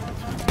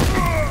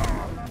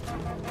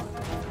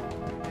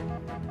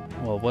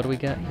 Well, what do we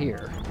got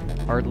here?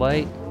 Hard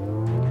light?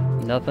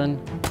 Nothing?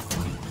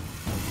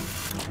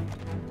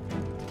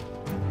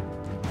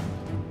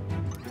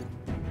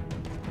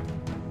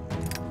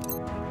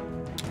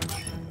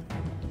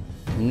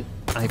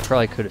 I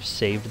probably could have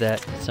saved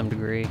that to some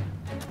degree.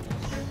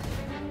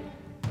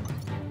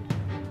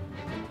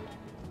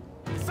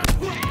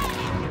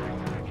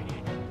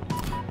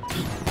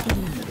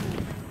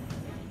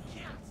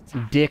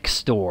 Dick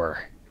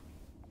store.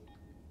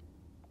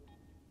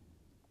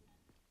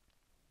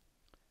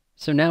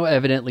 So now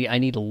evidently I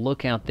need to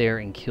look out there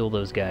and kill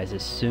those guys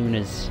as soon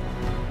as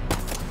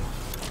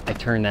I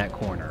turn that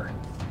corner.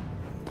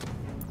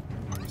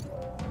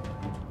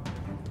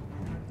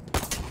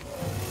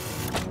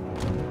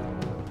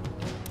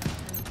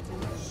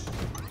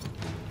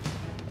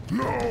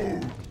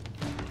 No!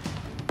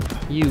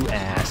 You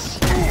ass.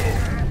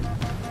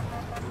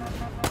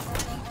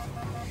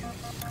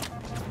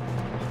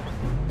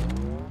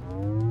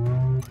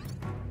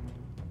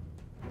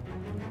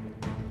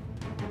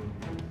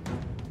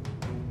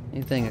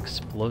 Anything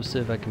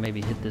explosive I can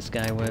maybe hit this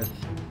guy with?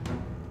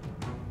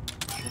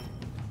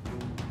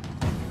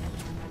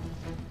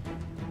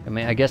 I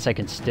mean, I guess I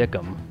can stick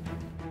him.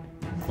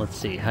 Let's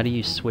see, how do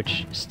you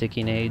switch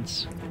sticky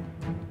nades?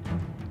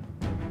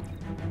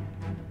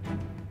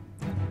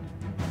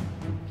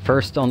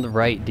 First on the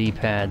right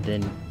D-pad,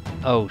 then...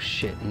 Oh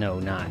shit, no,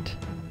 not.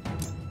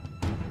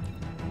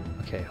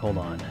 Okay, hold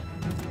on.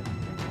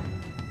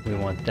 We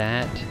want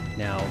that.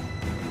 Now,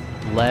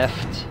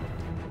 left.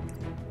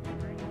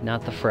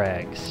 Not the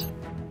frags.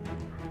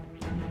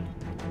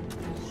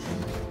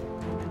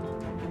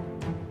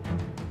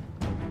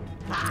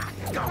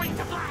 Going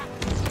to black!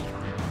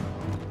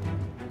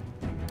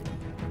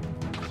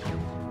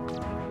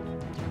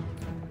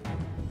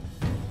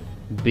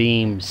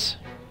 Beams.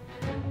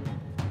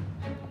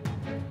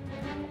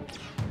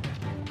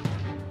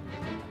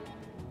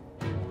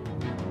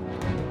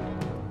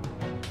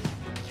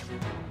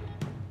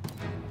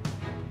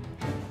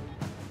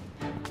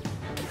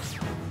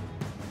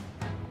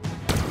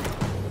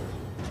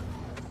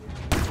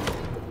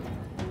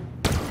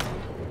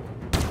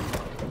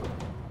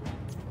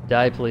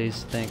 Die,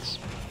 please. Thanks.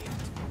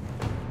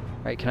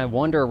 Alright, can I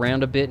wander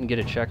around a bit and get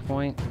a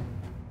checkpoint?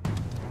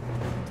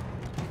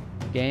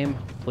 Game,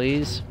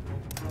 please.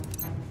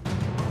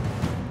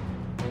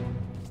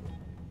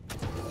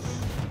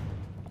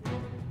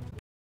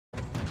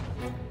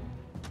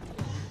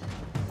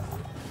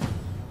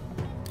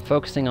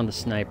 Focusing on the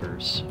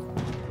snipers.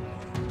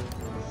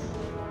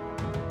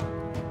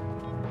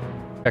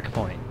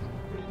 Checkpoint.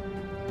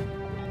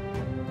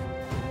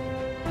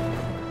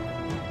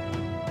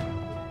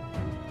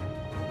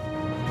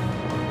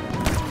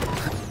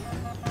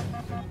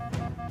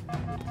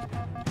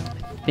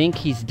 I think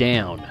he's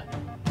down.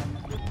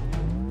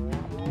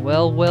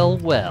 Well, well,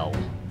 well.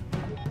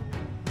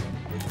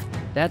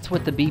 That's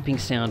what the beeping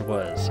sound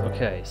was.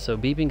 Okay, so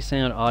beeping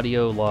sound,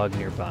 audio log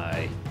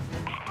nearby.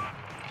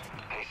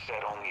 They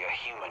said only a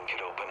human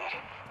could open it.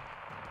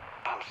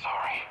 I'm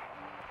sorry.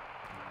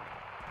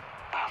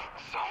 I'm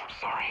so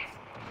sorry.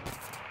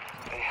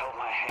 They held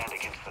my hand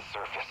against the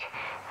surface.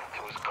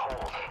 It was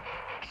cold.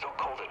 So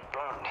cold it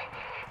burned.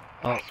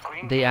 Oh, I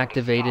screamed they for them to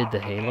activated stop, the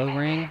but Halo then-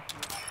 ring?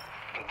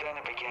 But then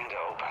it began to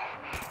open.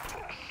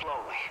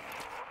 Slowly.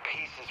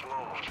 Pieces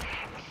moved.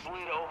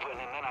 Slid open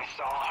and then I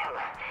saw her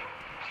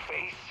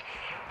face.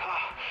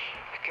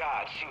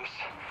 God, she was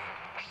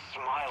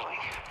smiling.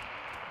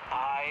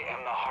 I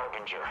am the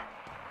Harbinger,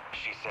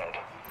 she said.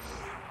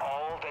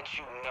 All that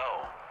you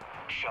know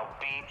shall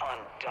be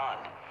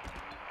undone.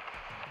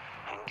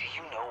 And do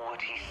you know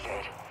what he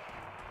said?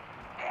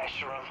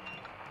 Asherim?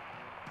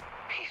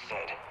 He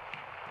said,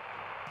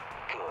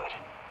 good.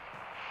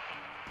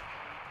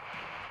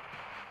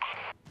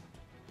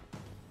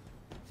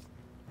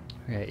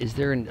 Okay, is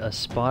there a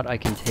spot I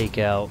can take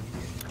out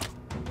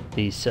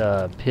these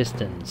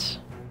pistons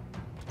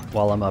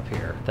while I'm up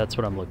here? That's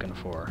what I'm looking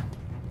for.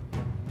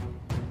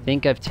 I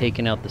think I've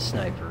taken out the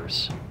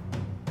snipers.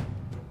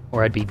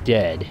 Or I'd be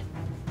dead.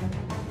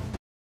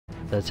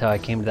 That's how I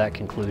came to that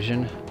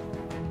conclusion.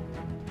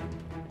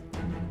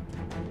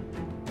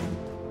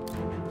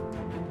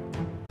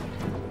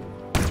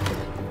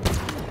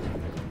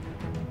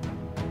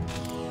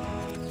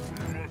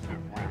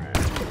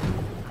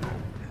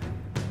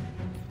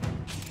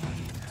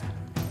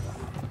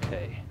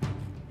 Okay.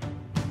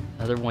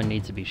 Other one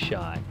needs to be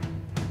shot,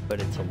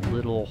 but it's a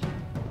little...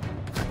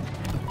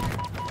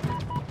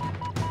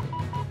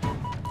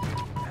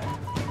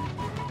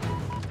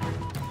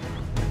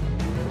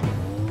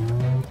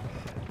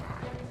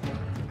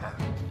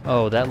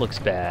 Oh, that looks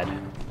bad.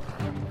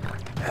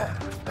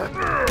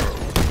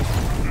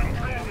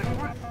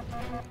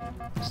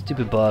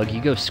 Stupid bug,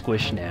 you go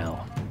squish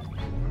now.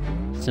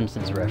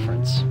 Simpsons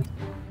reference.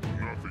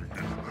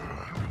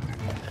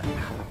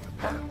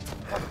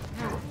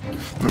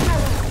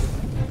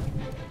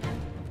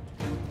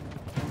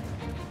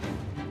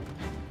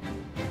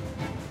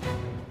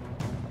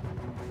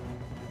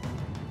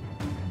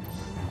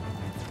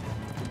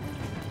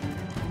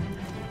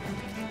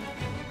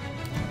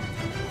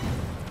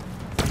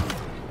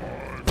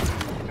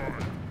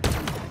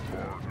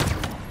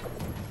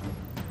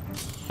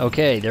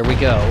 Okay, there we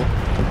go.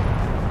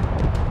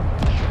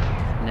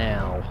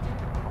 Now,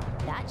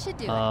 That should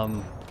do it.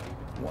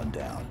 One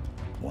down,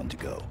 one to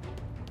go.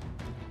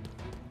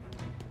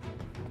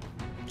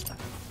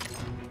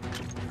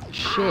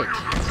 shit.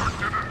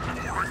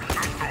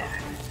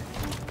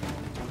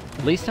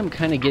 At least I'm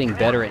kind of getting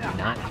better at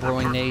not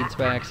throwing nades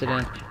by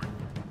accident.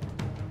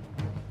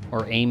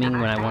 Or aiming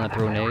when I want to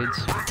throw nades.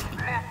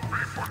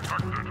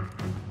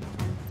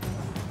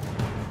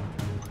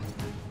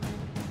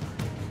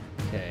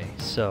 Okay,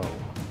 so...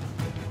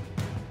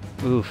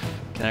 Oof,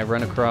 can I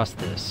run across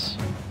this?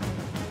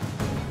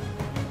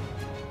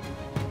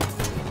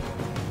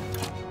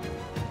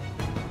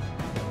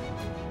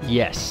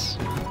 Yes.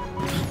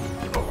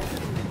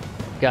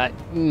 Got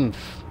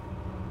oomph.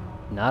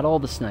 Not all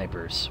the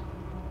snipers.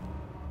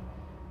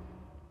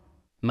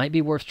 Might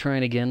be worth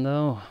trying again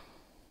though.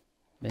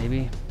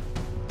 Maybe.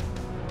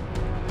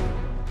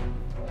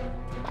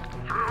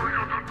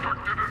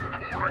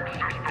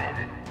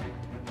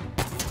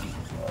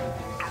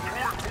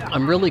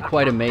 I'm really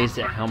quite amazed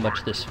at how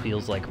much this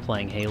feels like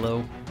playing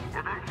Halo.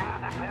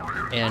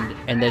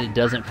 and that it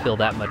doesn't feel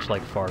that much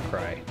like Far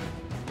Cry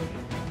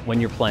when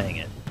you're playing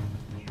it.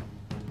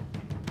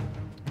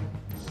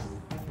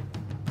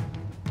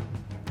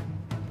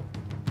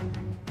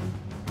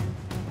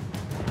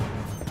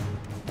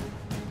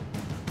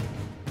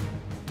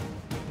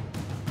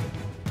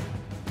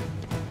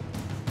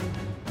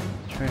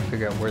 Trying to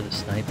figure out where the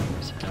sniping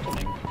is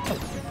happening.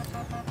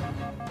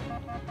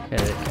 Okay,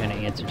 that kind of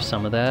answers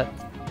some of that.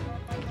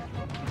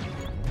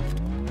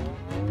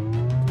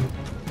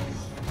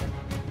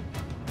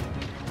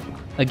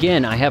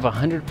 Again, I have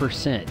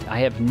 100%. I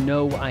have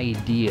no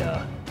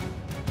idea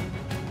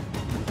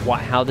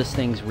how this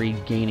thing's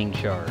regaining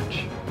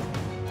charge.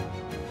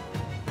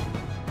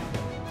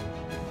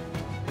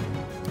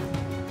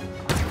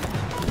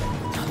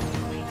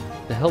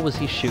 The hell was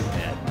he shooting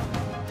at?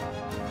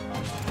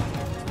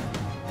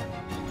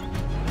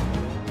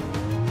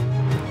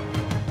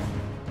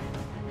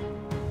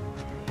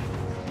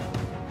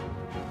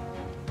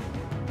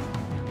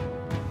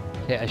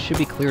 Okay, I should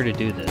be clear to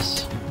do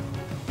this.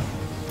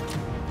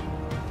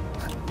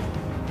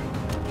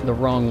 The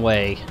wrong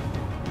way.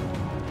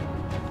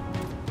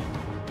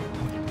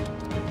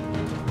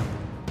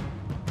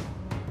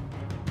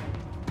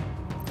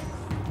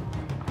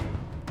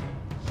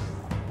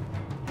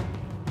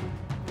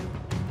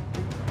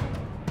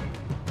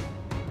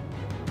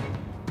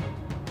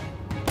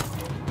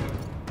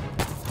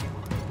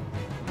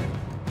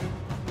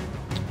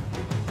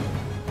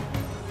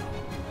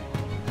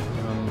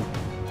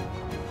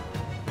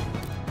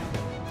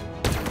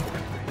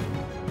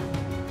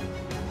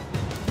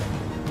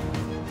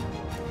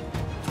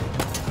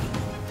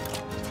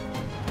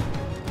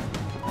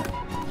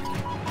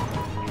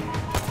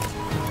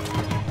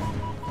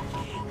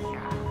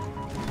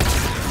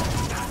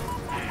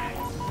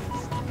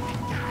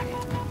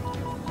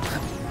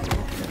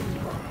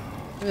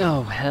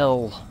 Oh,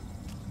 hell.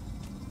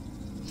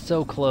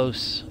 So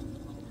close.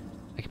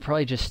 I could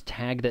probably just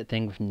tag that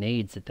thing with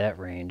nades at that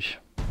range.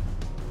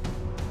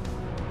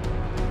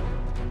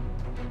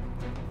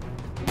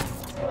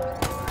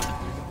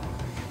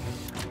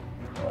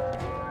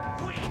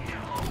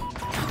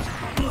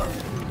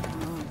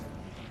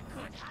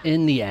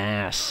 In the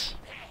ass.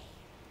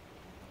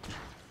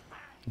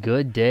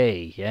 Good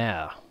day,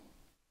 yeah.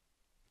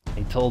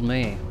 He told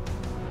me.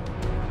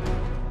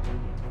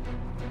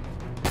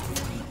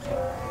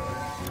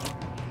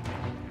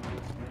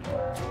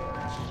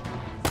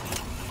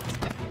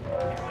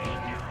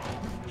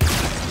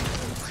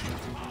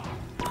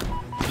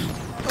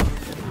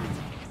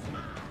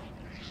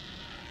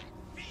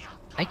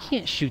 I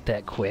can't shoot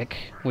that quick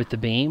with the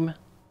beam.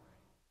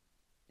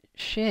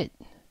 Shit.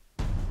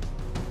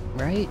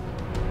 Right?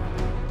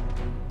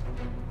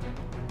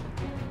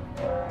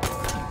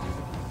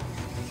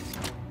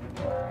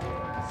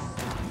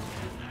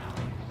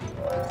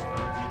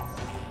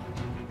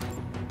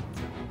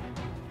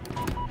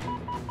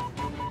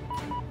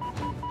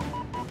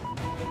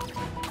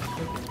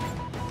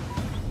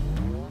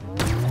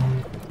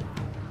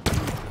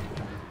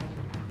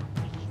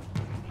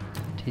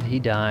 Did he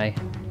die?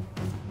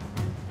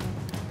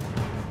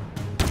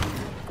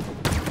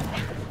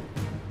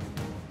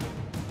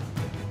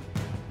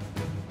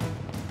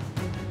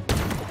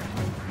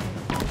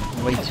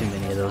 Way too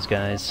many of those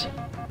guys.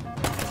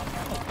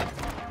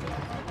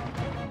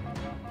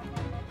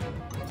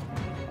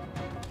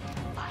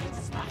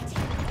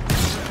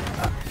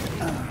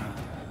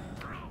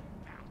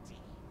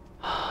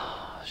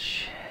 Oh,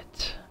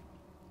 shit.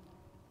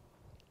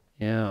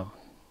 Yeah. All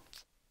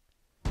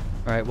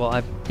right.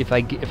 Well,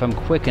 if I'm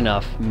quick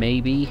enough,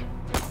 maybe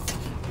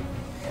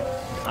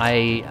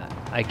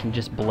I can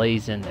just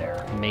blaze in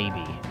there.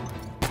 Maybe.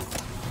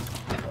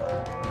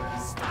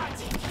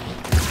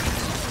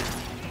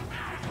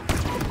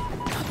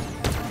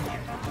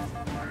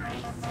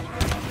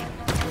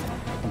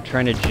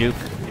 Trying to juke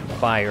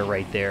fire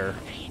right there.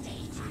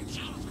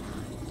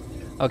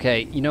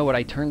 Okay, you know what?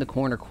 I turned the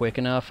corner quick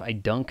enough. I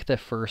dunk the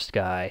first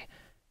guy,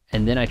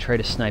 and then I try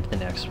to snipe the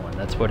next one.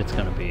 That's what it's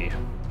gonna be.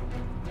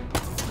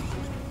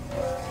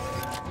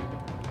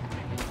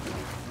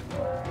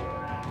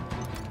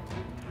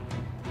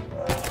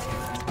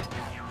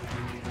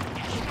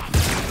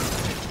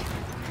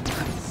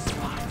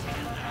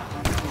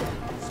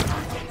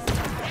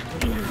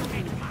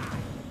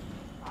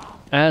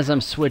 As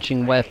I'm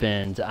switching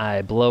weapons,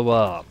 I blow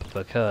up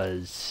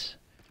because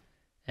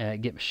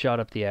get shot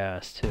up the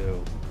ass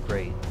too.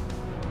 Great.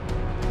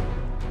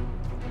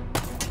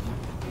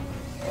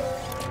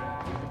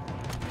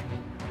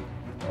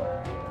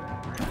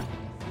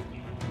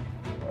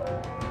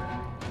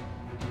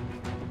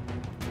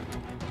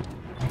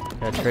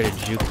 Gotta try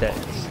to juke that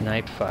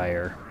snipe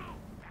fire.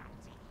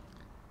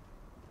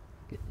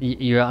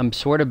 I'm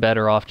sort of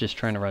better off just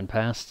trying to run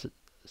past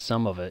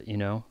some of it, you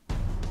know?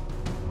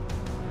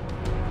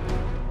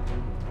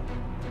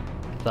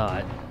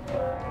 Thought.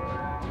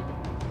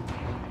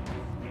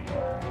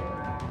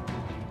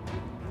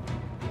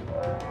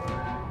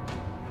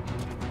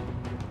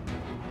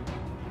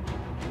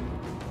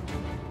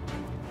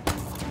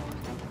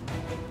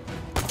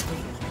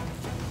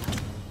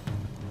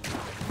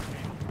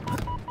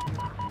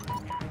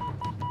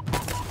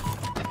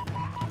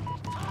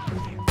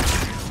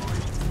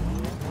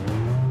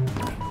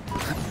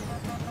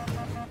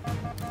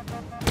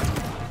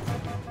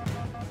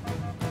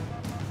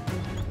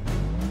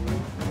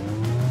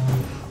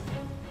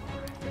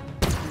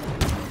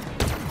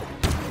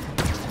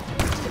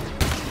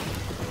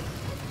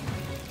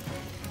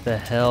 The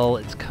hell?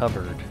 It's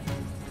covered.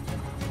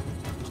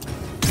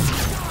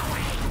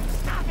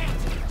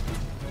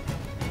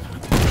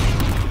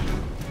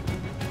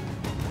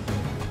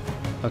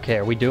 Okay,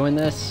 are we doing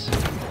this?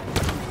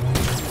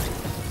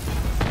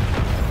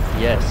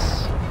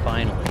 Yes,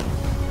 finally.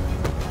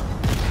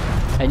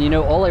 And you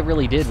know, all I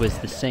really did was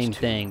the same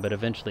thing, but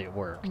eventually it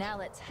worked. Now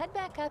let's head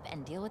back up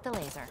and deal with the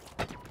laser.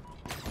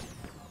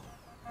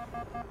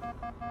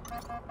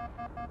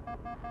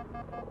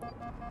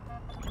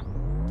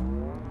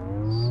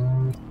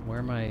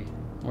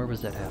 Where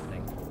was that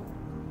happening?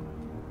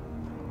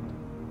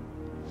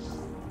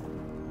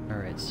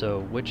 Alright,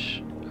 so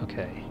which...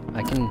 Okay,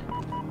 I can...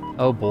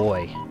 Oh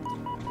boy.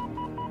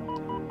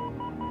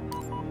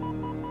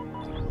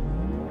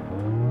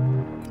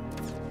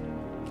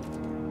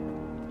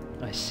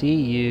 I see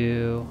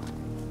you.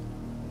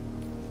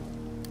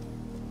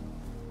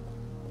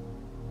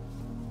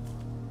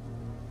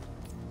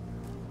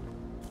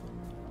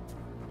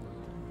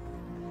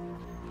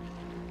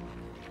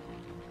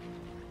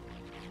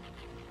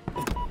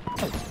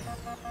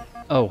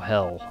 Oh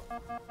hell.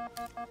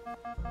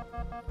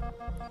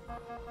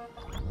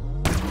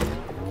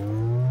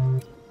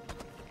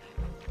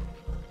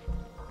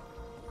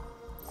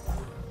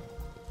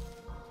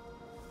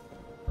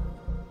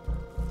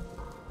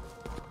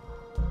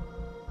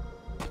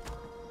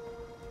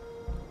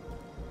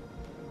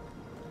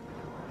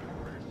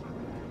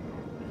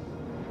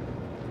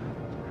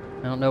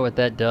 I don't know what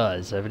that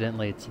does.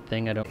 Evidently it's a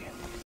thing I don't...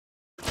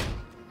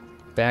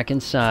 Back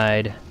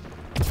inside.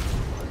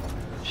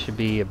 Should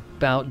be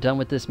about done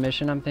with this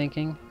mission, I'm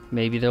thinking.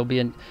 Maybe there'll be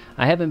an...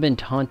 I haven't been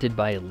taunted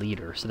by a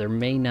leader, so there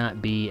may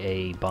not be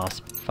a boss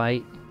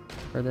fight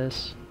for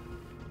this.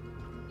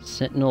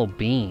 Sentinel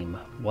beam.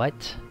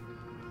 What?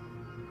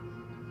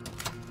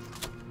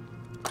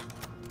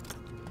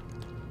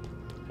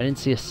 I didn't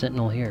see a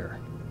sentinel here.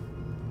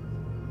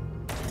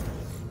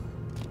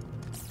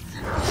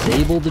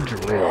 Disable the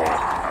drill.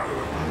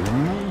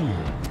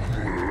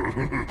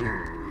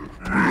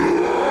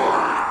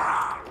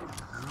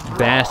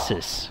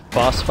 Bassus.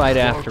 Boss fight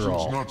after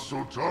all. Not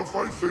so tough,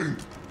 I think.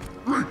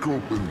 Break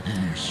open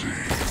easy.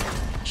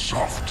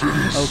 Soft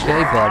inside.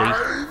 Okay,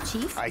 buddy.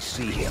 Chief? I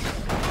see him.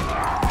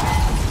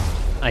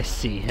 I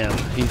see him.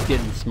 He's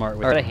getting smart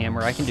with a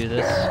hammer. I can do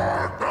this.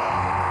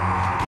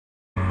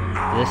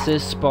 This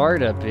is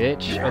Sparta,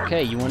 bitch.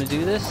 Okay, you want to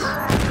do this?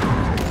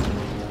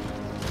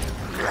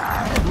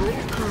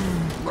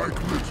 Like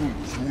little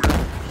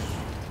twigs.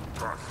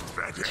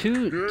 Pathetic.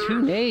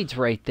 Two nades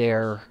right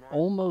there.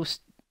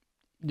 Almost...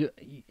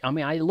 I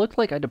mean, I looked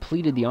like I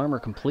depleted the armor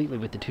completely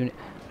with the two...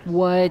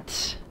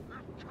 What?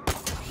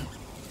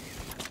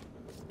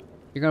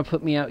 You're gonna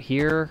put me out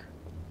here?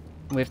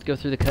 We have to go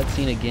through the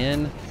cutscene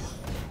again?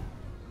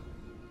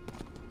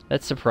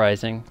 That's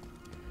surprising.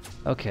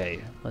 Okay,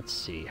 let's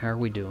see. How are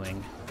we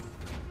doing?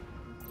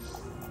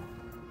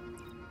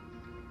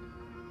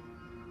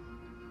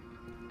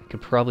 I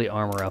could probably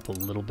armor up a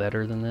little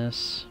better than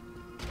this.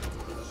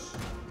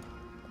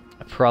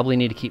 I probably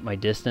need to keep my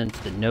distance.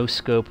 The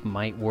no-scope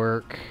might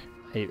work.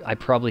 I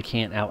probably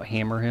can't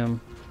out-hammer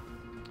him.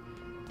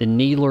 The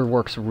needler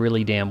works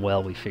really damn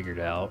well, we figured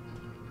out.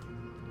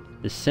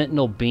 The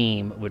sentinel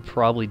beam would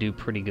probably do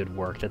pretty good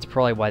work. That's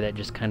probably why that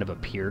just kind of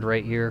appeared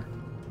right here.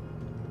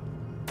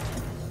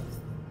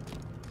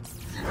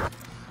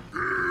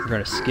 We're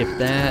gonna skip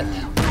that.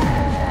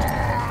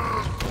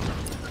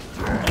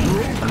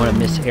 I'm gonna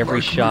miss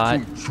every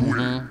shot.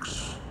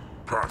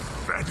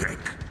 Pathetic.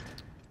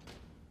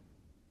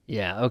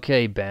 Yeah,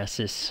 okay,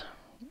 Bassus.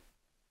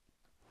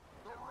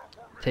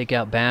 Take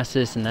out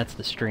Bassus, and that's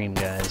the stream,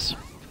 guys.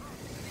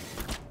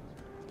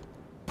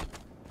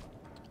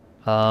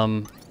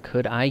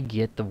 Could I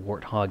get the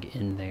Warthog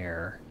in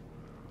there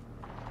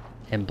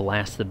and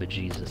blast the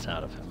bejesus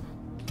out of him?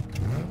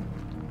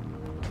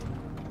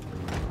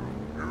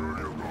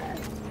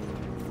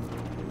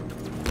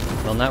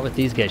 Well, not with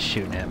these guys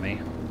shooting at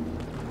me.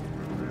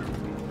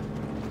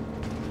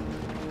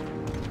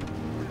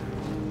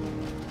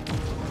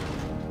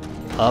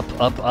 Up,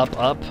 up, up,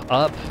 up,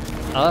 up,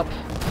 up,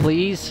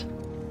 please.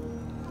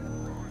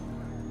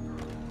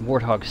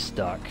 Warthog's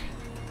stuck.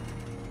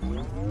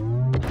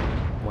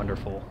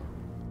 Wonderful.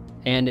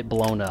 And it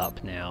blown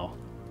up now.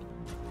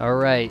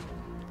 Alright.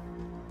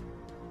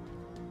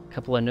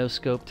 Couple of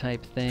no-scope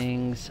type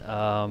things.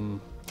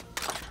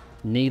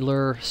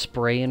 Needler,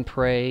 spray and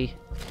pray.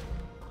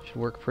 Should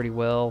work pretty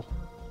well.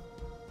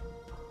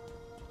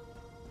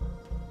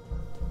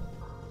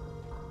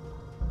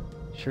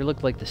 Sure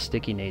looked like the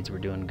sticky nades were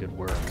doing good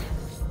work.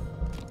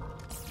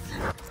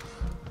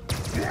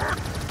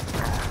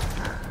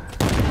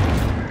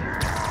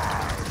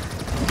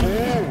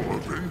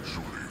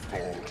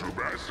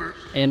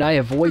 And I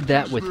avoid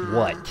that with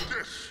what?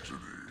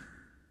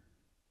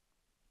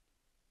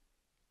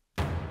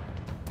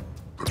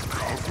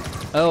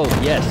 Oh,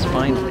 yes,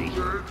 finally.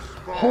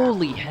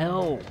 Holy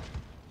hell!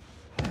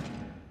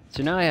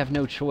 So now I have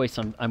no choice.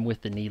 I'm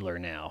with the needler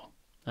now.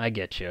 I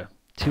get you.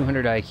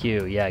 200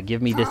 IQ. Yeah,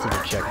 give me this as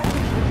a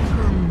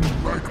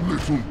checkpoint. Like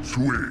little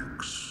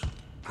twigs.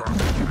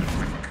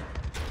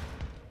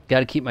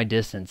 Gotta keep my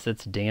distance,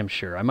 that's damn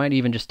sure. I might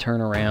even just turn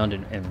around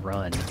and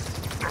run.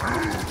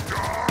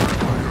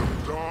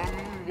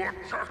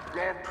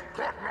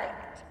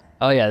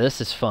 Oh yeah,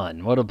 this is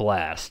fun. What a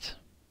blast.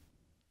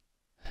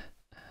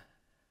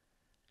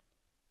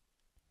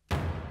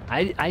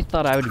 I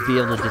thought I would be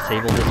able to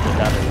disable this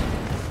without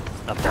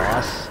a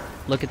boss.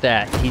 Look at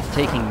that. He's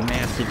taking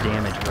massive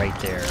damage right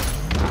there.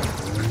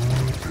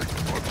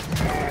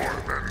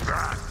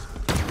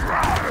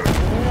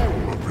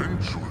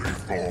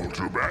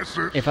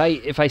 If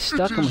I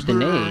stuck him with the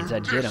nades,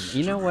 I'd get him.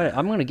 You know what?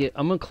 I'm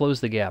gonna close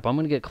the gap. I'm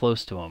gonna get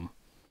close to him.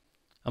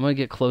 I'm gonna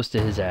get close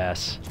to his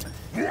ass.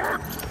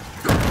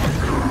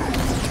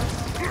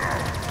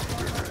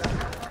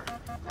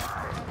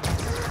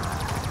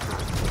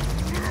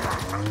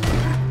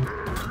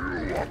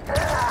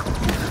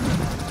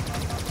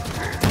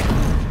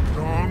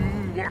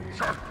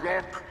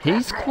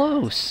 He's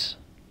close.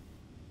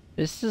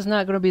 This is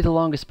not going to be the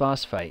longest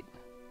boss fight.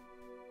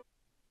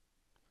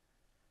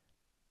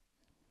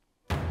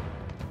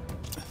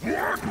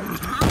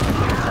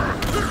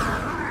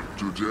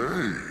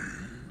 Today,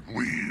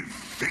 we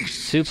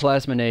face 2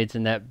 plasma nades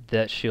and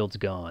that shield's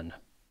gone.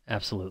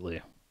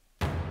 Absolutely.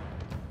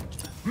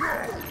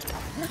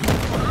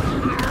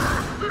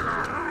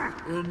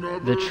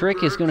 The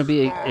trick is going to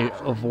be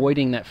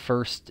avoiding that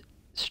first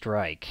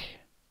strike.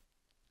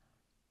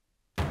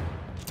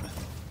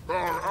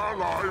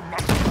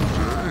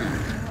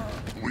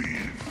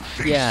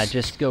 Yeah,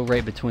 just go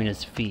right between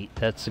his feet.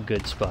 That's a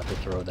good spot to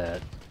throw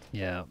that.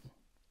 Yeah.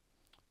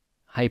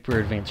 Hyper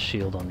advanced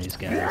shield on these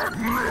guys.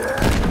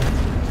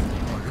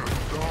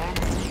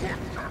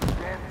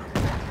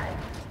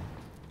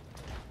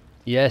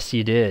 Yes,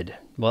 you did.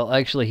 Well,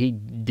 actually, he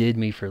did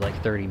me for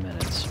like 30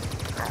 minutes.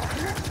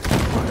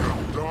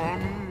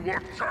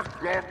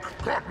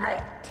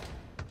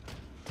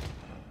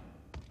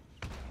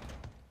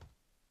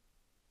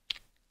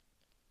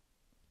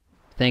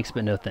 Thanks,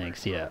 but no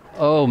thanks, yeah.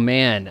 Oh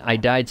man, I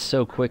died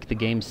so quick the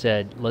game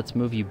said, let's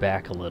move you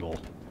back a little.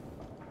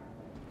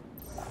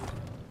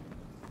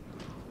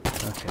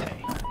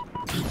 Okay.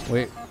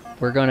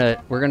 We're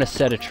gonna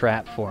set a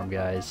trap for him,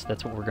 guys.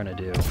 That's what we're gonna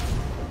do.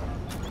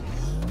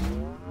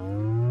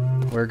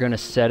 We're gonna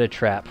set a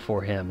trap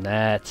for him.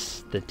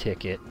 That's the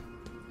ticket.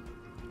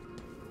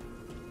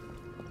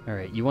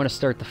 Alright, you want to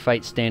start the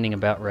fight standing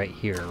about right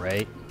here,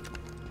 right?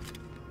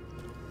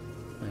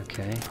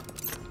 Okay.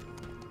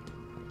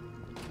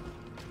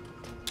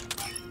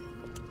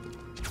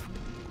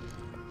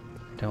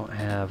 Don't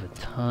have a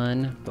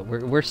ton, but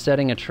we're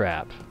setting a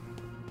trap.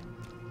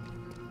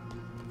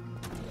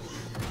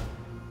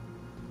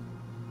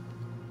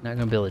 Not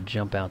gonna be able to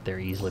jump out there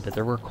easily, but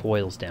there were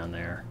coils down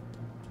there.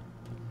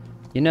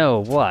 You know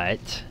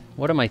what?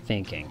 What am I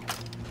thinking?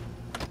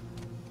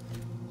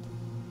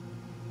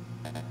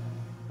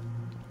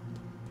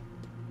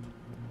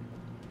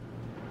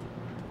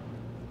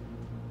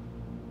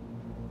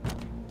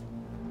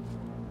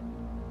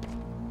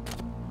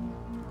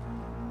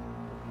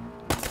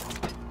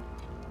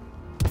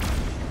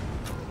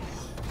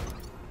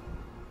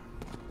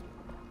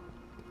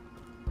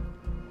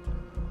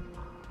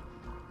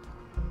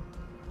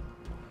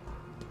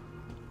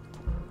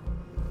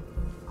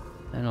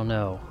 I don't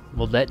know.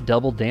 Will that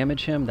double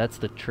damage him? That's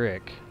the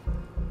trick.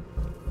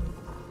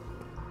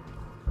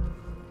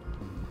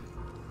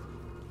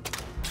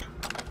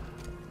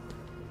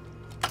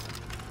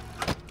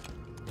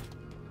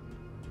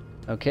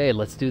 Okay,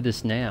 let's do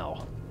this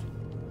now.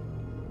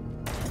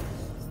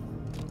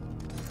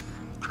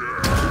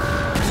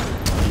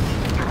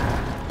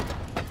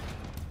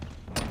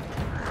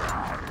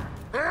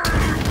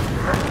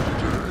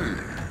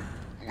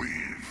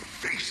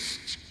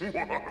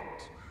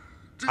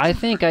 I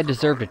think I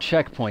deserved a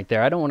checkpoint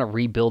there. I don't want to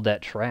rebuild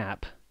that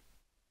trap.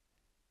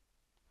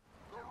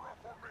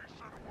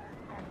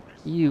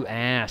 You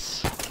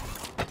ass.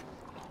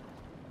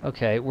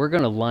 Okay, we're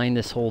gonna line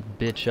this whole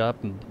bitch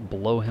up and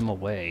blow him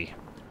away.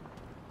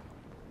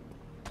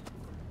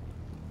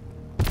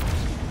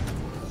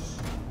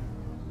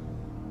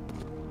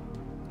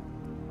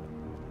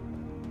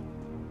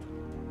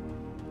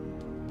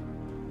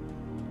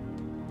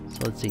 So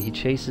let's see, he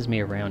chases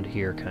me around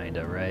here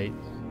kinda, right?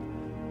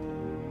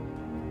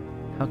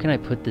 How can I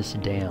put this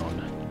down?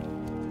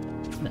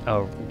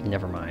 Oh,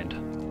 never mind.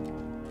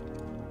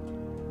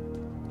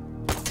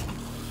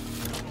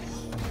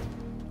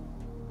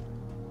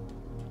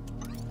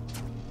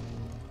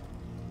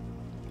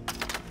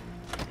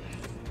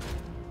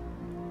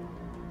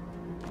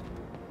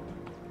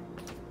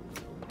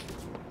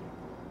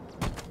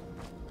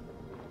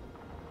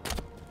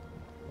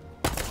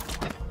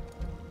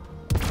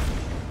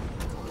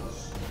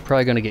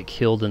 Probably gonna get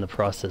killed in the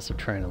process of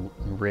trying to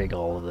rig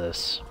all of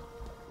this.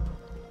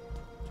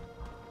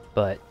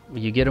 But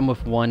you get him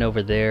with one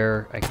over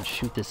there. I can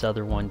shoot this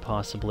other one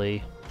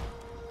possibly.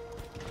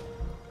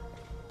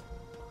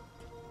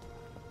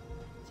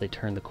 As they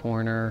turn the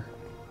corner.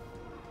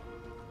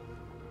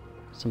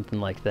 Something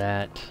like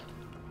that.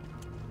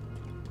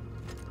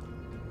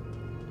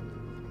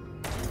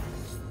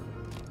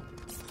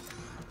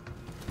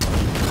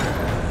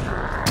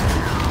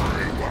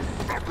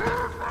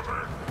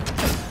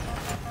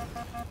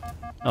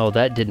 Oh,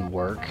 that didn't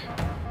work.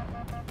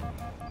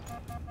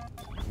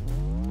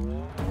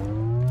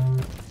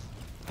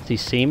 Does he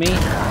see me?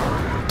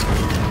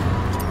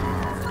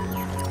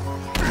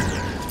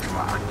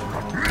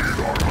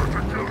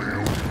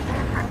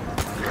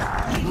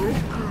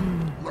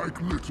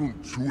 Like little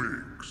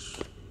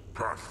twigs.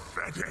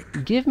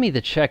 Pathetic. Give me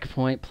the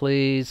checkpoint,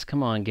 please.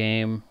 Come on,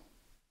 game.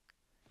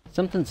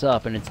 Something's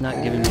up, and it's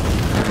not giving me...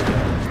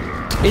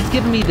 It's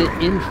giving me the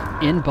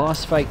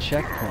in-boss fight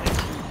checkpoint.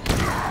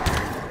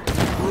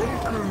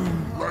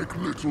 Broken like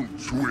little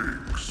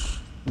twigs.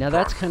 Now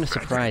that's kind of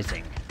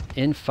surprising.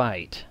 In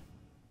fight.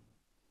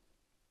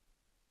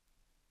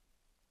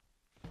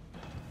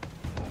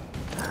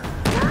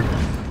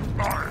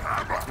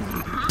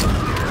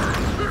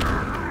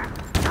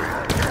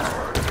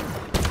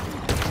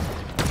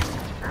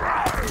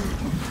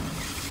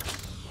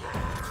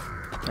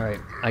 Alright,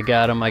 I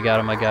got him,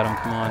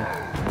 come on.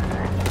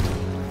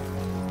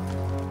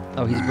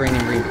 Oh, he's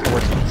bringing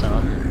reinforcements,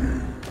 huh?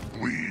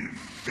 We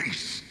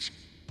feast.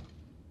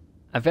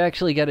 I've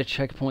actually got a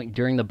checkpoint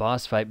during the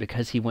boss fight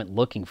because he went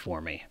looking for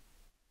me.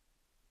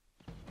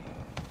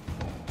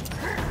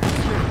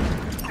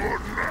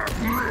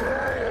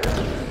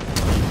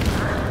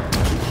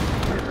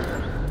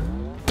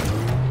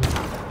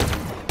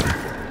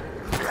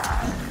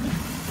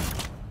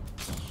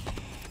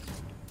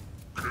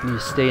 You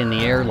stay in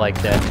the air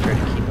like that and try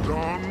to keep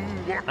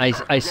him.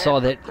 I saw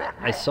that.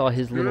 I saw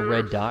his little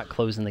red dot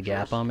closing the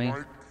gap on me.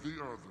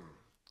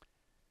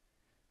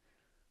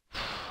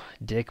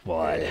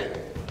 Dickwad.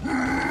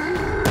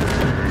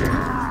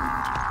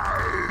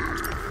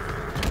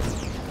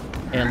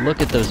 And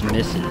look at those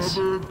misses.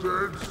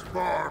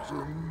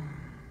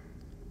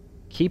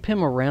 Keep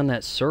him around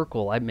that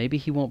circle. Maybe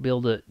he won't be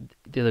able to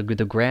do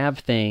the grab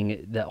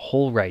thing. That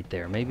hole right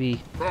there.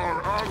 Maybe.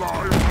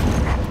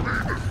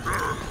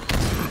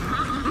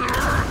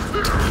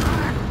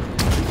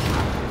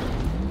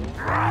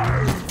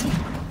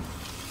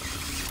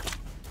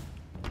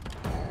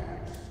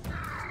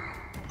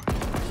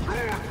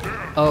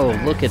 Oh,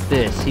 look at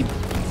this. He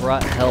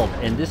brought help,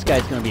 and this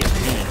guy's gonna be a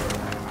pain.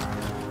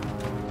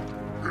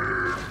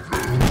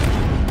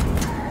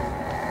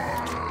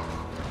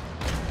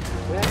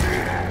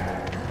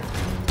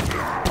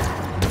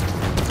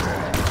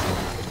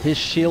 His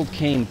shield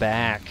came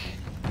back.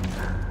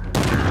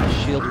 His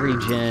shield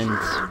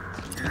regens.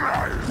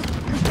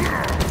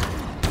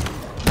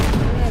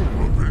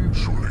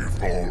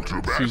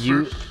 So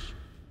you,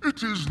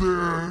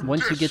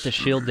 once you get the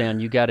shield down,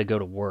 you gotta go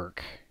to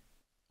work.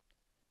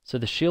 So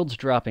the shield's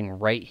dropping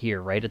right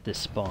here, right at this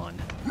spawn.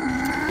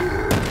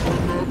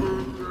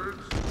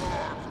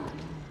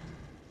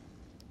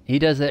 He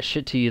does that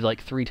shit to you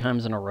like 3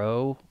 times in a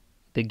row,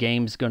 the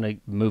game's gonna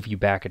move you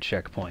back a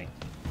checkpoint.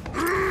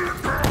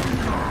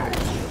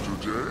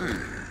 Today,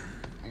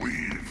 we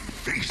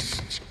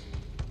feast.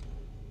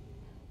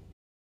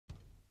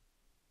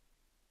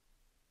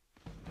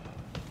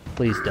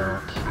 Please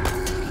don't.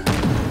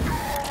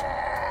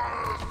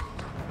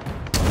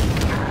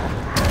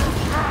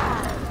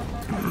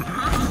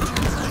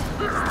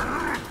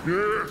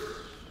 Yes,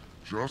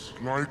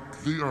 just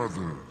like the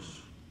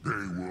others. They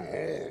were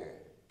all.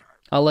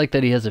 I like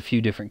that he has a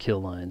few different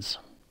kill lines.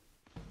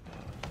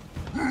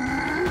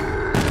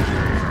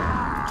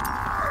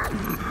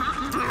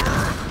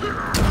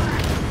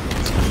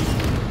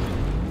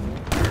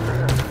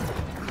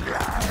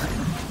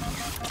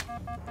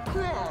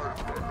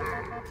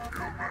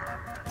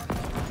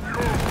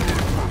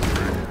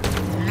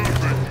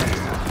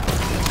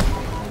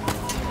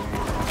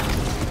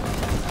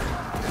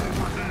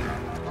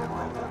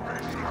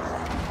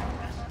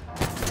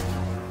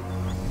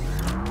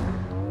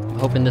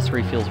 Hoping this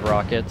refills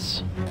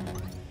rockets.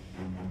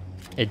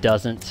 It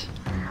doesn't.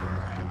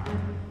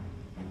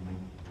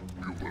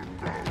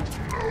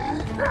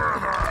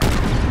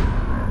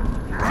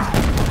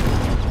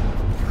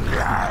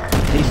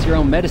 Taste your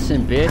own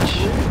medicine,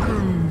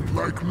 bitch.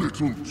 Like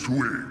little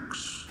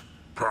twigs.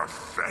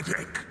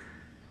 Pathetic.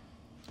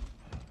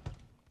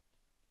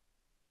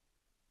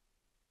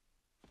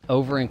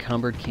 Over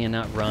encumbered,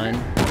 cannot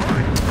run.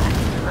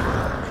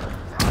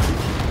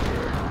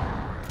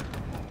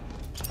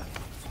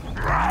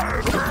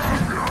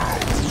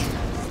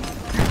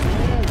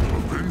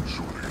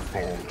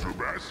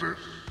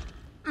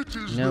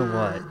 You know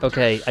what?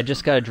 Okay, I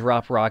just gotta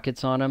drop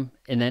rockets on him,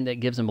 and then that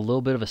gives him a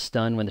little bit of a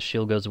stun when the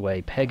shield goes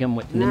away. Peg him,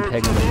 and then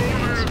peg him with the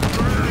hands.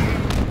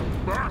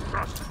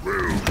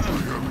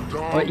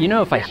 But you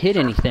know, if I hit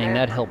anything,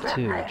 that'd help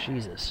too.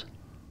 Jesus.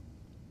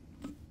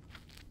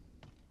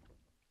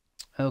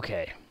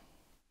 Okay.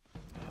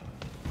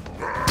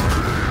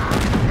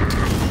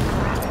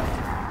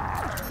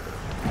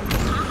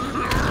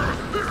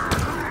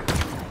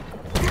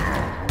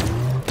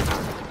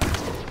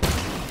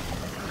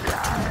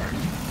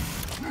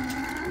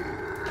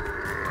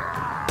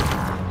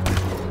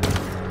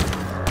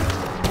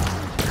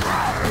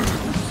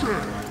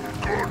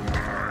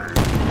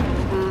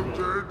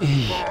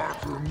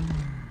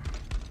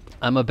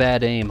 I'm a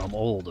bad aim. I'm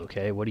old,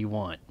 okay? What do you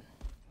want?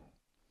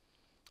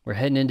 We're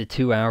heading into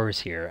 2 hours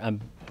here.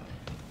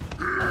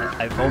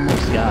 I've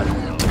almost got him,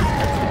 though.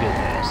 That's the good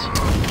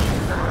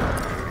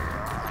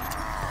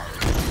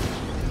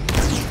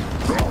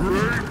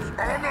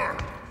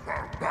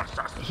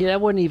news. Yeah,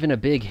 that wasn't even a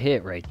big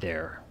hit right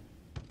there.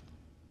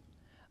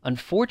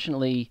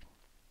 Unfortunately,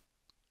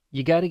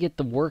 you got to get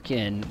the work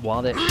in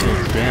while that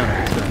shield's down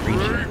or it's going to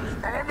reach it.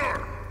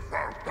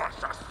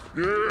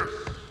 Yes,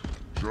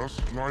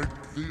 just like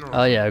the other.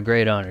 Oh yeah,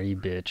 great honor, you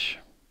bitch.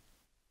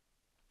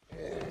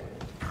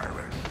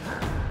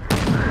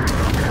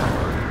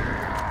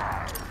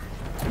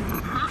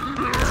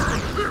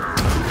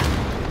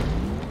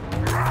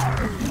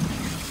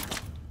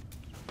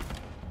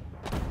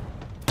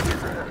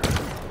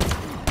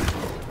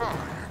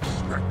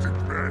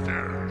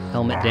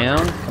 Helmet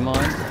down, come on.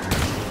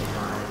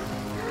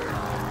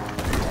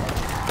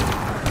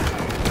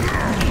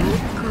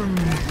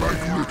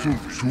 Like little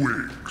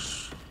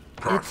twigs.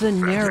 It's a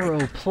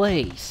narrow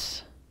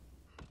place.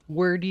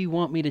 Where do you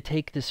want me to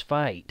take this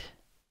fight?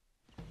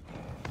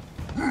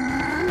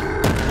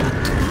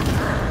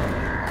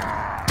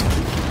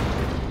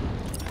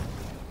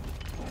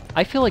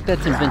 I feel like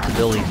that's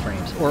invincibility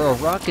frames, or a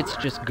rocket's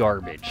just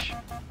garbage.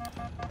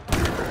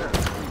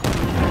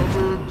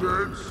 Another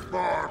dead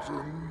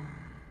Spartan.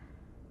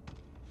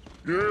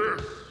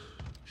 Yes,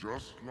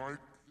 just like...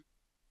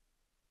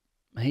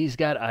 He's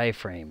got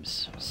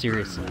iframes.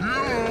 Seriously. You were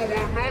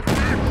not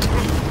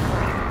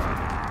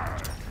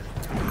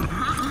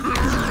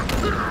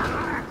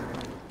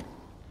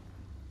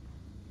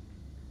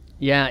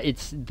Yeah,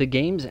 the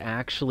game's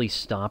actually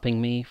stopping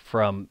me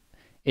from...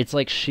 It's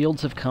like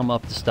shields have come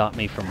up to stop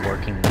me from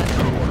working that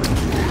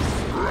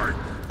door.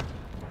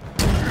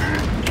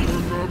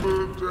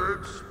 Another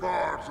dead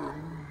Spartan.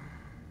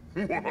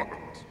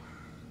 What?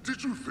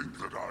 Did you think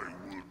that I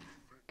would?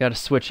 Gotta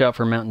switch out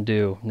for Mountain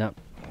Dew. No.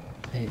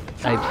 I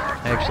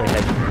actually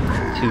had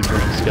 2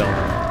 drinks going.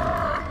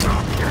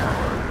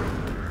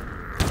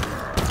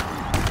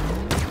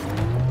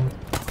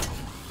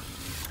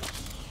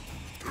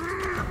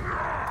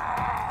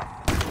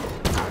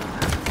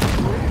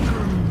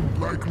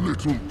 Like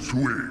little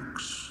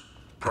twigs.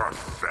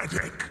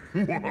 Pathetic.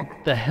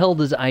 What the hell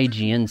does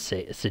IGN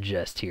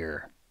suggest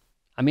here?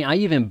 I mean, I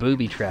even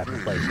booby-trapped the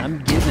place.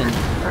 I'm given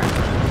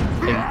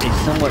a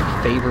somewhat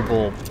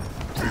favorable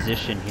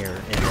position here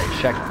in the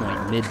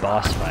checkpoint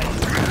mid-boss fight.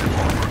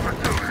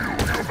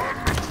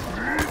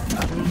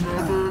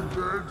 Another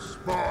dead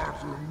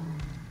Spartan.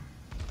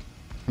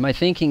 My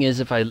thinking is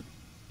if I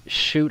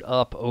shoot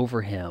up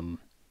over him,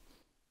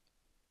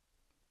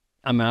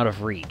 I'm out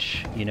of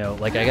reach. You know,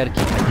 like I gotta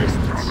keep my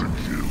distance.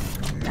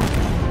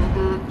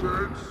 Another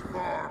dead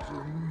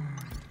Spartan.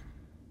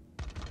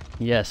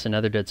 Yes,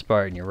 another dead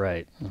Spartan, you're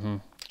right. Mm-hmm.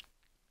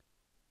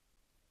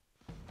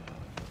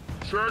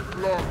 Check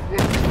lock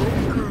was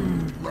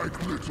broken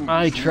like little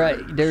I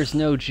tried. There's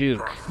no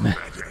juke.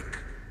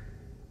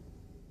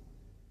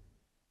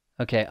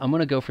 Okay, I'm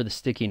gonna go for the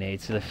sticky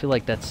nades because I feel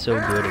like that's so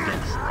good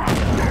against the,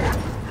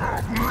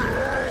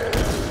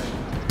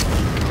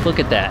 Look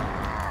at that.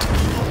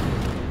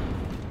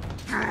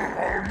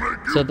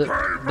 So the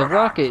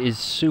rocket is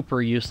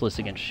super useless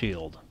against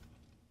shield.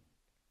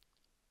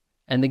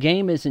 And the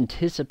game has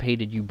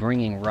anticipated you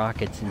bringing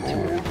rockets into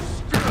a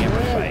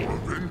hammer fight.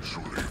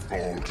 Eventually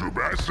fall to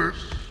masses.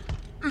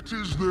 It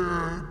is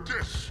their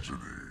destiny.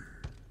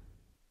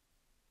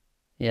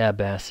 Yeah,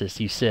 Bassus,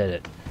 you said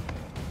it.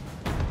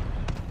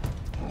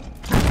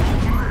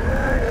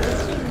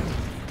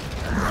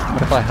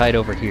 What if I hide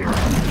over here?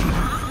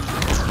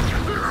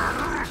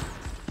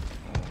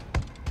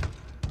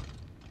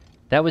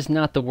 That was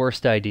not the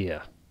worst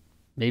idea.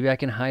 Maybe I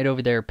can hide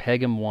over there,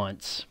 peg him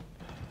once,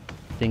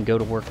 then go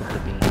to work with the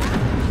beam.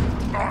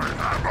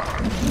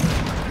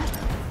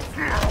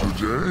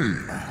 Today,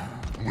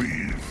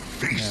 we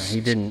feast. Yeah,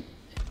 he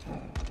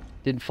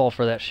didn't fall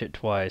for that shit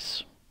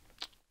twice.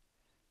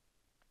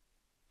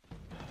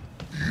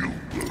 You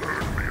will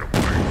earn me a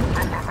place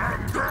on the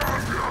hand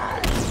down.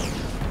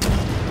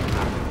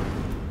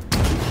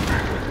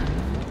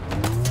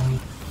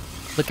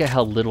 Look at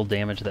how little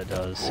damage that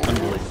does.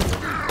 Unbelievable.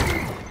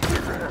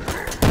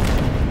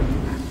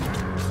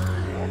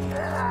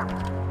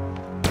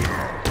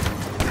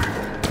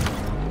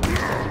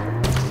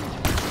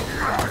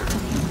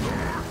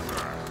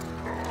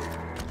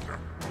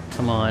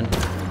 Come on.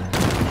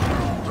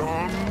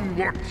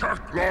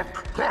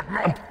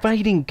 I'm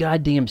fighting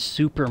goddamn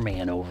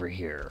Superman over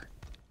here.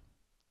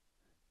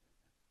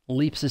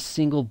 Leaps a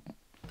Spartan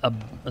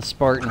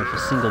with a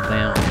single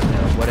bound, you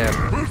know,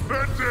 whatever.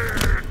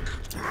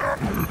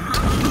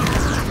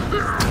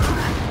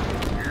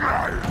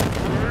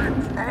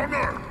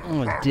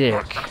 Oh, a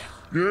dick.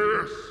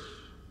 Yes,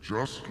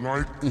 just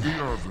like the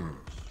others.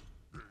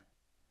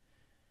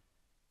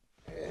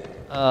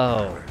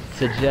 Oh,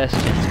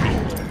 suggestions,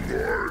 people.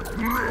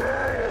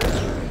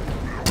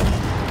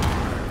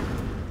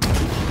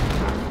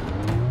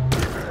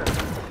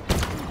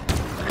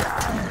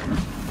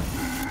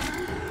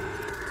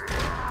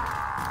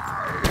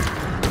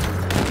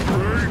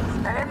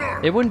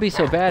 It wouldn't be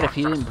so bad if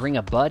he didn't bring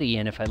a buddy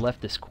in if I left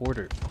this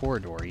corridor,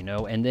 you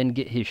know, and then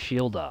get his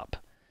shield up.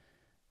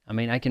 I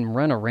mean, I can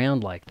run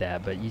around like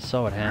that, but you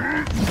saw what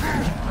happened.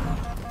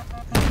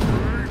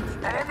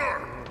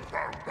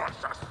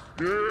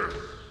 Yes,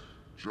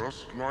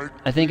 just like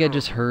I think I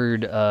just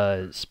heard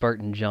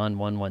Spartan John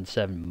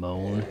 117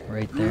 moan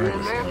right there.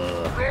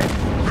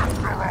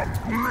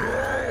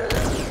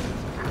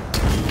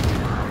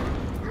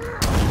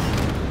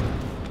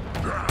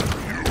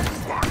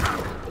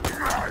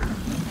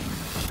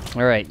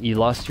 Alright, you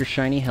lost your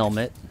shiny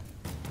helmet.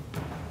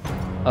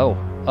 Oh,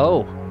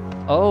 oh,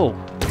 oh!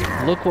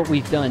 Look what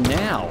we've done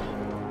now!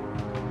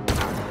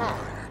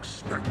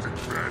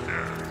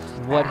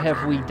 What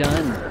have we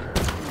done?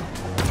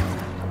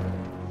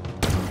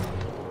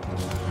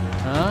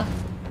 Huh?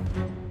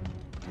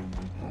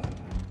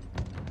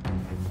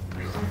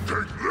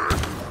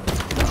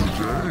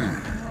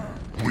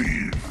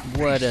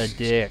 What a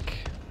dick.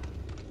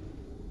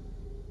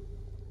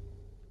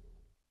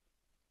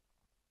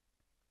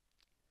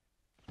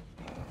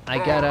 I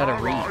got out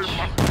of reach.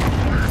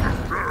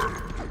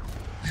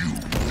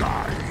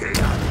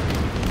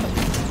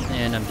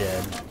 And I'm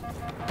dead.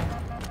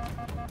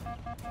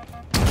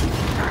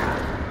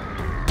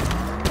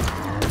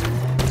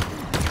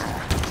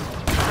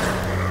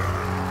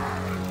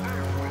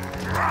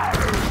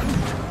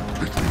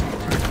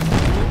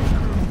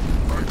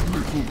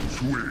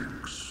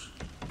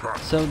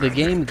 So the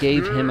game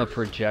gave him a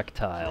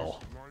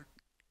projectile,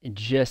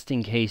 just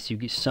in case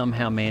you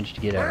somehow managed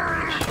to get out of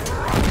reach.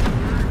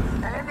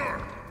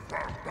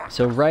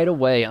 So right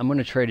away, I'm going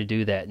to try to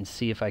do that and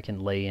see if I can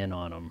lay in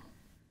on him.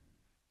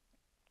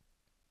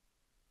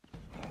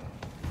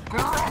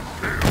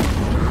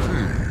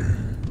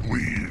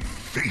 we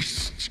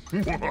faced.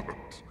 What?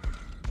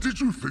 Did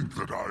you think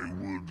that I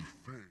would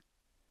face?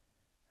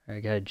 I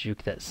gotta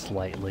juke that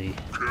slightly.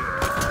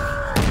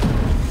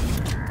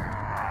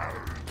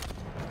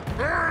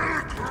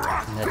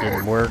 That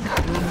didn't work.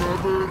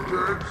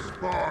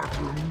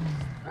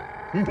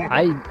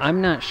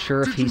 I'm not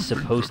sure if he's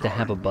supposed to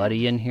have a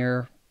buddy in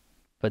here,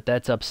 but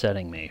that's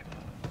upsetting me.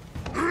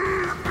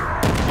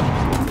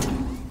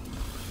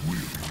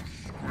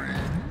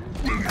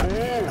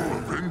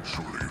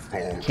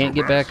 Can't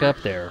get back up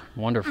there.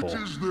 Wonderful. It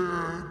is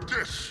their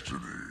destiny.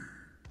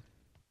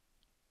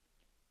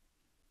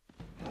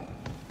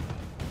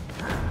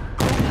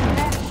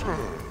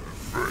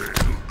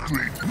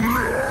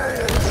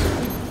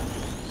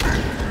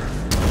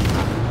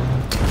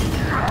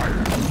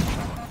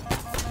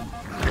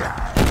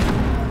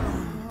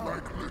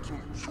 Like little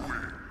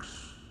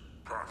twigs.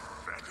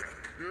 Pathetic.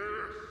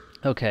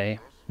 Okay,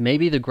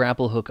 maybe the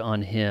grapple hook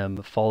on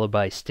him, followed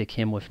by stick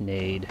him with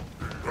nade.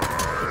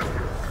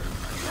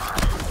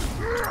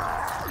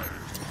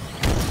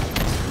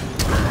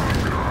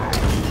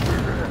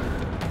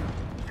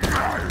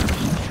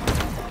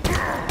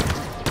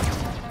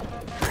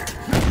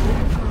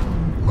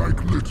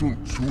 Like little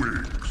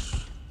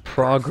twigs.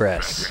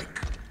 Progress.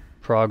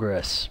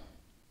 Progress.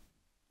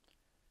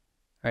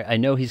 Alright, I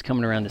know he's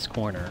coming around this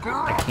corner.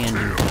 I can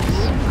do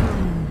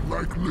this.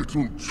 Like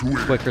little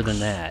twigs. Quicker than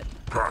that.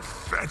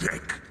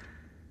 Pathetic.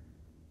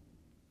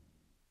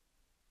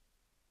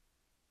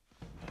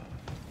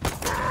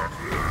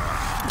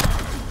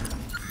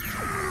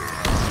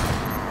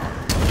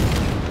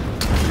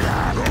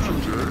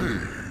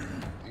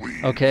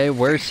 Okay,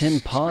 where's him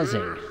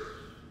pausing?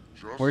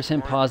 Where's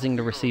him pausing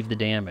to receive the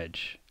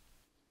damage?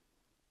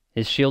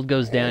 His shield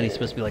goes down, he's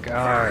supposed to be like,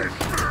 argh.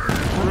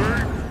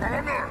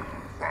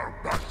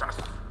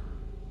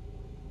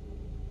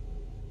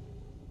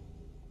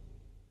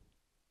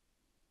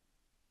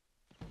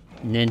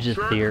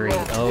 Ninja Theory.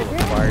 Oh,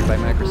 acquired by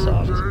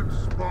Microsoft.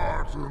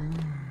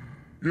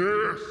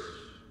 Yes,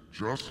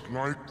 just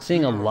like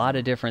Seeing a lot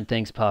of different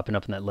things popping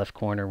up in that left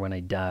corner when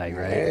I die,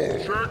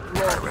 right?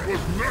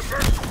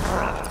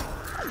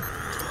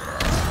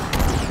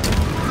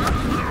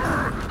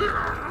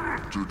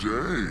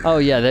 Oh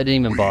yeah, that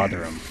didn't even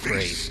bother him.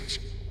 Great.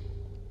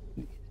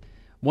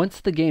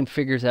 Once the game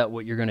figures out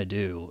what you're gonna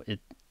do,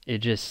 it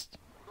just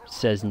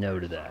says no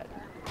to that.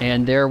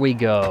 And there we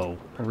go.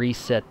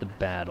 Reset the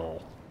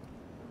battle.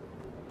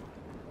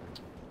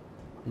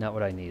 Not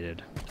what I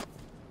needed.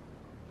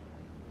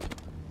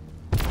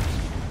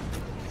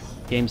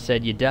 Game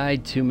said you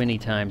died too many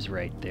times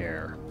right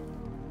there.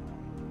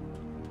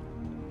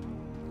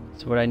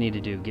 So what I need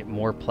to do, get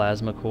more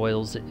plasma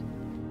coils.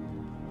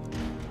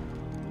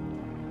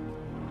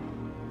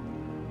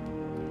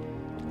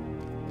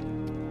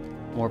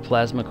 More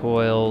plasma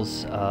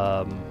coils.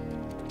 The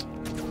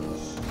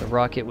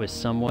rocket was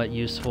somewhat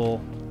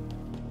useful.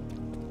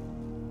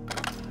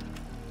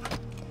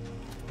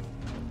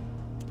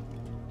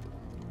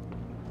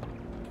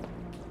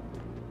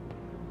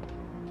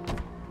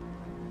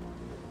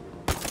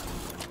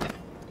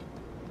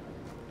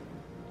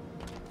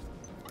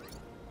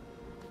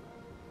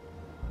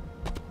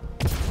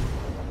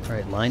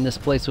 Alright, line this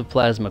place with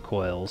plasma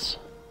coils.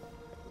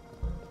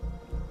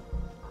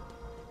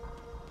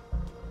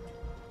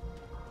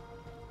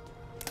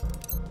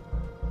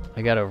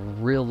 I got a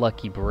real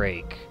lucky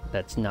break.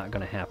 That's not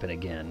going to happen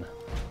again.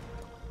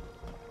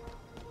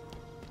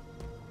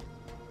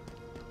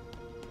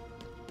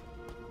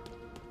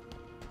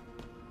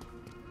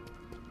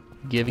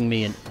 giving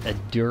me a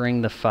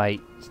during the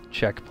fight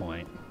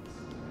checkpoint.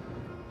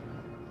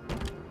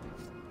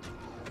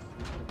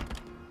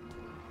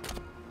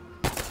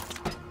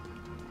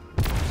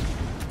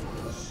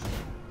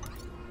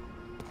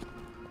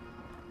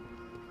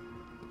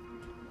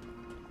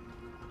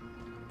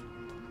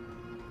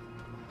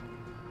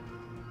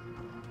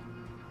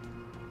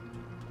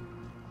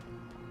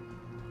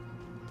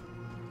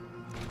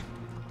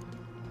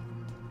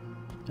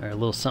 All right, a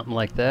little something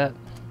like that.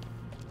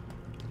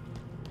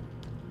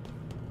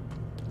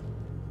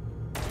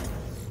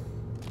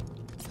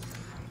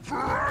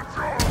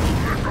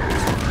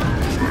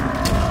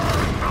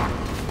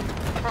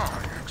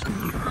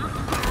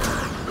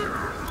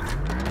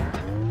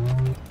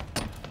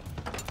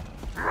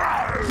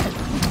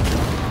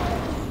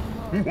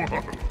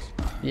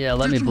 Yeah,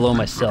 let me blow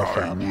myself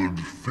up.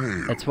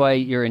 That's why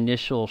your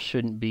initial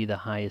shouldn't be the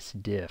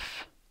highest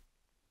diff.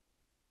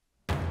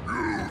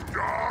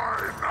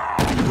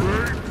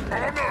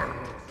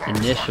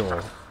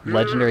 Initial.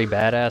 Legendary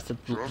badass?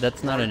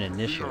 That's not an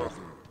initial.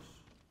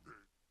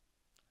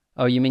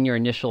 Oh, you mean your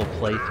initial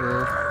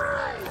playthrough?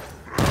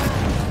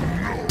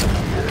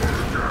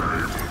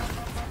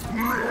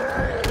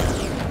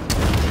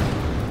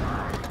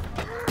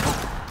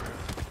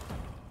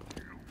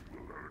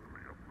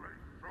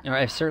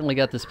 Alright, I've certainly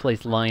got this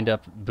place lined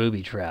up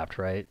booby-trapped,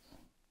 right?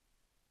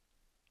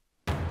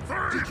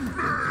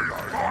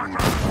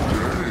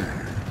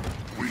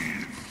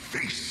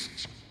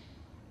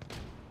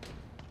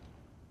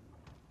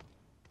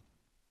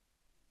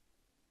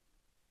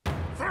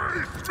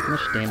 How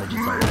much damage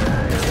is on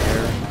there?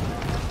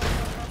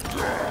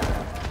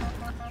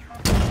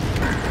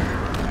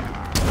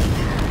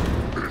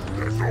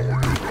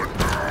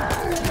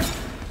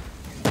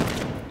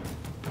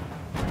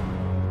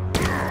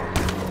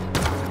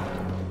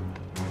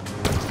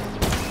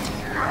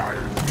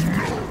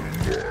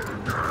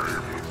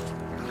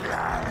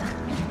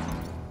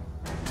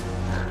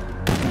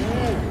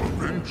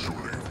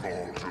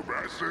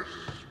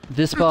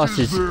 This boss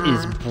is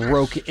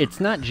broken. It's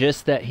not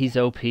just that he's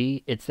OP,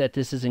 it's that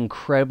this is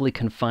incredibly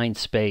confined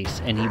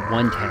space and he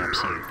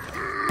one-taps you.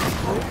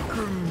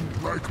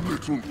 Broken like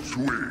little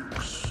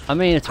twigs. I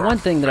mean, it's one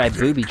thing that I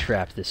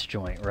booby-trapped this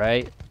joint,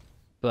 right?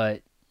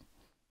 But...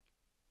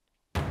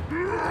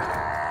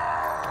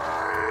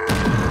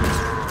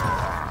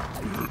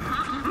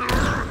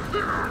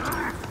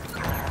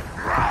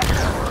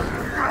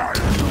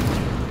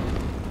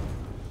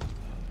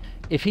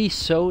 If he's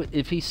so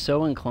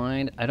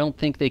inclined, I don't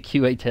think they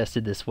QA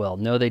tested this well.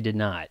 No, they did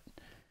not.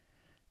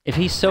 If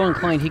he's so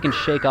inclined, he can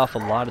shake off a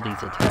lot of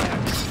these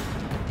attacks.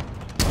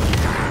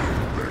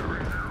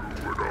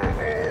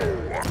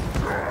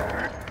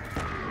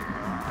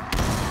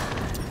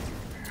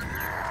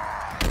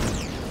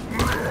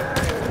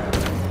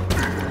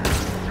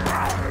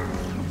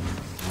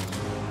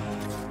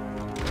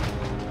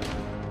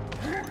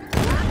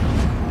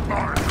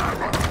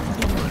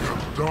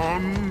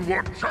 Done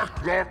what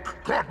Jacklock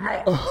got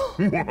not.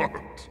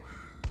 What?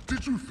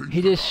 Did you think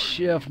he just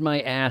shoved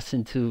my ass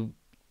into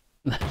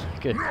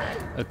like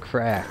a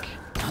crack.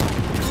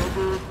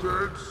 another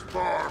dead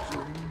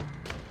Spartan?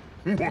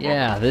 What?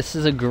 Yeah, this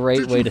is a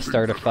great way to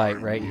start a fight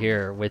right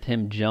here with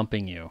him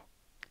jumping you.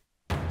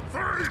 Today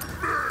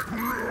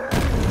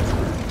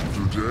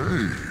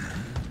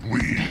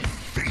we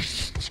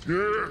feast.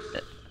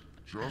 Yes,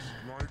 just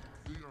like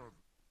the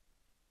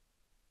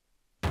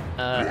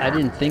other. I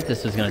didn't think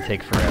this was going to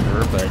take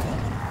forever, but...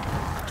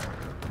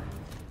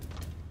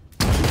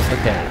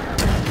 Okay.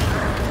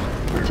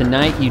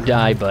 Tonight you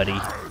die, buddy.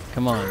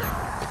 Come on.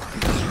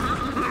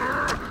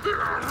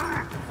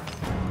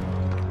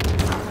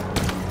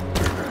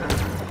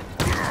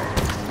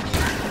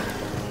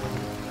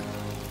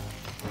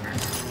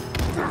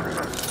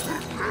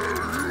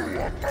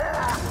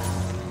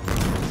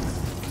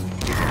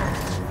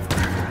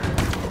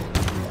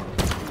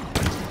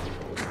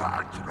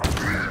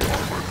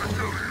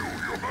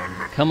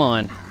 Come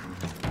on.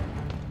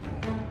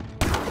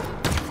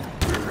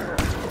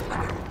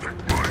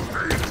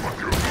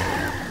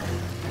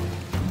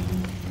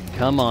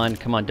 Come on,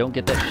 come on, don't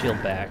get that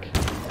shield back.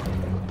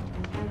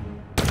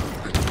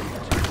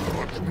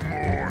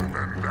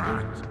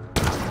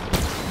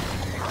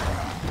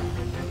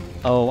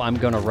 Oh, I'm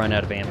gonna run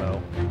out of ammo.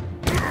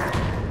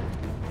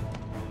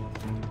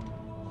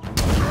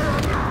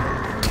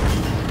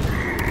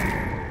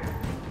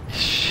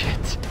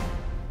 Shit.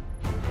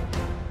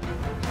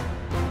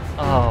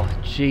 Oh,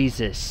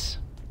 Jesus.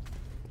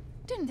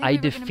 I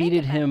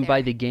defeated him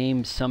by the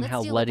game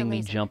somehow letting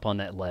me jump on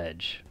that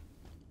ledge.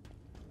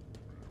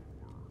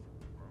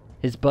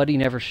 His buddy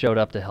never showed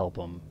up to help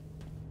him.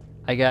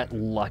 I got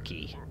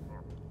lucky.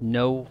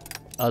 No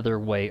other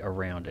way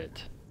around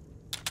it.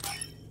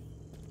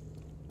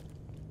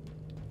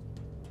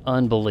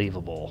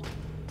 Unbelievable.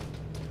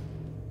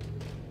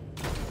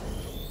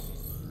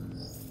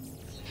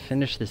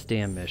 Finish this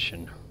damn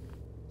mission.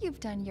 You've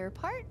done your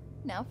part,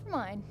 now for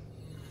mine.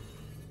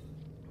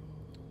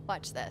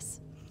 Watch this.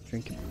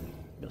 Drink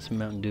got some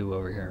Mountain Dew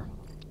over here.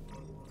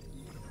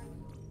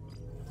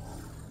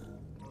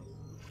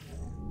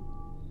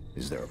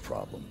 Is there a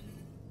problem?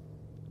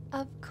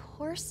 Of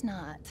course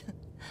not.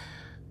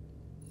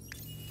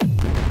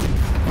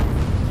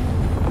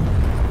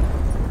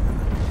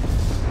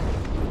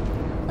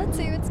 Let's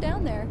see what's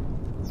down there.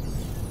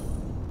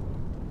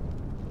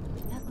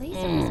 That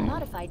laser was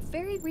modified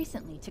very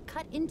recently to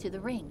cut into the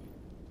ring.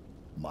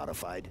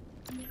 Modified?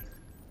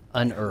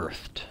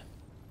 Unearthed.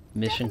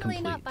 Mission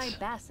Definitely complete. not by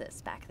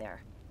Bassus back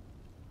there.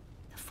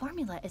 The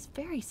formula is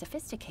very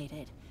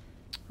sophisticated.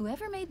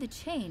 Whoever made the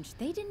change,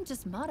 they didn't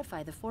just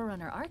modify the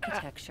Forerunner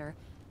architecture,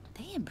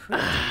 they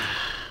improved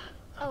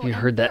it. Have you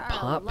heard that there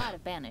are pop? a lot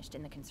of banished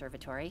in the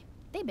conservatory.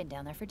 They've been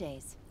down there for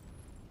days.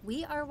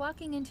 We are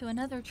walking into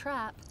another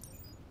trap.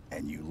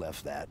 And you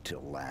left that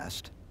till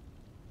last?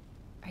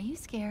 Are you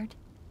scared?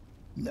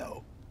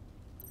 No.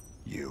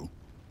 You?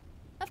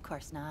 Of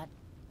course not.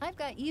 I've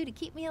got you to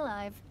keep me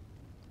alive.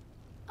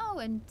 Oh,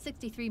 and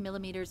 63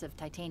 millimeters of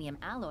titanium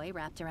alloy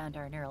wrapped around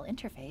our neural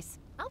interface.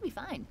 I'll be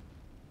fine.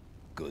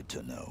 Good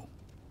to know.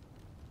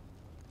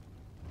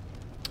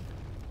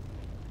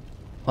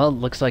 Well, it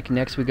looks like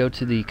next we go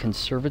to the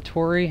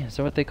conservatory. Is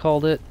that what they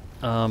called it?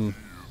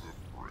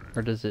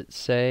 Or does it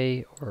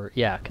say? Or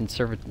yeah,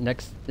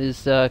 next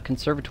is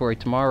conservatory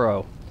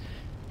tomorrow.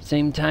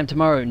 Same time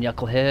tomorrow,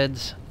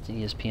 knuckleheads. It's an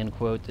ESPN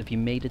quote. If you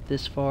made it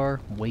this far,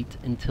 wait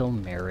until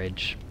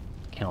marriage.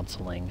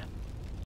 Counseling.